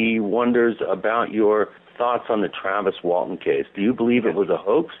 and he wonders about your thoughts on the Travis Walton case. Do you believe it was a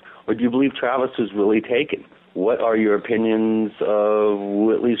hoax, or do you believe Travis was really taken? What are your opinions of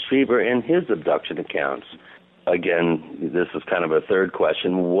Whitley Strieber and his abduction accounts? Again, this is kind of a third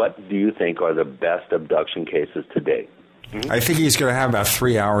question. What do you think are the best abduction cases to date? I think he's going to have about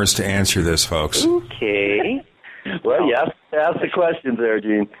 3 hours to answer this, folks. Okay. Well, you have to ask the questions there,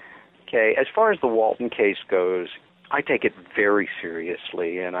 Gene. Okay, as far as the Walton case goes, I take it very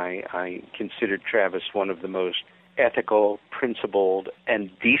seriously, and I consider Travis one of the most ethical, principled,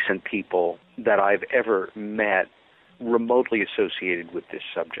 and decent people that I've ever met remotely associated with this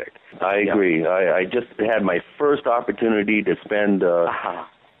subject. I agree. I just had my first opportunity to spend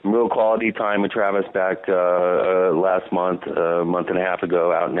real quality time with Travis back last month, a month and a half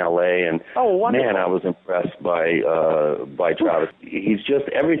ago out in L.A., and man, I was impressed by Travis. He's just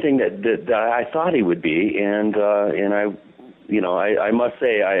everything that I thought he would be, and I must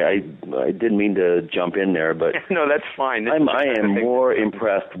say I didn't mean to jump in there, but no, that's fine. I am more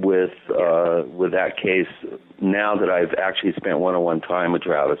impressed with that case now that I've actually spent one-on-one time with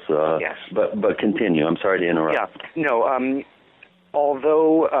Travis. Yes. But continue. I'm sorry to interrupt. Yeah. No.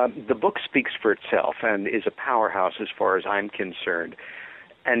 Although the book speaks for itself and is a powerhouse as far as I'm concerned,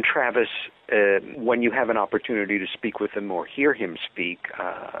 and Travis, when you have an opportunity to speak with him or hear him speak,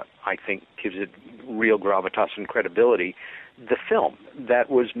 I think gives it real gravitas and credibility. The film that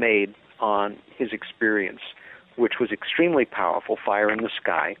was made on his experience, which was extremely powerful, Fire in the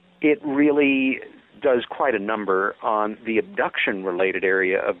Sky, it really does quite a number on the abduction-related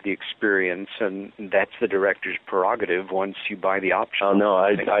area of the experience, and that's the director's prerogative once you buy the option. Oh, no,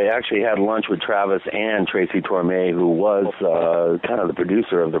 I actually had lunch with Travis and Tracy Torme, who was kind of the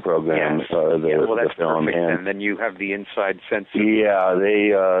producer of the program, yes. the film. Perfect. And then you have the inside sense of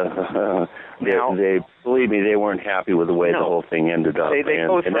they believe me, they weren't happy with the way the whole thing ended up. They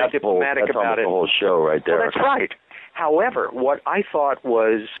both were diplomatic about it. The whole show right there. Well, that's right. However, what I thought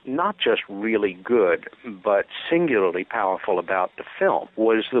was not just really good, but singularly powerful about the film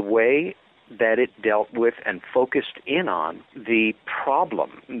was the way that it dealt with and focused in on the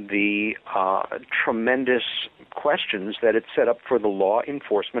problem, the tremendous questions that it set up for the law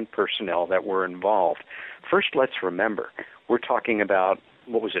enforcement personnel that were involved. First, let's remember, we're talking about,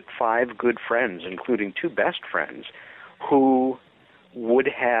 5 good friends, including 2 best friends, who were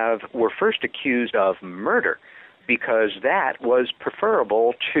first accused of murder, because that was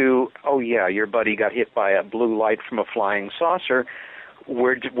preferable to, your buddy got hit by a blue light from a flying saucer.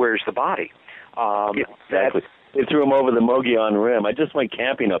 Where's the body? Exactly. They threw him over the Mogollon Rim. I just went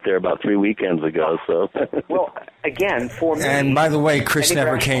camping up there about 3 weekends ago. So, well, again, for me. And by the way, Chris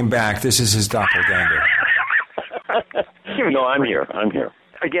never came back. This is his doppelganger. No, I'm here.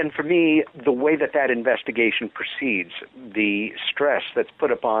 Again, for me, the way that investigation proceeds, the stress that's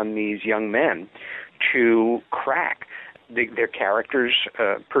put upon these young men to crack their characters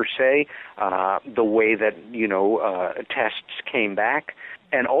per se, the way that tests came back,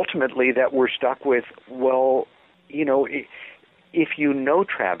 and ultimately that we're stuck with, if you know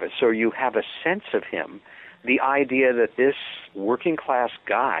Travis or you have a sense of him, the idea that this working class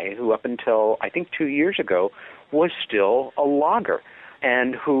guy who up until I think 2 years ago was still a logger,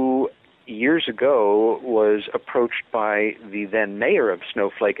 and who years ago was approached by the then mayor of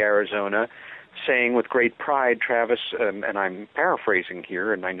Snowflake, Arizona, saying with great pride, Travis, and I'm paraphrasing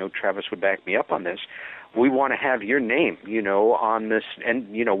here, and I know Travis would back me up on this, we want to have your name, on this, and,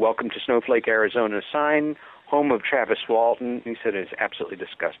 welcome to Snowflake, Arizona sign, home of Travis Walton. He said he was absolutely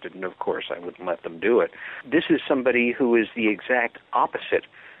disgusted, and of course I wouldn't let them do it. This is somebody who is the exact opposite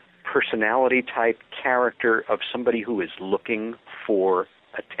personality type character of somebody who is looking for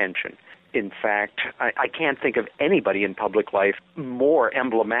attention. In fact, I can't think of anybody in public life more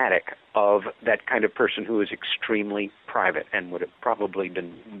emblematic of that kind of person who is extremely private and would have probably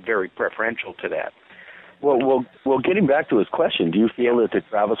been very preferential to that. Well, getting back to his question, do you feel that the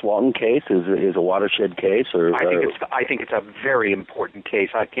Travis Walton case is a watershed case, or I think it's a very important case.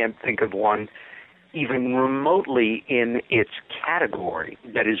 I can't think of one even remotely in its category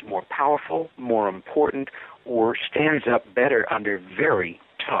that is more powerful, more important, or stands up better under very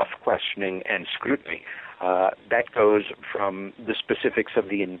tough questioning and scrutiny. That goes from the specifics of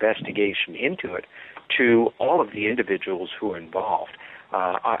the investigation into it to all of the individuals who are involved.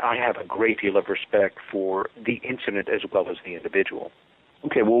 I have a great deal of respect for the incident as well as the individual.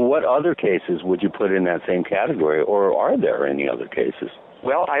 Okay, well, what other cases would you put in that same category, or are there any other cases?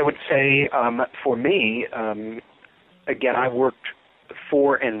 Well, I would say, for me, again, I worked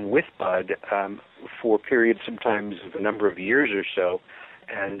for and with Budd for periods sometimes of a number of years or so,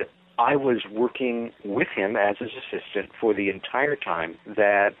 and I was working with him as his assistant for the entire time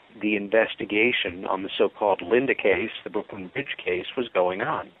that the investigation on the so-called Linda case, the Brooklyn Bridge case, was going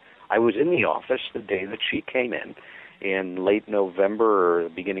on. I was in the office the day that she came in late November or the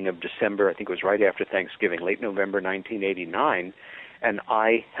beginning of December. I think it was right after Thanksgiving, late November 1989, and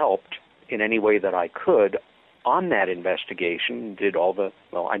I helped in any way that I could on that investigation.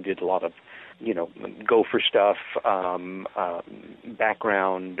 I did a lot of, gopher stuff,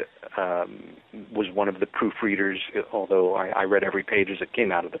 background, was one of the proofreaders, although I read every page as it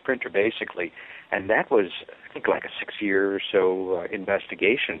came out of the printer, basically. And that was, I think, like a 6-year or so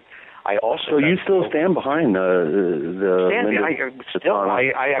investigation. I also... So you still stand behind I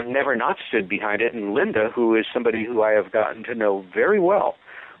have never not stood behind it. And Linda, who is somebody who I have gotten to know very well,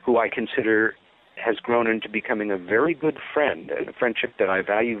 who I consider has grown into becoming a very good friend, and a friendship that I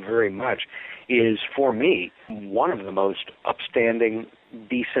value very much, is, for me, one of the most upstanding,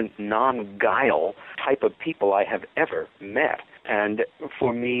 decent, non-guile type of people I have ever met. And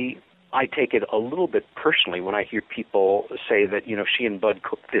for me, I take it a little bit personally when I hear people say that, she and Budd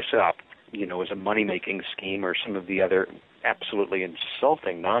cooked this up, as a money-making scheme, or some of the other absolutely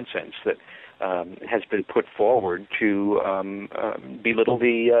insulting nonsense that has been put forward to belittle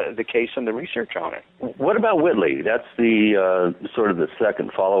the case and the research on it. What about Whitley? That's the sort of the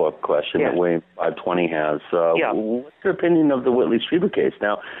second follow-up question that Wave 520 has. What's your opinion of the Whitley Strieber case?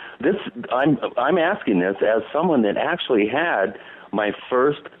 Now, I'm asking this as someone that actually had my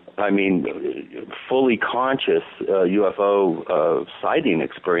first, fully conscious UFO sighting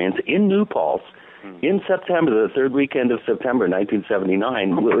experience in New Paltz in September, the third weekend of September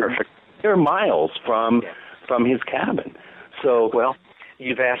 1979. Perfect. They're miles from his cabin. So, well,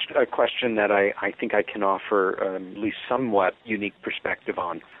 you've asked a question that I think I can offer at least somewhat unique perspective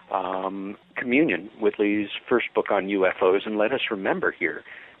on. Communion, Whitley's first book on UFOs, and let us remember here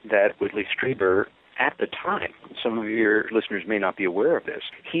that Whitley Strieber, at the time, some of your listeners may not be aware of this,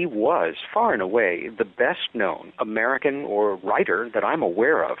 he was far and away the best-known American or writer that I'm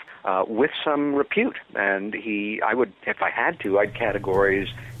aware of, with some repute. And I would, if I had to, I'd categorize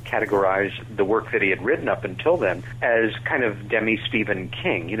the work that he had written up until then as kind of demi-Stephen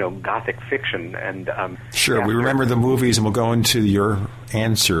King, Gothic fiction. And sure, we remember the movies, and we'll go into your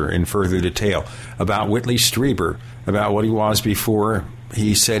answer in further detail about Whitley Strieber, about what he was before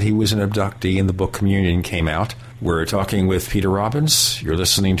he said he was an abductee, and the book Communion came out. We're talking with Peter Robbins. You're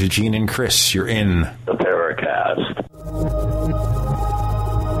listening to Gene and Chris. You're in the Paracast.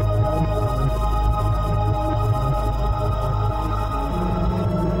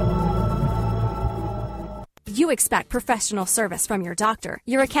 You expect professional service from your doctor,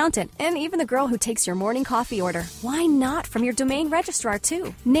 your accountant, and even the girl who takes your morning coffee order. Why not from your domain registrar,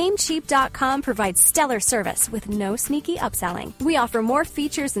 too? Namecheap.com provides stellar service with no sneaky upselling. We offer more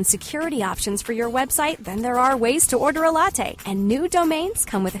features and security options for your website than there are ways to order a latte. And new domains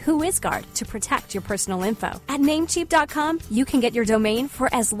come with WhoisGuard to protect your personal info. At Namecheap.com, you can get your domain for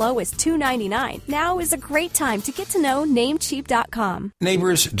as low as $2.99. Now is a great time to get to know Namecheap.com.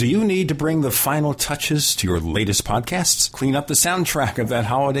 Neighbors, do you need to bring the final touches to your latest podcasts? Clean up the soundtrack of that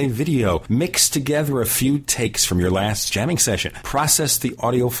holiday video. Mix together a few takes from your last jamming session. Process the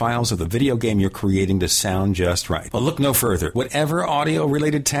audio files of the video game you're creating to sound just right. But look no further. Whatever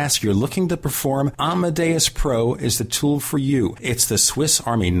audio-related task you're looking to perform, Amadeus Pro is the tool for you. It's the Swiss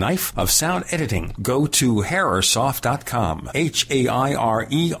Army knife of sound editing. Go to HairerSoft.com.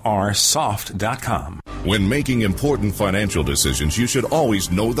 HAIRER Soft.com. When making important financial decisions, you should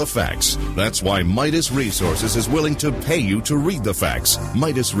always know the facts. That's why Midas Resources is willing to pay you to read the facts.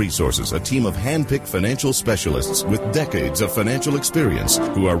 Midas Resources, a team of hand-picked financial specialists with decades of financial experience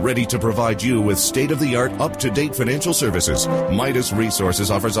who are ready to provide you with state-of-the-art, up-to-date financial services. Midas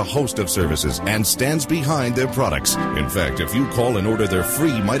Resources offers a host of services and stands behind their products. In fact, if you call and order their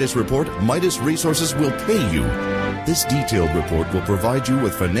free Midas report, Midas Resources will pay you. This detailed report will provide you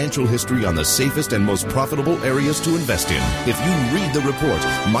with financial history on the safest and most profitable areas to invest in. If you read the report,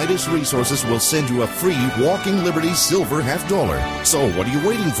 Midas Resources will send you a free Walking Liberty Silver $50. So what are you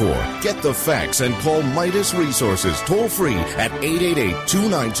waiting for? Get the facts and call Midas Resources toll free at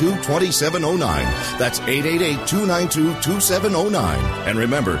 888-292-2709. That's 888-292-2709. And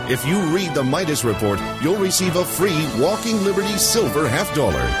remember, if you read the Midas report, you'll receive a free Walking Liberty Silver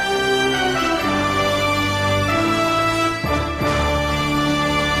 $50.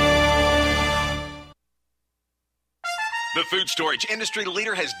 The food storage industry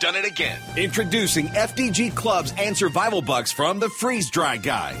leader has done it again. Introducing FDG clubs and survival bucks from the Freeze Dry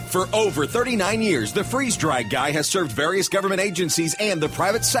Guy. For over 39 years, the Freeze Dry Guy has served various government agencies and the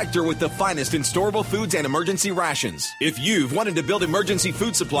private sector with the finest in storable foods and emergency rations. If you've wanted to build emergency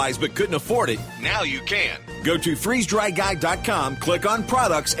food supplies but couldn't afford it, now you can. Go to freezedryguy.com, click on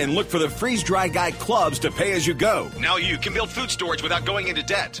products, and look for the Freeze Dry Guy clubs to pay as you go. Now you can build food storage without going into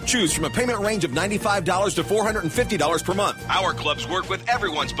debt. Choose from a payment range of $95 to $450 per month. Our clubs work with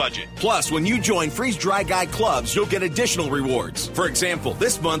everyone's budget. Plus, when you join Freeze Dry Guy clubs, you'll get additional rewards. For example,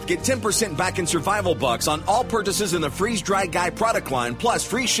 this month, get 10% back in survival bucks on all purchases in the Freeze Dry Guy product line, plus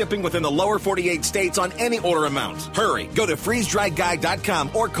free shipping within the lower 48 states on any order amount. Hurry, go to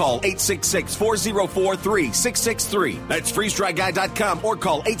freezedryguy.com or call 866-404-3663. That's freezedryguy.com or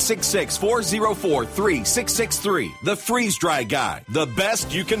call 866-404-3663. The Freeze Dry Guy, the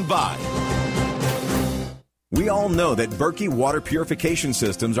best you can buy. We all know that Berkey Water Purification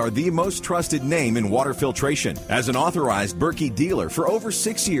Systems are the most trusted name in water filtration. As an authorized Berkey dealer for over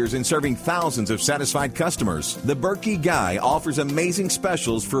 6 years and serving thousands of satisfied customers, the Berkey Guy offers amazing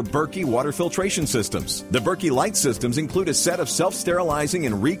specials for Berkey Water Filtration Systems. The Berkey Light Systems include a set of self-sterilizing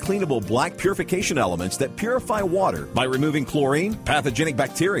and recleanable black purification elements that purify water by removing chlorine, pathogenic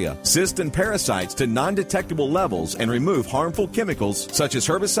bacteria, cysts, and parasites to non-detectable levels and remove harmful chemicals such as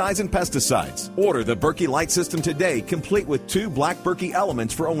herbicides and pesticides. Order the Berkey Light System today, complete with 2 black Berkey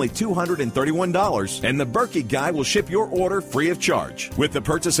elements for only $231, and the Berkey Guy will ship your order free of charge. With the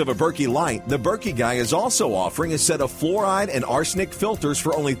purchase of a Berkey Light, the Berkey Guy is also offering a set of fluoride and arsenic filters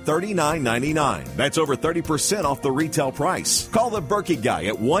for only $39.99. That's over 30% off the retail price. Call the Berkey Guy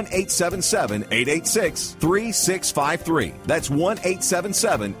at 1-877-886-3653. That's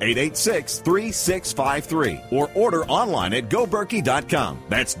 1-877-886-3653. Or order online at goberkey.com.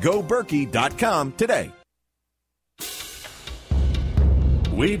 That's goberkey.com today.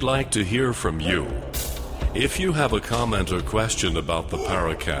 We'd like to hear from you. If you have a comment or question about the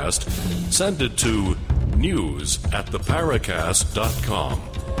Paracast, send it to news@theparacast.com.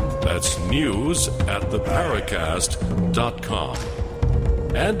 That's news@theparacast.com.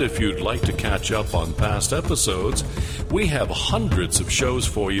 And if you'd like to catch up on past episodes, we have hundreds of shows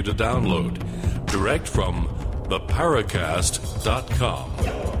for you to download direct from theparacast.com.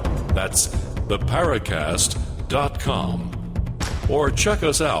 That's theparacast.com. Or check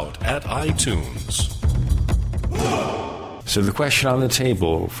us out at iTunes. So the question on the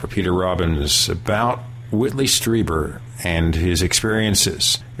table for Peter Robbins about Whitley Strieber and his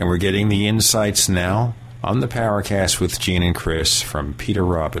experiences. And we're getting the insights now on the Paracast with Gene and Chris from Peter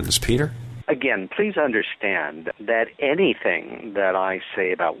Robbins. Peter? Again, please understand that anything that I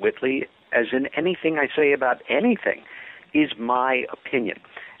say about Whitley, as in anything I say about anything, is my opinion.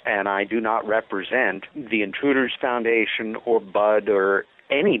 And I do not represent the Intruders Foundation or Budd or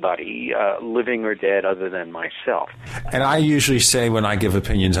anybody living or dead other than myself. And I usually say when I give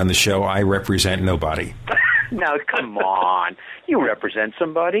opinions on the show, I represent nobody. Now, come on. You represent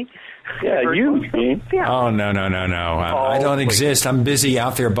somebody. Yeah, you, Gene. Yeah. Oh, no. I don't exist. I'm busy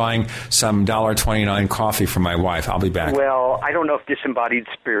out there buying some $1.29 coffee for my wife. I'll be back. Well, I don't know if disembodied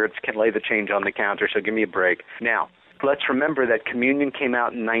spirits can lay the change on the counter, so give me a break. Now, let's remember that Communion came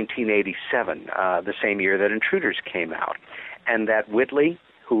out in 1987, the same year that Intruders came out, and that Whitley,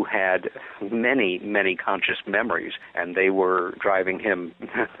 who had many, many conscious memories, and they were driving him,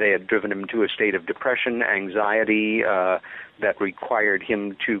 they had driven him to a state of depression, anxiety, that required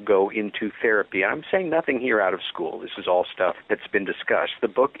him to go into therapy. And I'm saying nothing here out of school. This is all stuff that's been discussed. The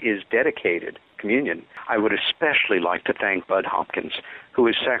book is dedicated, Communion. I would especially like to thank Budd Hopkins, who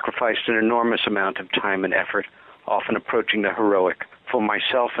has sacrificed an enormous amount of time and effort, often approaching the heroic, for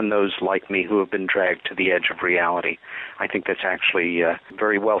myself and those like me who have been dragged to the edge of reality. I think that's actually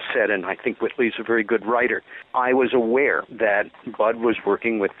very well said, and I think Whitley's a very good writer. I was aware that Budd was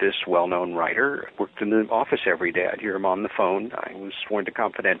working with this well-known writer, worked in the office every day. I'd hear him on the phone. I was sworn to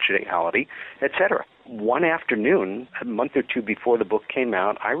confidentiality, etc. One afternoon, a month or two before the book came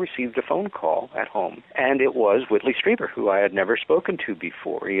out, I received a phone call at home, and it was Whitley Strieber, who I had never spoken to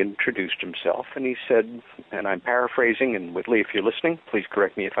before. He introduced himself, and he said, and I'm paraphrasing, and Whitley, if you're listening, please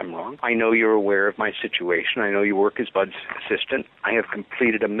correct me if I'm wrong. I know you're aware of my situation. I know you work as Budd's assistant. I have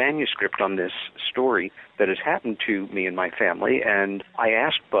completed a manuscript on this story that has happened to me and my family, and I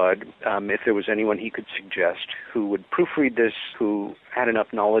asked Budd if there was anyone he could suggest who would proofread this, who had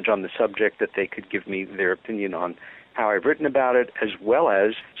enough knowledge on the subject that they could give me their opinion on how I've written about it, as well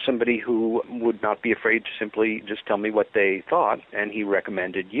as somebody who would not be afraid to simply just tell me what they thought, and he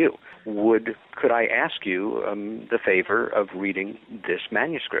recommended you. Could I ask you the favor of reading this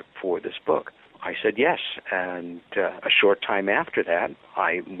manuscript for this book? I said yes, and a short time after that,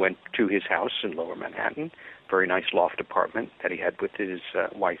 I went to his house in Lower Manhattan, very nice loft apartment that he had with his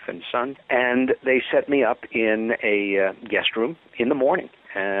wife and son, and they set me up in a guest room in the morning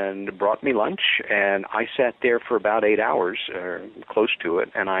and brought me lunch, and I sat there for about 8 hours, close to it,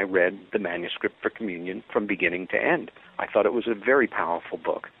 and I read the manuscript for Communion from beginning to end. I thought it was a very powerful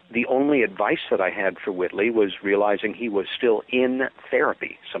book. The only advice that I had for Whitley was realizing he was still in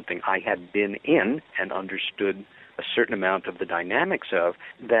therapy, something I had been in and understood a certain amount of the dynamics of,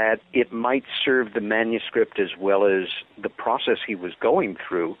 that it might serve the manuscript as well as the process he was going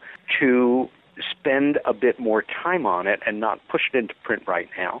through to spend a bit more time on it and not push it into print right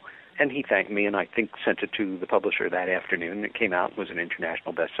now. And he thanked me, and I think sent it to the publisher that afternoon. It came out and was an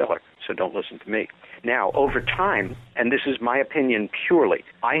international bestseller, so don't listen to me. Now, over time, and this is my opinion purely,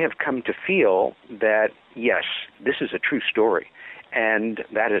 I have come to feel that, yes, this is a true story, and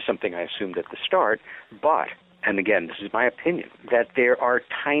that is something I assumed at the start, but, and again, this is my opinion, that there are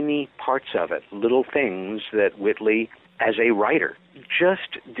tiny parts of it, little things that Whitley, as a writer,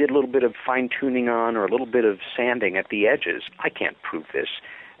 just did a little bit of fine-tuning on or a little bit of sanding at the edges. I can't prove this,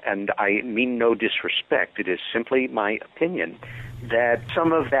 and I mean no disrespect. It is simply my opinion that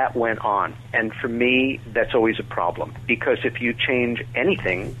some of that went on. And for me, that's always a problem, because if you change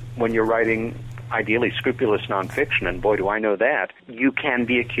anything when you're writing ideally scrupulous nonfiction, and boy, do I know that, you can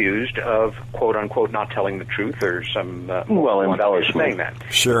be accused of, quote-unquote, not telling the truth or some embellishment. Saying that.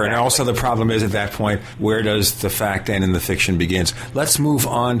 Sure, and also the problem is at that point, where does the fact end and the fiction begins? Let's move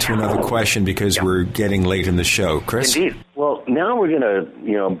on to another question because we're getting late in the show. Chris? Indeed. Well, now we're going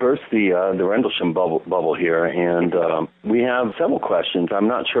to, burst the Rendlesham bubble here, and we have several questions. I'm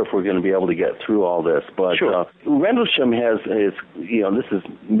not sure if we're going to be able to get through all this, but sure. Rendlesham this is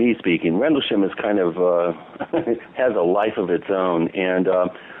me speaking. Rendlesham is kind of has a life of its own, and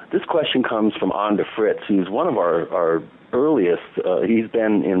this question comes from Onda Fritz, who's one of our earliest. He's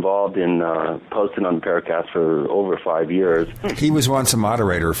been involved in posting on the Paracast for over 5 years. He was once a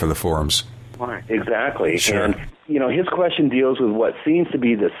moderator for the forums. Exactly. Sure. And, his question deals with what seems to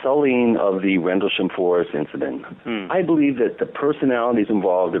be the sullying of the Rendlesham Forest incident. I believe that the personalities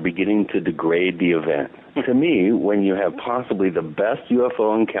involved are beginning to degrade the event. To me, when you have possibly the best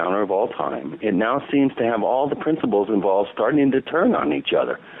UFO encounter of all time, it now seems to have all the principles involved starting to turn on each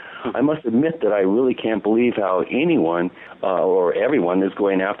other. I must admit that I really can't believe how anyone or everyone is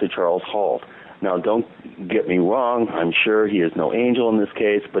going after Charles Halt. Now, don't get me wrong. I'm sure he is no angel in this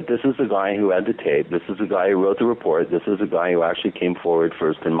case, but this is the guy who had the tape. This is the guy who wrote the report. This is the guy who actually came forward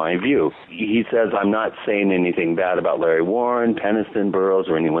first, in my view. He says, I'm not saying anything bad about Larry Warren, Peniston, Burroughs,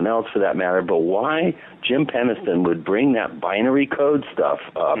 or anyone else for that matter, but why Jim Peniston would bring that binary code stuff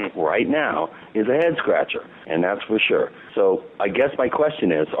up right now is a head-scratcher, and that's for sure. So I guess my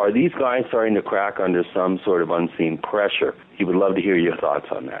question is, are these guys starting to crack under some sort of unseen pressure? He would love to hear your thoughts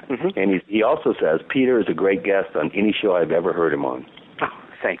on that. And he also says, Peter is a great guest on any show I've ever heard him on. Oh,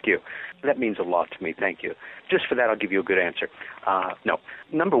 thank you. That means a lot to me. Thank you. Just for that, I'll give you a good answer. No.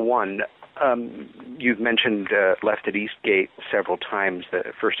 Number one, you've mentioned Left at Eastgate several times, the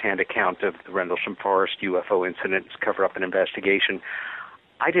first-hand account of the Rendlesham Forest UFO Incident, cover-up and investigation.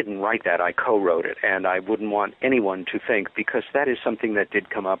 I didn't write that. I co-wrote it, and I wouldn't want anyone to think, because that is something that did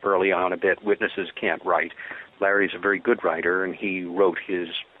come up early on a bit. Witnesses can't write. Larry's a very good writer, and he wrote his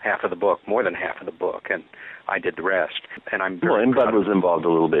half of the book, more than half of the book, and I did the rest. And I'm very and Budd was involved a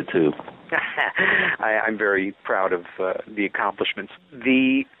little bit, too. I'm very proud of the accomplishments.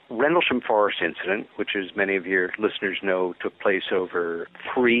 The Rendlesham Forest Incident, which, as many of your listeners know, took place over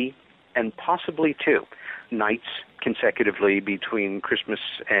 3 and possibly 2 nights consecutively between Christmas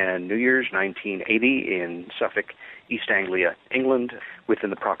and New Year's 1980 in Suffolk, East Anglia, England, within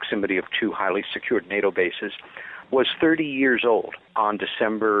the proximity of 2 highly secured NATO bases, was 30 years old on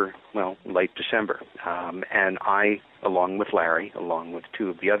late December. And I, along with Larry, along with 2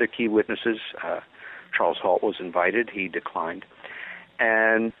 of the other key witnesses, Charles Halt was invited. He declined.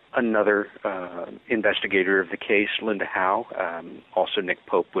 And another investigator of the case, Linda Howe, also Nick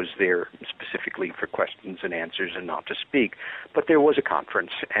Pope, was there specifically for questions and answers and not to speak. But there was a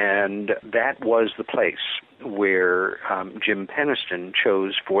conference, and that was the place where Jim Peniston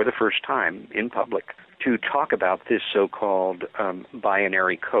chose for the first time in public to talk about this so-called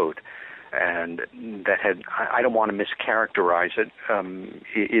binary code. And that had, I don't want to mischaracterize it.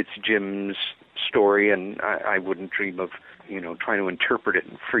 It's Jim's story, and I wouldn't dream of trying to interpret it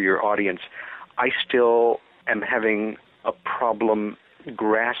for your audience. I still am having a problem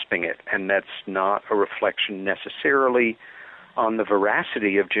grasping it, and that's not a reflection necessarily on the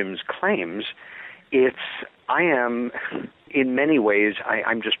veracity of Jim's claims. I am, in many ways,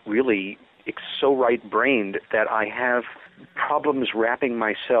 I'm just really so right-brained that I have problems wrapping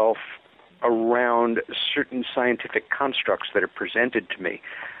myself around certain scientific constructs that are presented to me.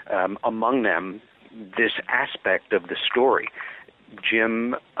 Among them, this aspect of the story.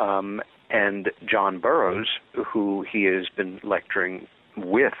 Jim and John Burroughs, who he has been lecturing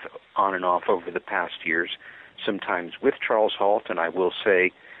with on and off over the past years, sometimes with Charles Halt, and I will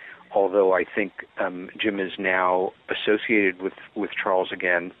say, although I think Jim is now associated with Charles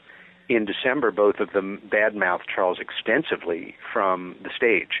again, in December, both of them badmouthed Charles extensively from the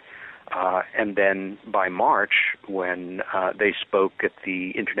stage. And then by March, when they spoke at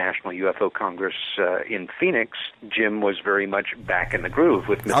the International UFO Congress in Phoenix, Jim was very much back in the groove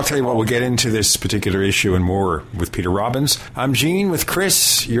with Mr. I'll tell you what, we'll get into this particular issue and more with Peter Robbins. I'm Gene with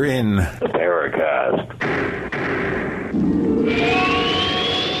Chris. You're in the Paracast.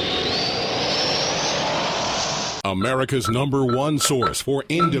 America's #1 source for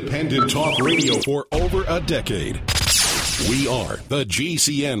independent talk radio for over a decade. We are the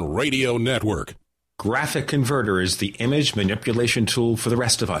GCN Radio Network. Graphic Converter is the image manipulation tool for the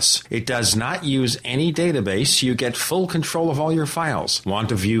rest of us. It does not use any database. You get full control of all your files. Want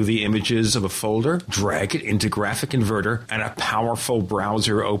to view the images of a folder? Drag it into Graphic Converter, and a powerful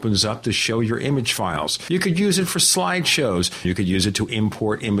browser opens up to show your image files. You could use it for slideshows. You could use it to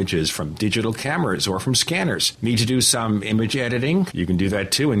import images from digital cameras or from scanners. Need to do some image editing? You can do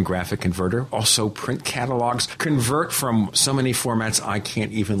that too in Graphic Converter. Also print catalogs. Convert from so many formats I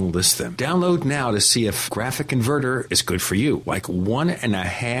can't even list them. Download now to see if Graphic Converter is good for you, like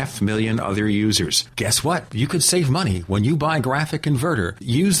 1.5 million other users. Guess what? You could save money when you buy Graphic Converter.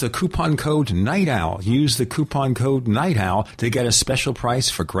 Use the coupon code Night Owl. Use the coupon code Night Owl to get a special price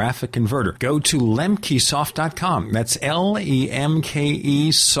for Graphic Converter. Go to lemkesoft.com. That's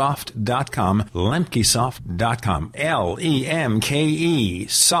LEMKE soft.com. lemkesoft.com. LEMKE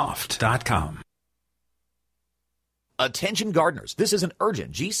soft.com. Attention gardeners, this is an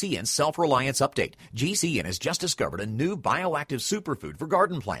urgent GCN self-reliance update. GCN has just discovered a new bioactive superfood for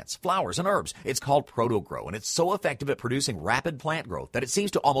garden plants, flowers, and herbs. It's called ProtoGrow, and it's so effective at producing rapid plant growth that it seems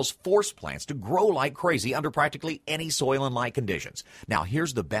to almost force plants to grow like crazy under practically any soil and light conditions. Now,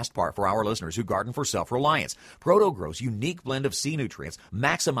 here's the best part for our listeners who garden for self-reliance. ProtoGrow's unique blend of C nutrients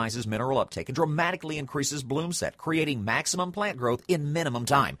maximizes mineral uptake and dramatically increases bloom set, creating maximum plant growth in minimum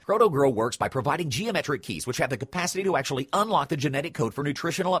time. ProtoGrow works by providing geometric keys which have the capacity to actually unlock the genetic code for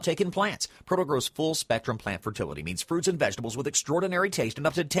nutritional uptake in plants. ProtoGrow's full spectrum plant fertility means fruits and vegetables with extraordinary taste and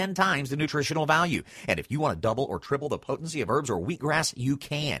up to 10 times the nutritional value. And if you want to double or triple the potency of herbs or wheatgrass, you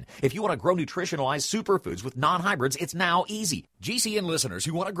can. If you want to grow nutritionalized superfoods with non-hybrids, it's now easy. GCN listeners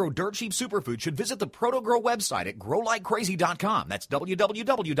who want to grow dirt cheap superfoods should visit the ProtoGrow website at growlikecrazy.com. That's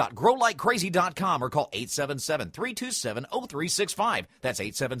www.growlikecrazy.com or call 877-327-0365. That's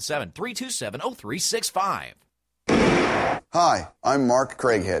 877-327-0365. Hi, I'm Mark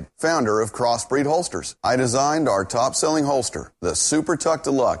Craighead, founder of Crossbreed Holsters. I designed our top-selling holster, the Super Tuck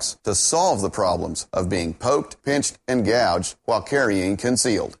Deluxe, to solve the problems of being poked, pinched, and gouged while carrying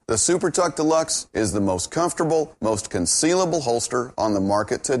concealed. The Super Tuck Deluxe is the most comfortable, most concealable holster on the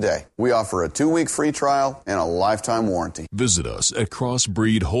market today. We offer a 2-week free trial and a lifetime warranty. Visit us at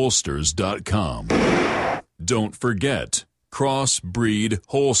crossbreedholsters.com. Don't forget,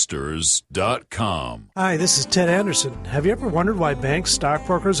 crossbreedholsters.com. Hi, this is Ted Anderson. Have you ever wondered why banks,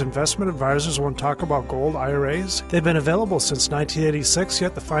 stockbrokers, investment advisors won't talk about gold IRAs? They've been available since 1986,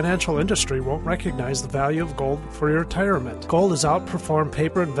 yet the financial industry won't recognize the value of gold for your retirement. Gold has outperformed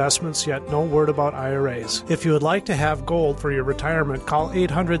paper investments, yet no word about IRAs. If you would like to have gold for your retirement, call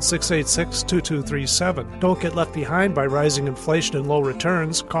 800-686-2237. Don't get left behind by rising inflation and low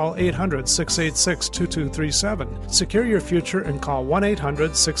returns. Call 800-686-2237. Secure your future and call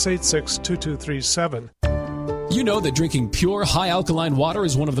 1-800-686-2237. You know that drinking pure, high-alkaline water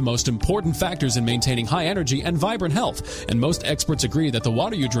is one of the most important factors in maintaining high energy and vibrant health, and most experts agree that the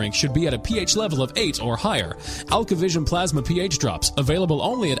water you drink should be at a pH level of 8 or higher. AlkaVision Plasma pH Drops, available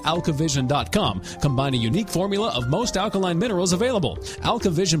only at alkavision.com, combine a unique formula of most alkaline minerals available.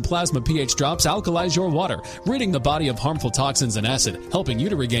 AlkaVision Plasma pH Drops alkalize your water, ridding the body of harmful toxins and acid, helping you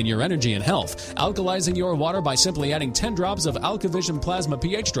to regain your energy and health. Alkalizing your water by simply adding 10 drops of AlkaVision Plasma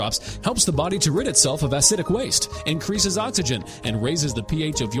pH Drops helps the body to rid itself of acidic waste. boost, increases oxygen, and raises the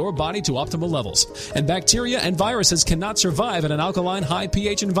pH of your body to optimal levels. And bacteria and viruses cannot survive in an alkaline high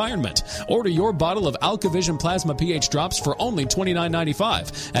pH environment. Order your bottle of AlkaVision Plasma pH drops for only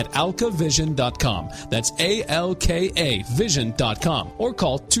 $29.95 at alkavision.com. That's ALKA Vision.com, or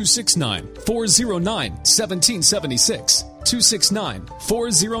call 269-409-1776.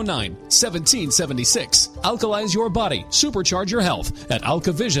 269-409-1776. Alkalize your body. Supercharge your health at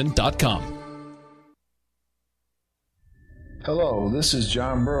alkavision.com. Hello, this is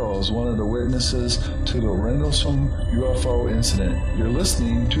John Burroughs, one of the witnesses to the Rendlesham UFO Incident. You're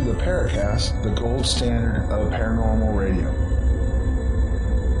listening to the Paracast, the gold standard of paranormal radio.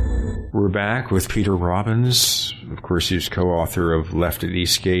 We're back with Peter Robbins. Of course, he's co-author of Left at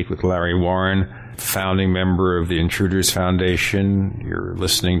Eastgate with Larry Warren, founding member of the Intruders Foundation. You're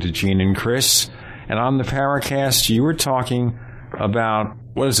listening to Gene and Chris. And on the Paracast, you were talking about,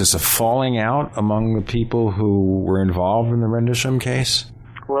 what is this, a falling out among the people who were involved in the Rendlesham case?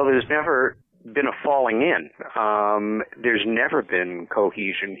 Well, there's never been a falling in. There's never been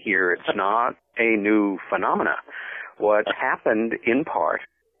cohesion here. It's not a new phenomena. What happened, in part,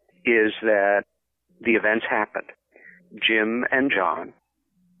 is that the events happened. Jim and John,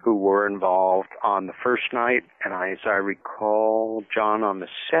 who were involved on the first night, and as I recall, John on the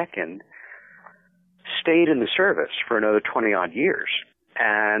second, stayed in the service for another 20-odd years.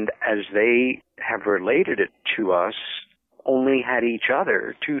 And as they have related it to us, only had each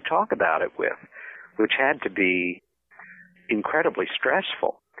other to talk about it with, which had to be incredibly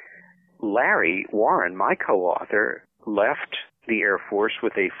stressful. Larry Warren, my co-author, left the Air Force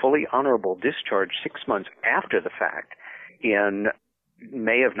with a fully honorable discharge 6 months after the fact in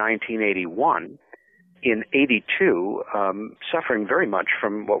May of 1981. In 82, suffering very much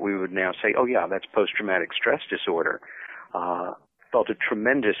from what we would now say, oh yeah, that's post-traumatic stress disorder, felt a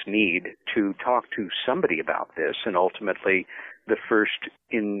tremendous need to talk to somebody about this, and ultimately the first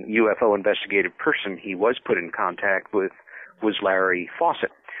UFO investigative person he was put in contact with was Larry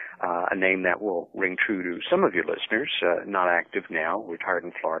Fawcett, a name that will ring true to some of your listeners, not active now, retired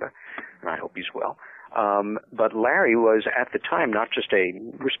in Florida, and I hope he's well. But Larry was, at the time, not just a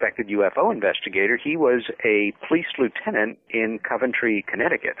respected UFO investigator, he was a police lieutenant in Coventry,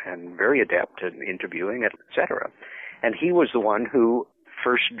 Connecticut, and very adept at interviewing, etc. And he was the one who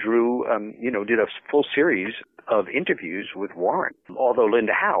first drew, did a full series of interviews with Warren. Although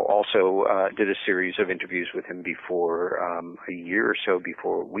Linda Howe also did a series of interviews with him before, a year or so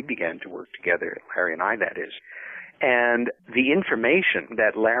before we began to work together, Larry and I, that is. And the information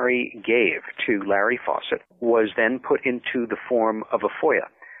that Larry gave to Larry Fawcett was then put into the form of a FOIA,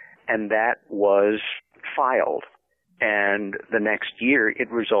 and that was filed. And the next year,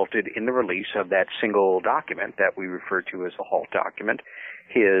 it resulted in the release of that single document that we refer to as the HALT document,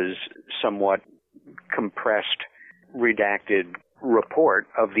 his somewhat compressed, redacted report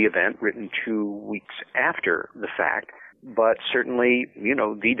of the event written 2 weeks after the fact, but certainly,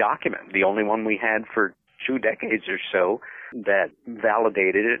 the document, the only one we had for 2 decades or so that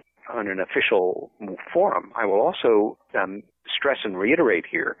validated it on an official forum. I will also stress and reiterate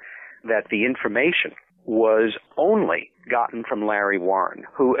here that the information was only gotten from Larry Warren,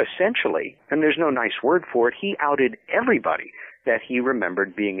 who essentially, and there's no nice word for it, he outed everybody that he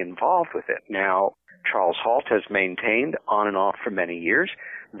remembered being involved with it. Now, Charles Halt has maintained on and off for many years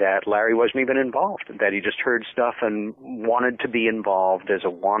that Larry wasn't even involved, that he just heard stuff and wanted to be involved as a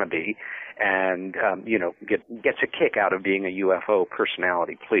wannabe and, gets a kick out of being a UFO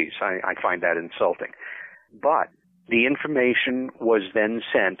personality. Please, I find that insulting. But the information was then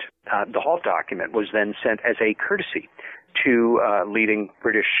sent, the HALT document was then sent as a courtesy to leading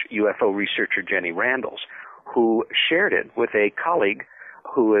British UFO researcher Jenny Randalls, who shared it with a colleague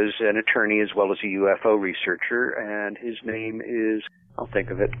who is an attorney as well as a UFO researcher, and his name is, I'll think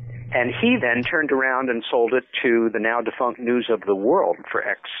of it. And he then turned around and sold it to the now defunct News of the World for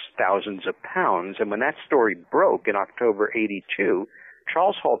X thousands of pounds. And when that story broke in October 82,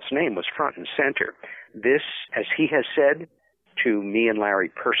 Charles Halt's name was front and center. This, as he has said to me and Larry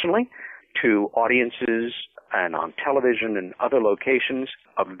personally, to audiences and on television and other locations,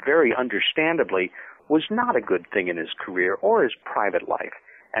 very understandably, was not a good thing in his career or his private life.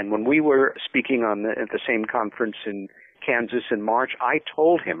 And when we were speaking at the same conference in Kansas in March, I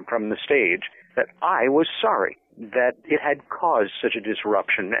told him from the stage that I was sorry that it had caused such a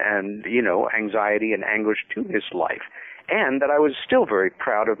disruption and, anxiety and anguish to his life, and that I was still very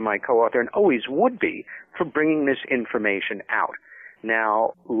proud of my co-author and always would be for bringing this information out.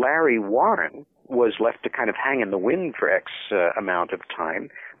 Now, Larry Warren was left to kind of hang in the wind for X amount of time,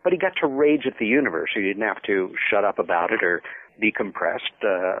 but he got to rage at the universe. He didn't have to shut up about it or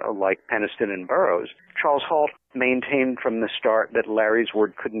decompressed, like Peniston and Burroughs. Charles Halt maintained from the start that Larry's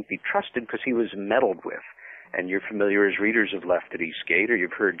word couldn't be trusted because he was meddled with. And you're familiar as readers of Left at Eastgate, or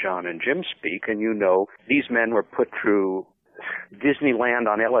you've heard John and Jim speak, and you know these men were put through Disneyland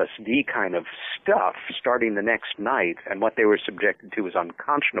on LSD kind of stuff starting the next night, and what they were subjected to was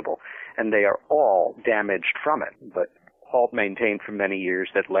unconscionable, and they are all damaged from it. But Halt maintained for many years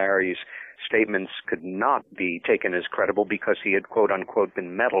that Larry's statements could not be taken as credible because he had, quote-unquote,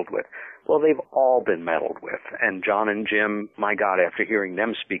 been meddled with. Well, they've all been meddled with, and John and Jim, my God, after hearing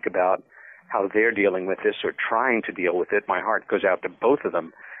them speak about how they're dealing with this or trying to deal with it, my heart goes out to both of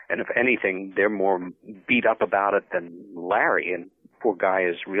them. And if anything, they're more beat up about it than Larry, and poor guy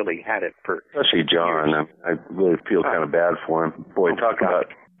has really had it for especially John. years. I really feel kind of bad for him. Boy, talk about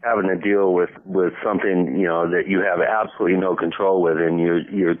having to deal with something, you know, that you have absolutely no control with, and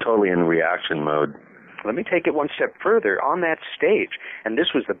you're totally in reaction mode. Let me take it one step further. On that stage, and this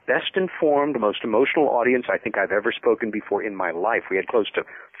was the best informed, most emotional audience I think I've ever spoken before in my life. We had close to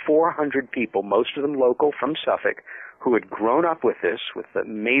 400 people, most of them local from Suffolk, who had grown up with this, with the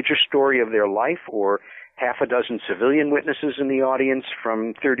major story of their life, or half a dozen civilian witnesses in the audience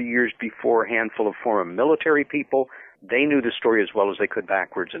from 30 years before, a handful of former military people. They knew the story as well as they could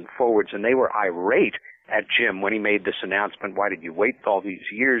backwards and forwards, and they were irate at Jim when he made this announcement, why did you wait all these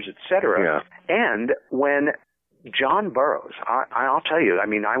years, etc. Yeah. And when John Burroughs, I'll tell you, I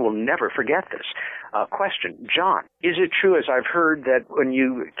mean, I will never forget this. Question, John, is it true, as I've heard, that when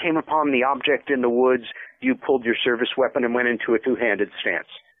you came upon the object in the woods, you pulled your service weapon and went into a two-handed stance?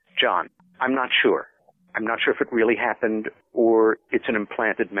 John, I'm not sure. I'm not sure if it really happened or it's an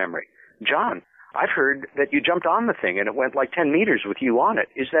implanted memory. John, I've heard that you jumped on the thing and it went like 10 meters with you on it.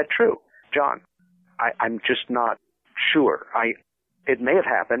 Is that true? John, I'm just not sure. It may have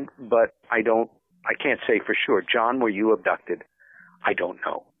happened, but I can't say for sure. John, were you abducted? I don't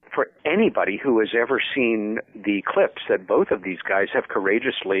know. For anybody who has ever seen the clips that both of these guys have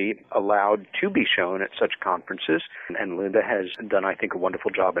courageously allowed to be shown at such conferences, and Linda has done, I think, a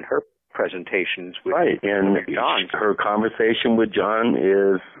wonderful job in her presentations with and John. Her conversation with John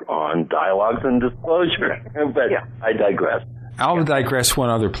is on Dialogues and Disclosure. But I digress. I'll digress one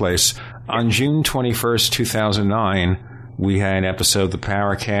other place. On June 21st, 2009, we had an episode, The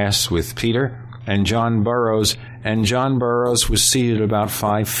Paracast, with Peter and John Burroughs, and John Burroughs was seated about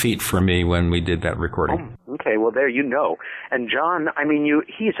 5 feet from me when we did that recording. Oh, okay, well, there you know. And John, I mean,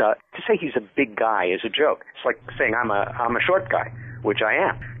 to say he's a big guy is a joke. It's like saying I'm a short guy, which I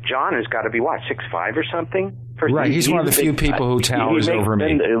am. John has got to be, 6'5" or something? Right, he's one of the few people who towers over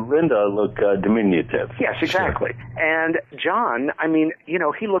me. Linda look diminutive. Yes, exactly. Sure. And John, I mean, you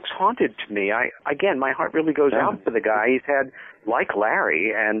know, he looks haunted to me. Again, my heart really goes out to the guy. He's had, like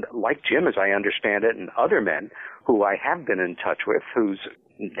Larry and like Jim, as I understand it, and other men who I have been in touch with, who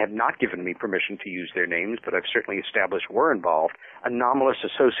have not given me permission to use their names, but I've certainly established were involved. Anomalous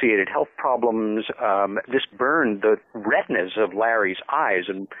associated health problems. This burned the retinas of Larry's eyes,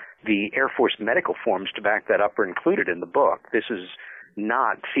 and the Air Force medical forms to back that up are included in the book. This is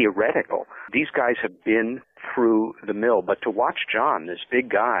not theoretical. These guys have been through the mill. But to watch John, this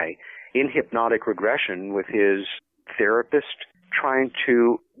big guy, in hypnotic regression with his therapist trying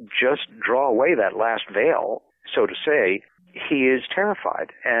to just draw away that last veil, so to say, he is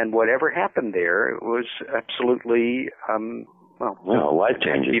terrified. And whatever happened there was absolutely,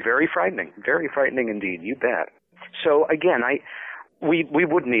 life-changing. Very frightening indeed, you bet. So again, we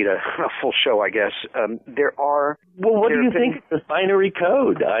would need a full show, I guess. There are. Well, what do you think of the binary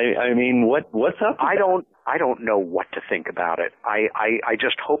code? I mean, what's up? I don't know what to think about it. I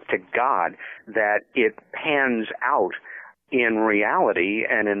just hope to God that it pans out in reality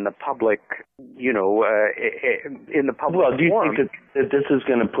and in the public, in the public. Well, do you think that this is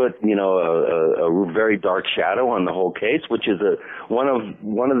going to put, a very dark shadow on the whole case, which is one of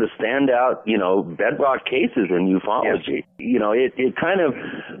the standout, bedrock cases in ufology? Yes. It kind of,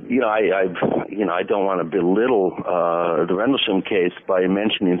 I don't want to belittle the Rendlesham case by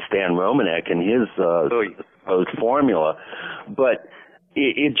mentioning Stan Romanek and his supposed formula, but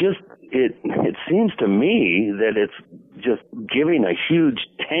it seems to me that it's just giving a huge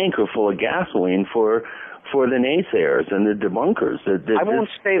tanker full of gasoline for the naysayers and the debunkers. I won't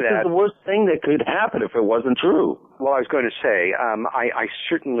say that. This is the worst thing that could happen if it wasn't true. Well, I was going to say, I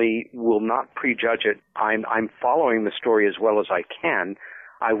certainly will not prejudge it. I'm following the story as well as I can.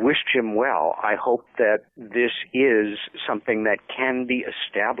 I wish Jim well. I hope that this is something that can be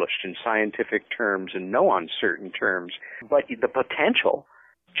established in scientific terms and no uncertain terms, but the potential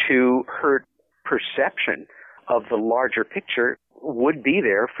to hurt perception of the larger picture would be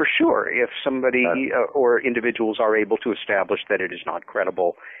there for sure if somebody or individuals are able to establish that it is not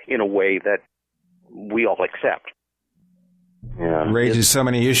credible in a way that we all accept. Yeah. It raises so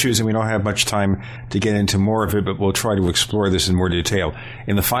many issues, and we don't have much time to get into more of it, but we'll try to explore this in more detail.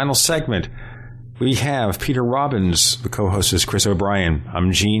 In the final segment, we have Peter Robbins. The co-host is Chris O'Brien.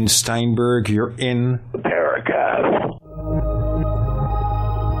 I'm Gene Steinberg. You're in the Paracast.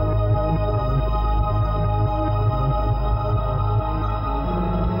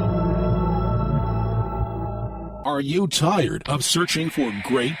 Are you tired of searching for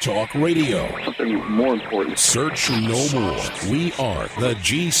great talk radio? Something more important. Search no more. We are the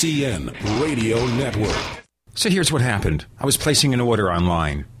GCN Radio Network. So here's what happened. I was placing an order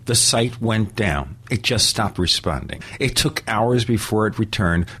online. The site went down. It just stopped responding. It took hours before it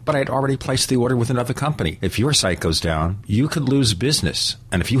returned, but I had already placed the order with another company. If your site goes down, you could lose business.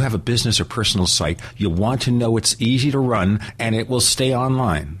 And if you have a business or personal site, you'll want to know it's easy to run and it will stay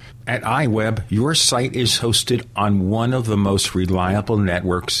online. At iWeb, your site is hosted on one of the most reliable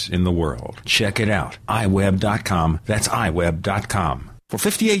networks in the world. Check it out. iWeb.com. That's iWeb.com. For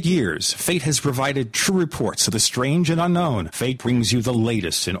 58 years, Fate has provided true reports of the strange and unknown. Fate brings you the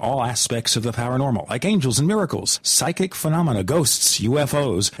latest in all aspects of the paranormal, like angels and miracles, psychic phenomena, ghosts,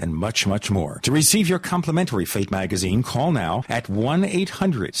 UFOs, and much, much more. To receive your complimentary Fate magazine, call now at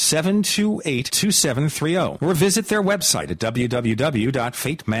 1-800-728-2730 or visit their website at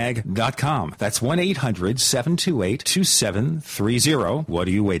www.fatemag.com. That's 1-800-728-2730. What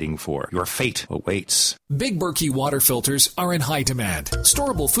are you waiting for? Your fate awaits. Big Berkey water filters are in high demand.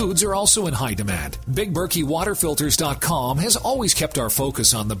 Storable foods are also in high demand. BigBerkeyWaterFilters.com has always kept our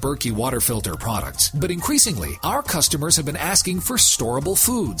focus on the Berkey water filter products, but increasingly, our customers have been asking for storable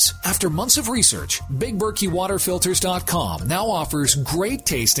foods. After months of research, BigBerkeyWaterFilters.com now offers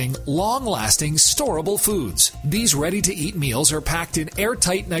great-tasting, long-lasting, storable foods. These ready-to-eat meals are packed in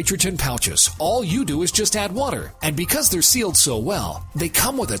airtight nitrogen pouches. All you do is just add water, and because they're sealed so well, they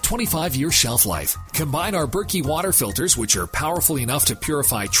come with a 25-year shelf life. Combine our Berkey water filters, which are powerful enough to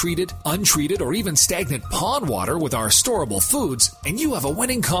purify treated, untreated, or even stagnant pond water with our storable foods, and you have a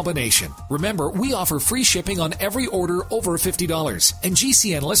winning combination. Remember, we offer free shipping on every order over $50, and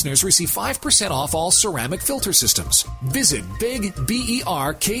GCN listeners receive 5% off all ceramic filter systems. Visit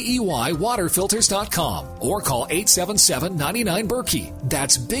BigBerkeyWaterFilters.com or call 877-99-BERKEY.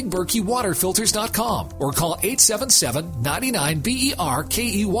 That's BigBerkeyWaterFilters.com or call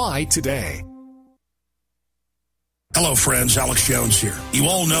 877-99-BERKEY today. Hello, friends. Alex Jones here. You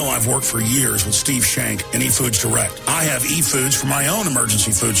all know I've worked for years with Steve Shank and eFoods Direct. I have eFoods for my own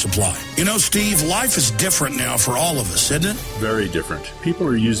emergency food supply. You know, Steve, life is different now for all of us, isn't it? Very different. People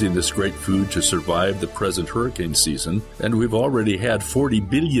are using this great food to survive the present hurricane season, and we've already had $40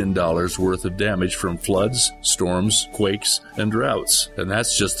 billion worth of damage from floods, storms, quakes, and droughts. And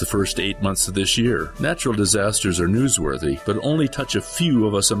that's just the first 8 months of this year. Natural disasters are newsworthy, but only touch a few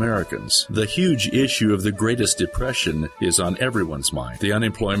of us Americans. The huge issue of the Greatest Depression is on everyone's mind. The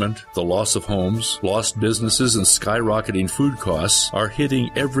unemployment, the loss of homes, lost businesses, and skyrocketing food costs are hitting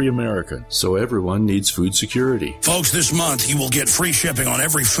every American. So everyone needs food security. Folks, this month you will get free shipping on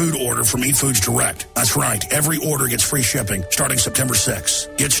every food order from eFoods Direct. That's right. Every order gets free shipping starting September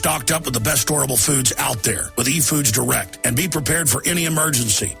 6th. Get stocked up with the best storable foods out there with eFoods Direct and be prepared for any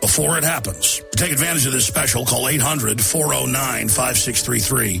emergency before it happens. To take advantage of this special, call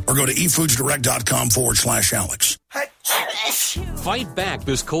 800-409-5633 or go to efoodsdirect.com/Alex. Fight back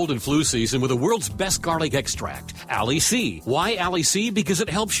this cold and flu season with the world's best garlic extract, Ali C. Why Ali C? Because it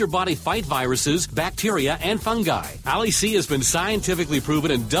helps your body fight viruses, bacteria, and fungi. Ali C has been scientifically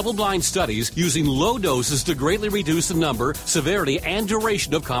proven in double-blind studies using low doses to greatly reduce the number, severity, and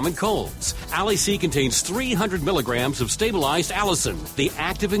duration of common colds. Ali C contains 300 milligrams of stabilized allicin, the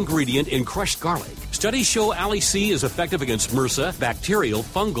active ingredient in crushed garlic. Studies show Ali C is effective against MRSA, bacterial,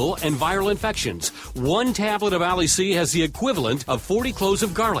 fungal, and viral infections. One tablet of Ali C has the equivalent of 40 cloves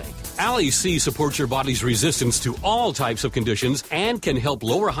of garlic. Ali C supports your body's resistance to all types of conditions and can help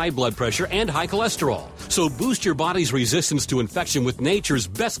lower high blood pressure and high cholesterol. So boost your body's resistance to infection with nature's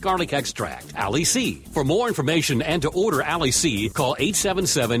best garlic extract, Ali C. For more information and to order Ali C, call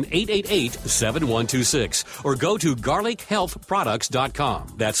 877-888-7126 or go to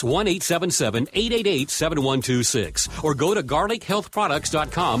garlichealthproducts.com. That's 1-877-888-7126 or go to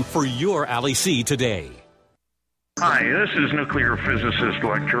garlichealthproducts.com for your Ali C today. Hi, this is nuclear physicist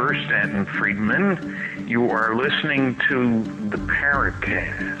lecturer Stanton Friedman. You are listening to the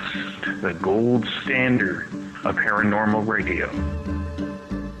Paracast, the gold standard of paranormal radio.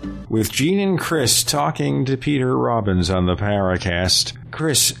 With Gene and Chris talking to Peter Robbins on the Paracast.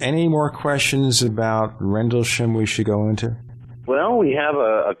 Chris, any more questions about Rendlesham we should go into? Well, we have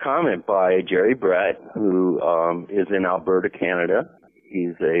a comment by Jerry Brett, who is in Alberta, Canada.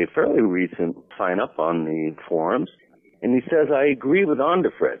 He's a fairly recent sign-up on the forums. And he says, I agree with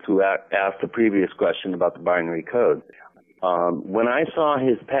Onderfritz, who asked the previous question about the binary code. When I saw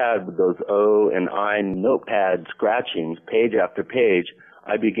his pad with those O and I notepad scratchings page after page,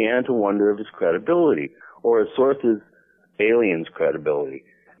 I began to wonder of his credibility, or his source's aliens' credibility.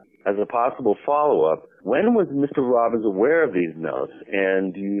 As a possible follow-up, when was Mr. Robbins aware of these notes,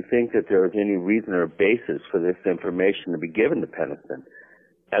 and do you think that there is any reason or basis for this information to be given to Peniston?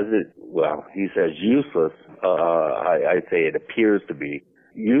 He says useless. I say it appears to be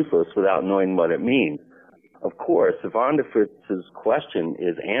useless without knowing what it means. Of course, if Onderfritz's question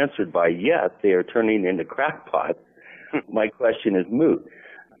is answered by yes, they are turning into crackpots, my question is moot.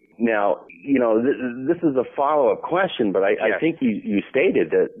 Now, this is a follow-up question, but I think you stated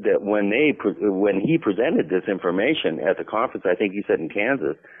that when he presented this information at the conference, I think you said in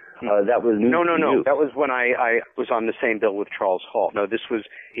Kansas, that was new. No. That was when I was on the same bill with Charles Hall. No, this was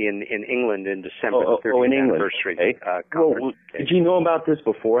in England in December, the 30th anniversary. Well, did you know about this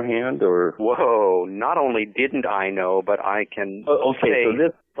beforehand, or? Whoa! Not only didn't I know, but I can say. So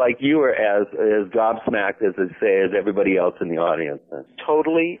this, like, you were as gobsmacked as everybody else in the audience. Then.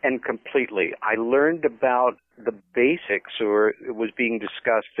 Totally and completely. I learned about the basics, or it was being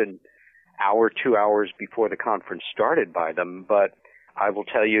discussed an hour, 2 hours before the conference started by them, but I will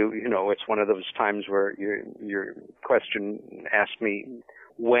tell you, it's one of those times where your question asked me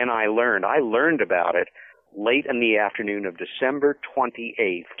when I learned. I learned about it late in the afternoon of December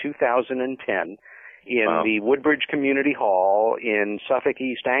 28th, 2010, in the Woodbridge Community Hall in Suffolk,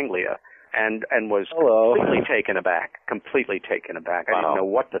 East Anglia, and was completely taken aback. I didn't know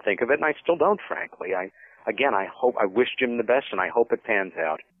what to think of it, and I still don't, frankly. I wish Jim the best, and I hope it pans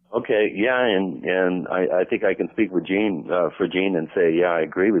out. Okay, yeah, and I think I can speak with Gene, for Gene, and say, yeah, I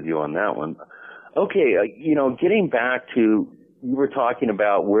agree with you on that one. Okay, getting back to, you were talking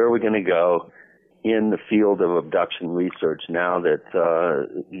about where we're going to go in the field of abduction research now that,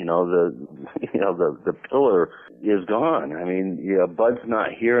 the pillar is gone. I mean, Bud's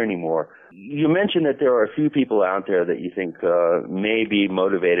not here anymore. You mentioned that there are a few people out there that you think, may be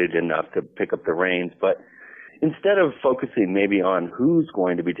motivated enough to pick up the reins, but instead of focusing maybe on who's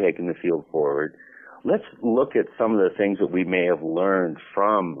going to be taking the field forward, let's look at some of the things that we may have learned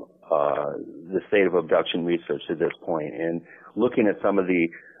from the state of abduction research at this point, and looking at some of the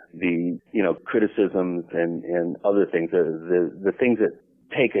criticisms and other things, the things that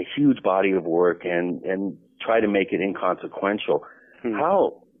take a huge body of work and try to make it inconsequential.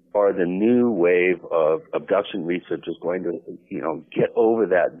 How are the new wave of abduction researchers going to, get over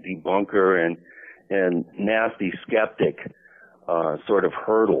that debunker and nasty skeptic sort of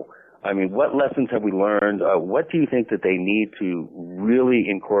hurdle? I mean, what lessons have we learned? What do you think that they need to really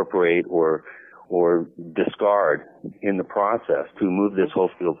incorporate or discard in the process to move this whole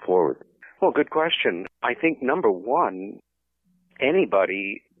field forward? Well, good question. I think, number one,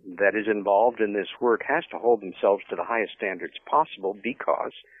 anybody that is involved in this work has to hold themselves to the highest standards possible,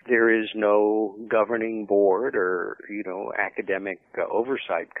 because there is no governing board or, academic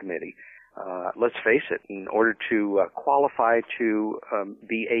oversight committee. Let's face it, in order to qualify to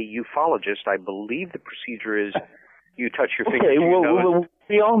be a ufologist, I believe the procedure is you touch your fingers. Well,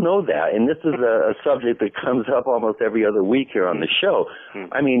 we all know that, and this is a subject that comes up almost every other week here on the show.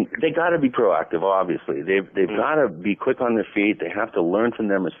 I mean, they got to be proactive, obviously. They've got to be quick on their feet. They have to learn from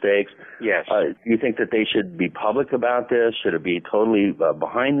their mistakes. Yes. You think that they should be public about this? Should it be totally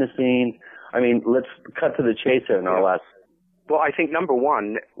behind the scenes? I mean, let's cut to the chase here in our last... Well, I think, number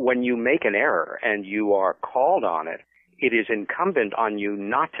one, when you make an error and you are called on it, it is incumbent on you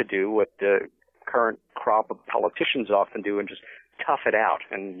not to do what the current crop of politicians often do and just tough it out.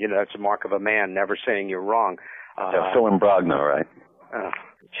 And, that's a mark of a man, never saying you're wrong. Phil and Brogno, right?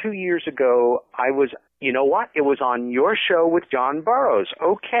 2 years ago, I was, it was on your show with John Burroughs.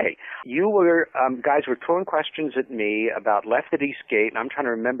 Okay. You were, guys were throwing questions at me about Left at East Gate, and I'm trying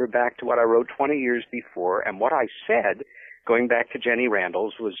to remember back to what I wrote 20 years before, and what I said, going back to Jenny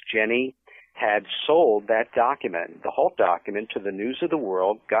Randall's, was Jenny had sold that document, the Holt document, to the News of the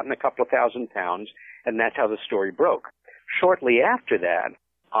World, gotten a couple of £1,000, and that's how the story broke. Shortly after that,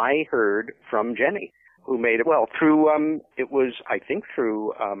 I heard from Jenny, who made it, through, it was, I think,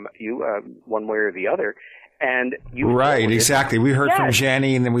 through you, one way or the other, and you Right, exactly. We heard from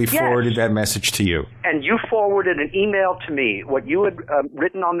Jenny, and then we forwarded that message to you. And you forwarded an email to me. What you had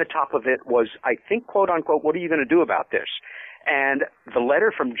written on the top of it was, I think, quote, unquote, what are you going to do about this? And the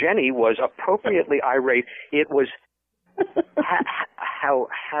letter from Jenny was appropriately irate. It was How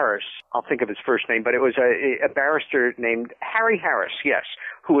Harris, I'll think of his first name, but it was a barrister named Harry Harris, yes,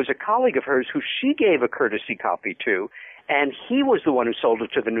 who was a colleague of hers who she gave a courtesy copy to, and he was the one who sold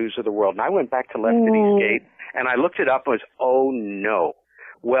it to the News of the World. And I went back to Left City's Gate, and I looked it up and was, oh, no.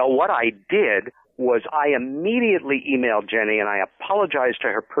 Well, what I did was I immediately emailed Jenny, and I apologized to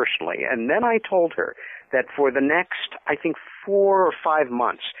her personally, and then I told her that for the next, I think, 4 or 5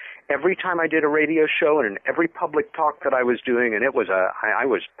 months, every time I did a radio show and in every public talk that I was doing, and I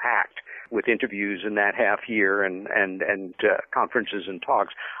was packed with interviews in that half year and conferences and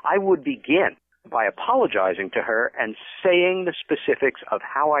talks, I would begin by apologizing to her and saying the specifics of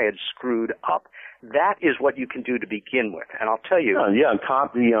how I had screwed up. That is what you can do to begin with, and I'll tell you. I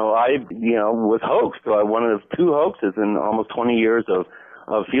was hoaxed. One of the 2 hoaxes in almost 20 years of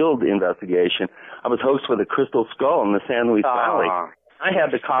field investigation. I was hoaxed with a crystal skull in the San Luis Valley. I had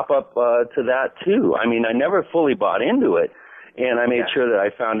to cop up to that too. I mean, I never fully bought into it, and I made sure that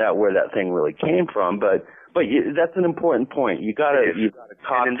I found out where that thing really came from. But that's an important point. You got to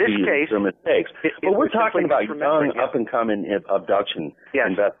cop to your mistakes. But we're talking about young, up and coming abduction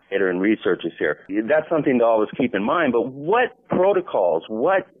investigator and researchers here. That's something to always keep in mind. But what protocols,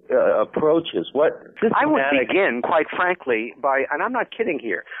 what approaches, what systematic... I would begin, quite frankly, by, and I'm not kidding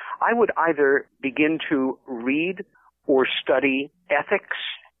here, I would either begin to read or study ethics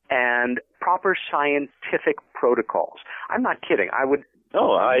and proper scientific protocols. I'm not kidding. I would...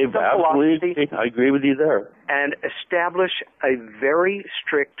 No, I agree with you there. And establish a very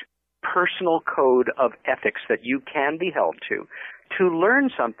strict personal code of ethics that you can be held to learn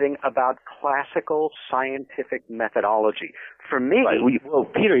something about classical scientific methodology. For me... Well,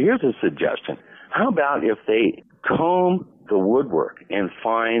 Peter, here's a suggestion. How about if they comb the woodwork and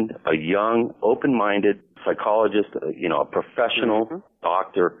find a young, open-minded psychologist, a professional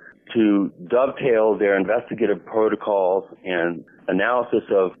doctor, to dovetail their investigative protocols and analysis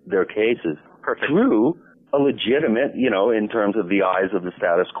of their cases through a legitimate, in terms of the eyes of the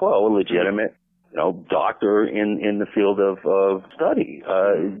status quo, a legitimate, doctor in the field of study.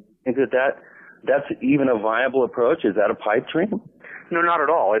 Think that's even a viable approach? Is that a pipe dream? No, not at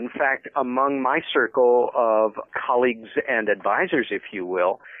all. In fact, among my circle of colleagues and advisors, if you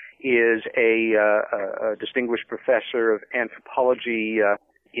will, is a distinguished professor of anthropology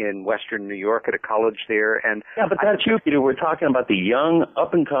in Western New York at a college there. And but that's you, Peter. We're talking about the young,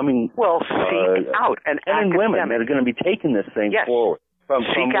 up-and-coming... seek out an academic. Women that are going to be taking this thing forward.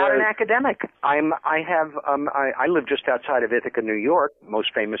 Seek out an academic. I live just outside of Ithaca, New York,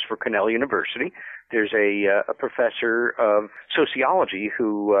 most famous for Cornell University. There's a professor of sociology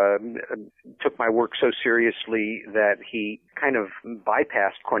who took my work so seriously that he kind of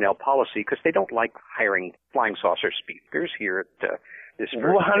bypassed Cornell policy because they don't like hiring flying saucer speakers here at this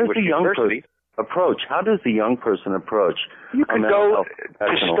how does the young person approach? How does the young person approach? You could go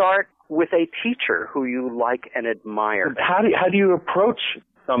to start with a teacher who you like and admire. How do you approach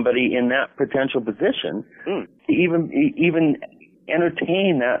somebody in that potential position to even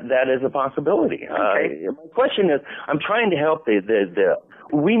entertain that as a possibility? Okay. My question is, I'm trying to help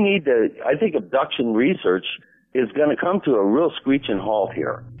we need to, I think abduction research is going to come to a real screeching halt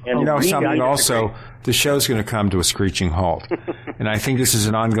here. And also, the show's going to come to a screeching halt. And I think this is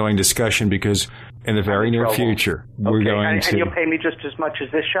an ongoing discussion because in the very near future, we're going to... And you'll pay me just as much as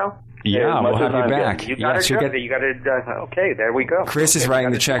this show? Yeah, we'll have you back. You got okay, there we go. Chris is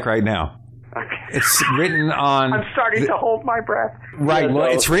writing the check right now. Okay. It's written on... I'm starting to hold my breath. Right, well,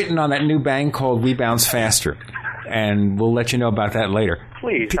 it's written on that new bank called We Bounce Faster. And we'll let you know about that later.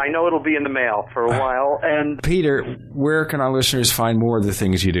 Please, I know it'll be in the mail for a while. And Peter, where can our listeners find more of the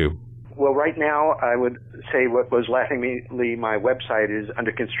things you do? Well, right now, I would say what was laughingly my website is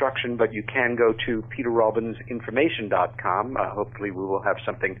under construction, but you can go to peterrobbinsinformation.com. Hopefully we will have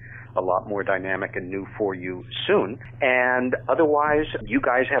something a lot more dynamic and new for you soon. And otherwise, you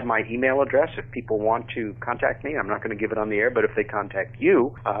guys have my email address. If people want to contact me, I'm not going to give it on the air, but if they contact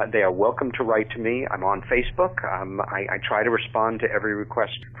you, they are welcome to write to me. I'm on Facebook. I try to respond to every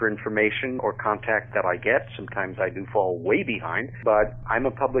request for information or contact that I get. Sometimes I do fall way behind, but I'm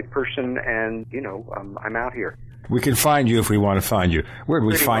a public person and, I'm out here. We can find you if we want to find you. Where do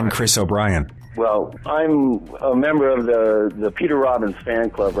we find Chris O'Brien? Well, I'm a member of the Peter Robbins fan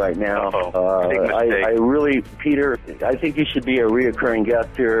club right now. I really, Peter, I think you should be a reoccurring guest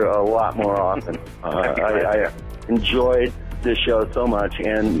here a lot more often. I enjoyed this show so much,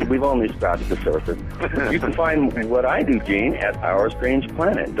 and we've only scratched the surface. You can find what I do, Gene, at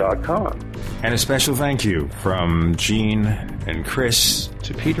OurStrangePlanet.com. And a special thank you from Gene and Chris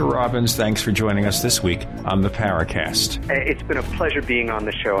to Peter Robbins. Thanks for joining us this week on the Paracast. It's been a pleasure being on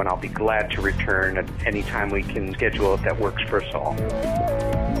the show, and I'll be glad to return at any time we can schedule it that works for us all.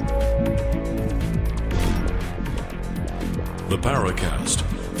 The Paracast,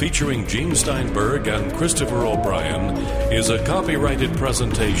 featuring Gene Steinberg and Christopher O'Brien, is a copyrighted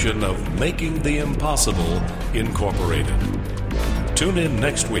presentation of Making the Impossible, Incorporated. Tune in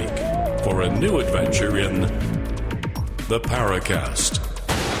next week for a new adventure in The Paracast.